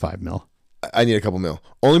thinking 5 mil. I need a couple mil.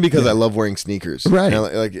 Only because I love wearing sneakers. Right.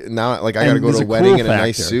 Now I got to go to a wedding in a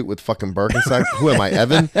nice suit with fucking Birkenstocks. Who am I,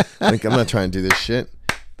 Evan? Like, I'm not trying to do this shit.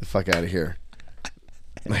 The fuck out of here.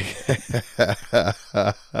 Like, he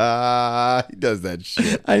does that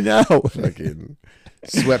shit. I know. Fucking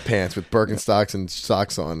Sweatpants with Birkenstocks and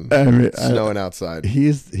socks on. Snowing outside.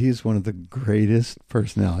 He's one of the greatest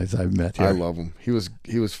personalities I've met here. I love him. He was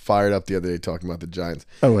fired up the other day talking about the Giants.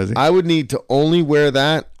 Oh, was he? I would need to only wear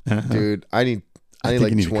that, dude. I need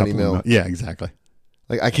like 20 mil. Yeah, exactly.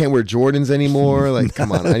 Like, I can't wear Jordans anymore. Like,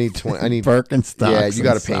 come on. I need 20. I need Birkenstocks. Yeah, you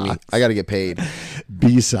got to pay me. I got to get paid.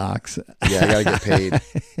 B socks. Yeah, I got to get paid.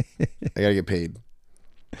 I got to get paid.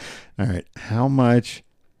 All right. How much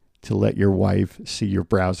to let your wife see your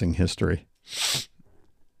browsing history?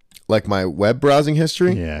 Like my web browsing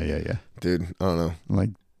history? Yeah. Dude, I don't know. Like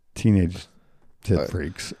teenage tit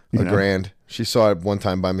freaks. $1,000. She saw it one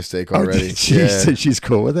time by mistake already. Oh, she's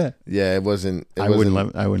cool with it. Yeah, it wasn't. I wouldn't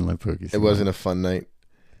let Pookie see it wasn't a fun night.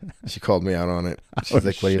 She called me out on it. She's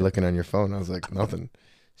like, "What are you looking on your phone?" I was like, "Nothing."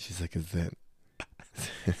 She's like, "Is that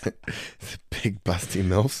it's a big busty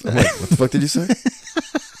milfs?" I'm like, "What the fuck did you say?"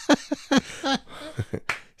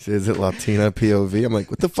 She said, "Is it Latina POV?" I'm like,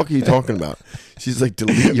 "What the fuck are you talking about?" She's like,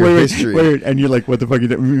 "Delete your history." Wait, and you're like, "What the fuck?"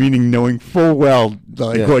 Meaning knowing full well,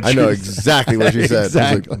 like, what I know exactly what she said. Exactly.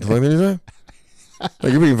 I was like, "What the fuck did you say?"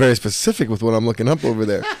 Like, you're being very specific with what I'm looking up over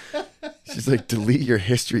there. She's like, "Delete your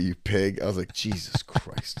history, you pig." I was like, Jesus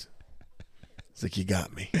Christ. It's like, you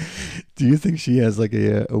got me. Do you think she has like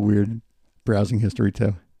a weird browsing history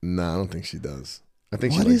too? No, I don't think she does. I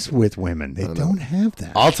think what is with women? They don't have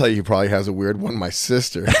that. I'll tell you who probably has a weird one. My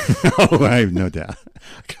sister. Oh, I have no doubt.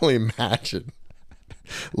 I can only imagine.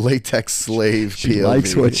 Latex slave. She POV.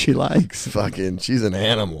 likes what she likes. Fucking, she's an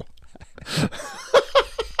animal.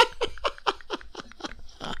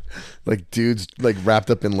 Like dudes like wrapped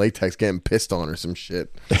up in latex getting pissed on or some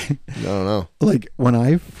shit. I don't know. Like when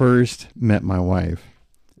I first met my wife,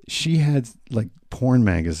 she had like porn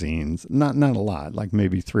magazines. Not a lot, like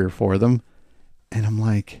maybe 3 or 4 of them. And I'm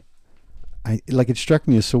like, it struck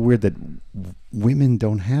me as so weird that women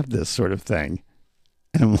don't have this sort of thing.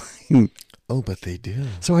 And I'm like, oh, but they do.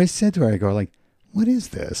 So I said to her, I go like, what is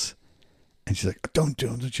this? And she's like, don't you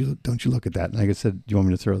look at that. And I said, do you want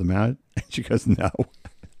me to throw them out? And she goes, no.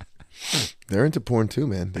 They're into porn too,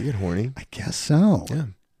 man. They get horny. I guess so. Yeah.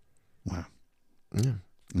 Wow. Yeah.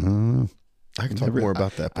 I can talk more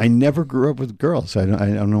about that. I never grew up with girls, so I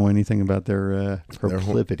don't know anything about their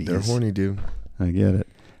proclivities. They're horny, dude. I get it.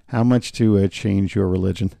 How much to change your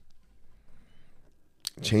religion?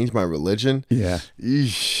 Change my religion? Yeah.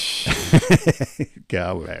 Eesh.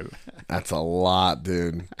 Go, baby. That's a lot,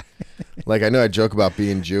 dude. Like, I know I joke about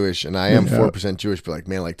being Jewish, and I am 4% Jewish, but like,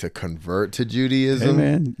 man, like to convert to Judaism. Hey,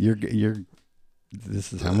 man, you're.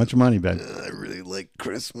 This is how much money, Ben? I really like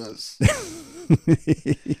Christmas.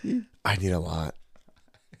 I need a lot.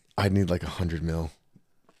 I need like 100 mil.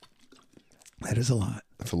 That is a lot.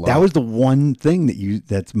 That's a lot. That was the one thing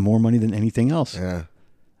that's more money than anything else. Yeah.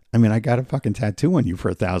 I mean, I got a fucking tattoo on you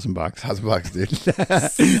for $1,000. $1,000,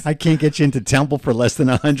 dude. I can't get you into temple for less than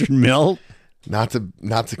 100 mil. Not to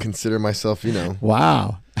consider myself,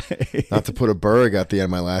 Wow. Not to put a Berg at the end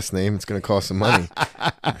of my last name. It's going to cost some money.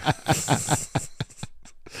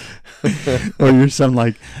 Or you're some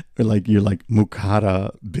like you're like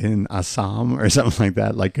Mukhada bin Assam or something like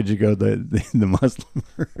that. Like, could you go the Muslim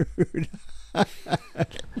route?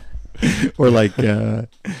 Or like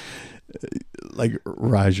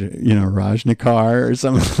Rajnikar or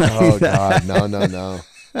something like that. God,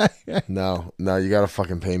 no, you gotta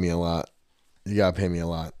fucking pay me a lot. You gotta pay me a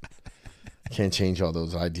lot. I can't change all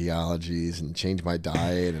those ideologies and change my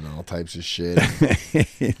diet and all types of shit.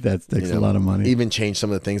 That takes a lot of money. Even change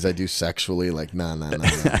some of the things I do sexually. Like, no. I'm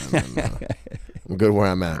good where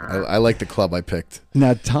I'm at. I like the club I picked.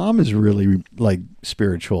 Now, Tom is really like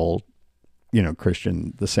spiritual,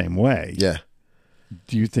 Christian the same way. Yeah.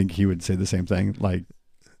 Do you think he would say the same thing? Like,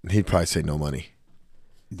 he'd probably say no money.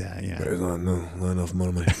 Yeah. There's not enough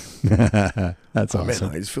money. That's awesome.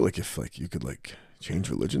 Man, I just feel like if like you could like change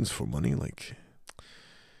religions for money, like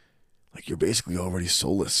you're basically already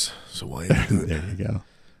soulless. So why even do it? There you go.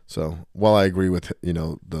 So while I agree with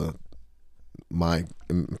my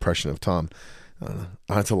impression of Tom, I don't know.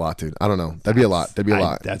 That's a lot, dude. I don't know. That'd be a lot.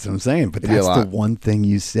 That's what I'm saying. But that's the one thing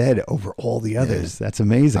you said over all the others. Yeah. That's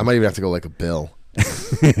amazing. I might even have to go like a bill.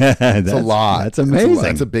 That's a lot. That's amazing.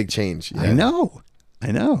 That's a big change. Yeah.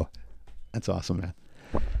 I know. That's awesome, man.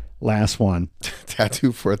 Last one.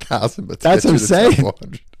 Tattoo for 1,000, but that's what I'm saying.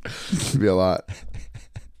 It'd be a lot.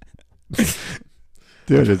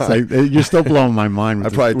 Dude, it's like you're still blowing my mind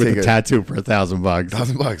with a tattoo for $1,000.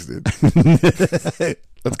 $1,000, dude.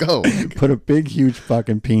 Let's go. Put a big, huge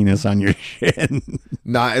fucking penis on your shin.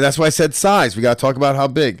 Nah, that's why I said size. We got to talk about how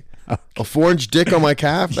big. Okay. A 4-inch dick on my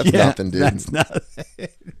calf? That's nothing, dude. That's nothing.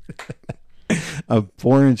 A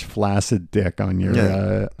 4-inch flaccid dick on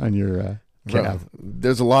your Bro, Cav.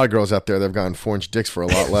 there's a lot of girls out there that have gotten 4-inch dicks for a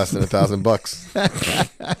lot less than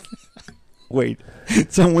 $1,000. Wait,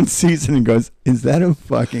 someone sees it and goes, "Is that a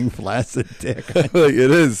fucking flaccid dick?" Like,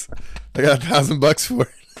 it is. I got $1,000 for it.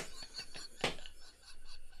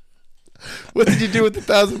 What did you do with the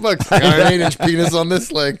 $1,000? I got an 8-inch penis on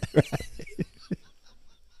this leg.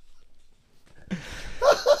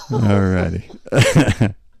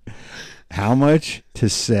 Alrighty. How much to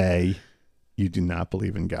say you do not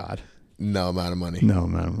believe in God? No amount of money. No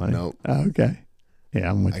amount of money. Nope. Oh, okay.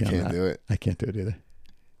 Yeah, I'm with you. I can't do it. I can't do it either.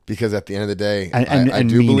 Because at the end of the day, And I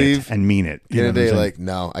do believe. and mean it. At the end of the day, like,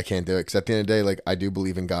 no, I can't do it. Because at the end of the day, like, I do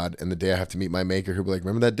believe in God. And the day I have to meet my maker, who'll be like,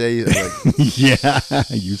 remember that day? Like, yeah,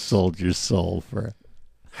 you sold your soul for.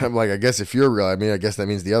 I'm like, I guess if you're real, I mean, I guess that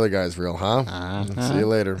means the other guy's real, huh? See you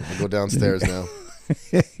later. I'll go downstairs now.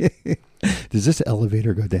 Does this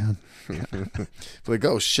elevator go down? Like,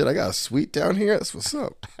 oh shit, I got a suite down here. That's what's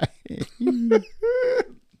up.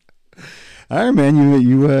 All right,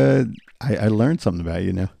 man. I learned something about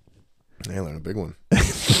you now. I learned a big one.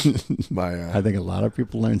 I think a lot of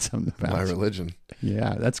people learned something about my religion.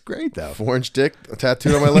 Yeah, that's great though. 4-inch dick, a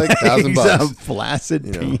tattoo on my leg, $1,000. A flaccid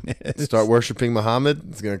penis. Start worshiping Muhammad.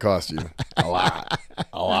 It's gonna cost you a lot.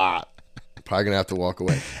 Probably gonna have to walk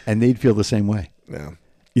away. And they'd feel the same way. Yeah.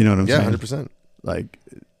 You know what I'm saying? Yeah, 100%. Like,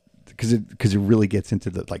 because it really gets into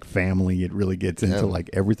the like family. It really gets into like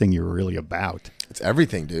everything you're really about. It's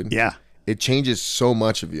everything, dude. Yeah. It changes so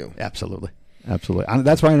much of you. Absolutely.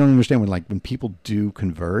 That's why I don't understand when people do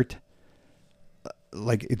convert.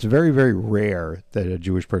 Like, it's very, very rare that a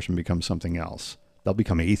Jewish person becomes something else. They'll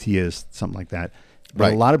become atheist, something like that. But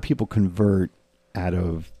Right. a lot of people convert out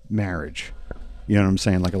of marriage. You know what I'm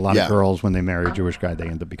saying? Like, a lot of girls, when they marry a Jewish guy, they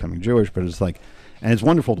end up becoming Jewish. But it's like, and it's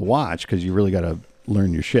wonderful to watch because you really got to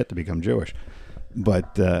learn your shit to become Jewish.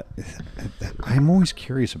 But I'm always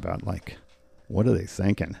curious about, like, what are they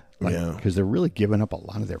thinking? Like, because they're really giving up a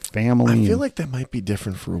lot of their family. I feel like that might be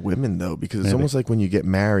different for women though, because it's almost like when you get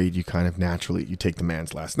married, you kind of naturally you take the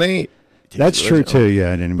man's last name. That's true too.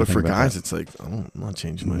 Yeah, I didn't. But for guys, it's like I'm not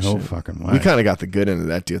changing my shit. No fucking way. We kind of got the good end of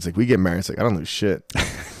that deal. It's like we get married. It's like I don't lose shit.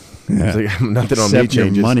 It's like nothing on me Except your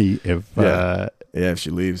changes. money if if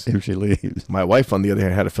she leaves. if she leaves. My wife, on the other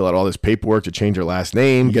hand, had to fill out all this paperwork to change her last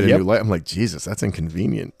name, get a new life. I'm like, Jesus, that's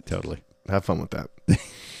inconvenient. Totally. Have fun with that.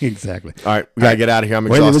 Exactly. All right, we gotta get out of here. I'm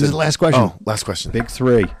Wait, exhausted. this is the last question. Oh, last question. Big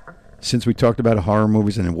three. Since we talked about horror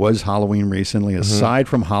movies and it was Halloween recently, aside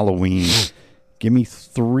from Halloween, give me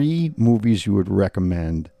 3 movies you would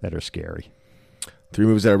recommend that are scary. 3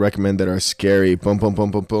 movies that I recommend that are scary. Boom, boom, boom,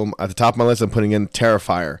 boom, boom. At the top of my list, I'm putting in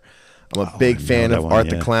Terrifier. I'm a big fan of Art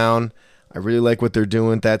the Clown. I really like what they're doing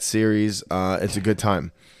with that series. It's a good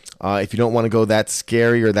time. If you don't want to go that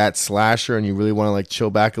scary or that slasher and you really want to like chill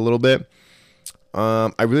back a little bit,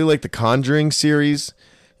 I really like the Conjuring series.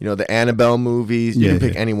 You know, the Annabelle movies. You can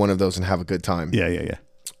pick any one of those and have a good time. Yeah.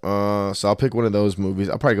 So I'll pick one of those movies.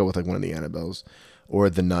 I'll probably go with like one of the Annabelles or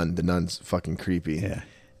The Nun. The Nun's fucking creepy. Yeah.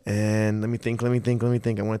 And let me think. I want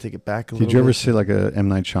to take it back a little bit. Did you ever see like a M.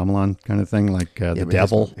 Night Shyamalan kind of thing, like The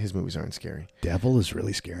Devil? His movies aren't scary. Devil is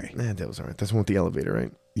really scary. Nah, Devil's alright. That's the one with the elevator,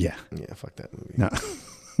 right? Yeah. Yeah, fuck that movie. No.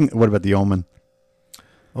 What about The Omen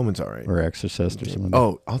Omen's alright. or Exorcist or something?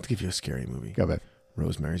 Oh, I'll have to give you a scary movie. Go back.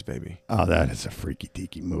 Rosemary's Baby. Oh, that is a freaky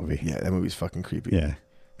deaky movie. Yeah, that movie's fucking creepy. Yeah.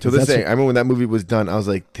 To this day, I remember when that movie was done, I was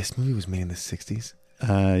like, this movie was made in the 60s?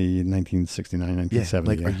 1969,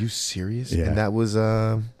 1970. Like, are you serious? Yeah. And that was,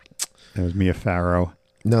 That was Mia Farrow.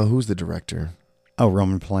 no, who's the director? Oh,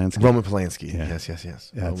 Roman Polanski. Roman Polanski. Yeah. Yes.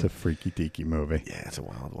 Yeah, it's a freaky deaky movie. Yeah, it's a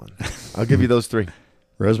wild one. I'll give you those 3.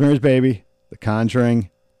 Rosemary's Baby, The Conjuring,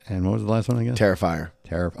 and what was the last one again? Terrifier.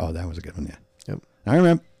 Oh, that was a good one, yeah. Yep. All right,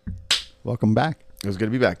 man. Welcome back. It was good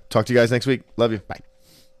to be back. Talk to you guys next week. Love you. Bye.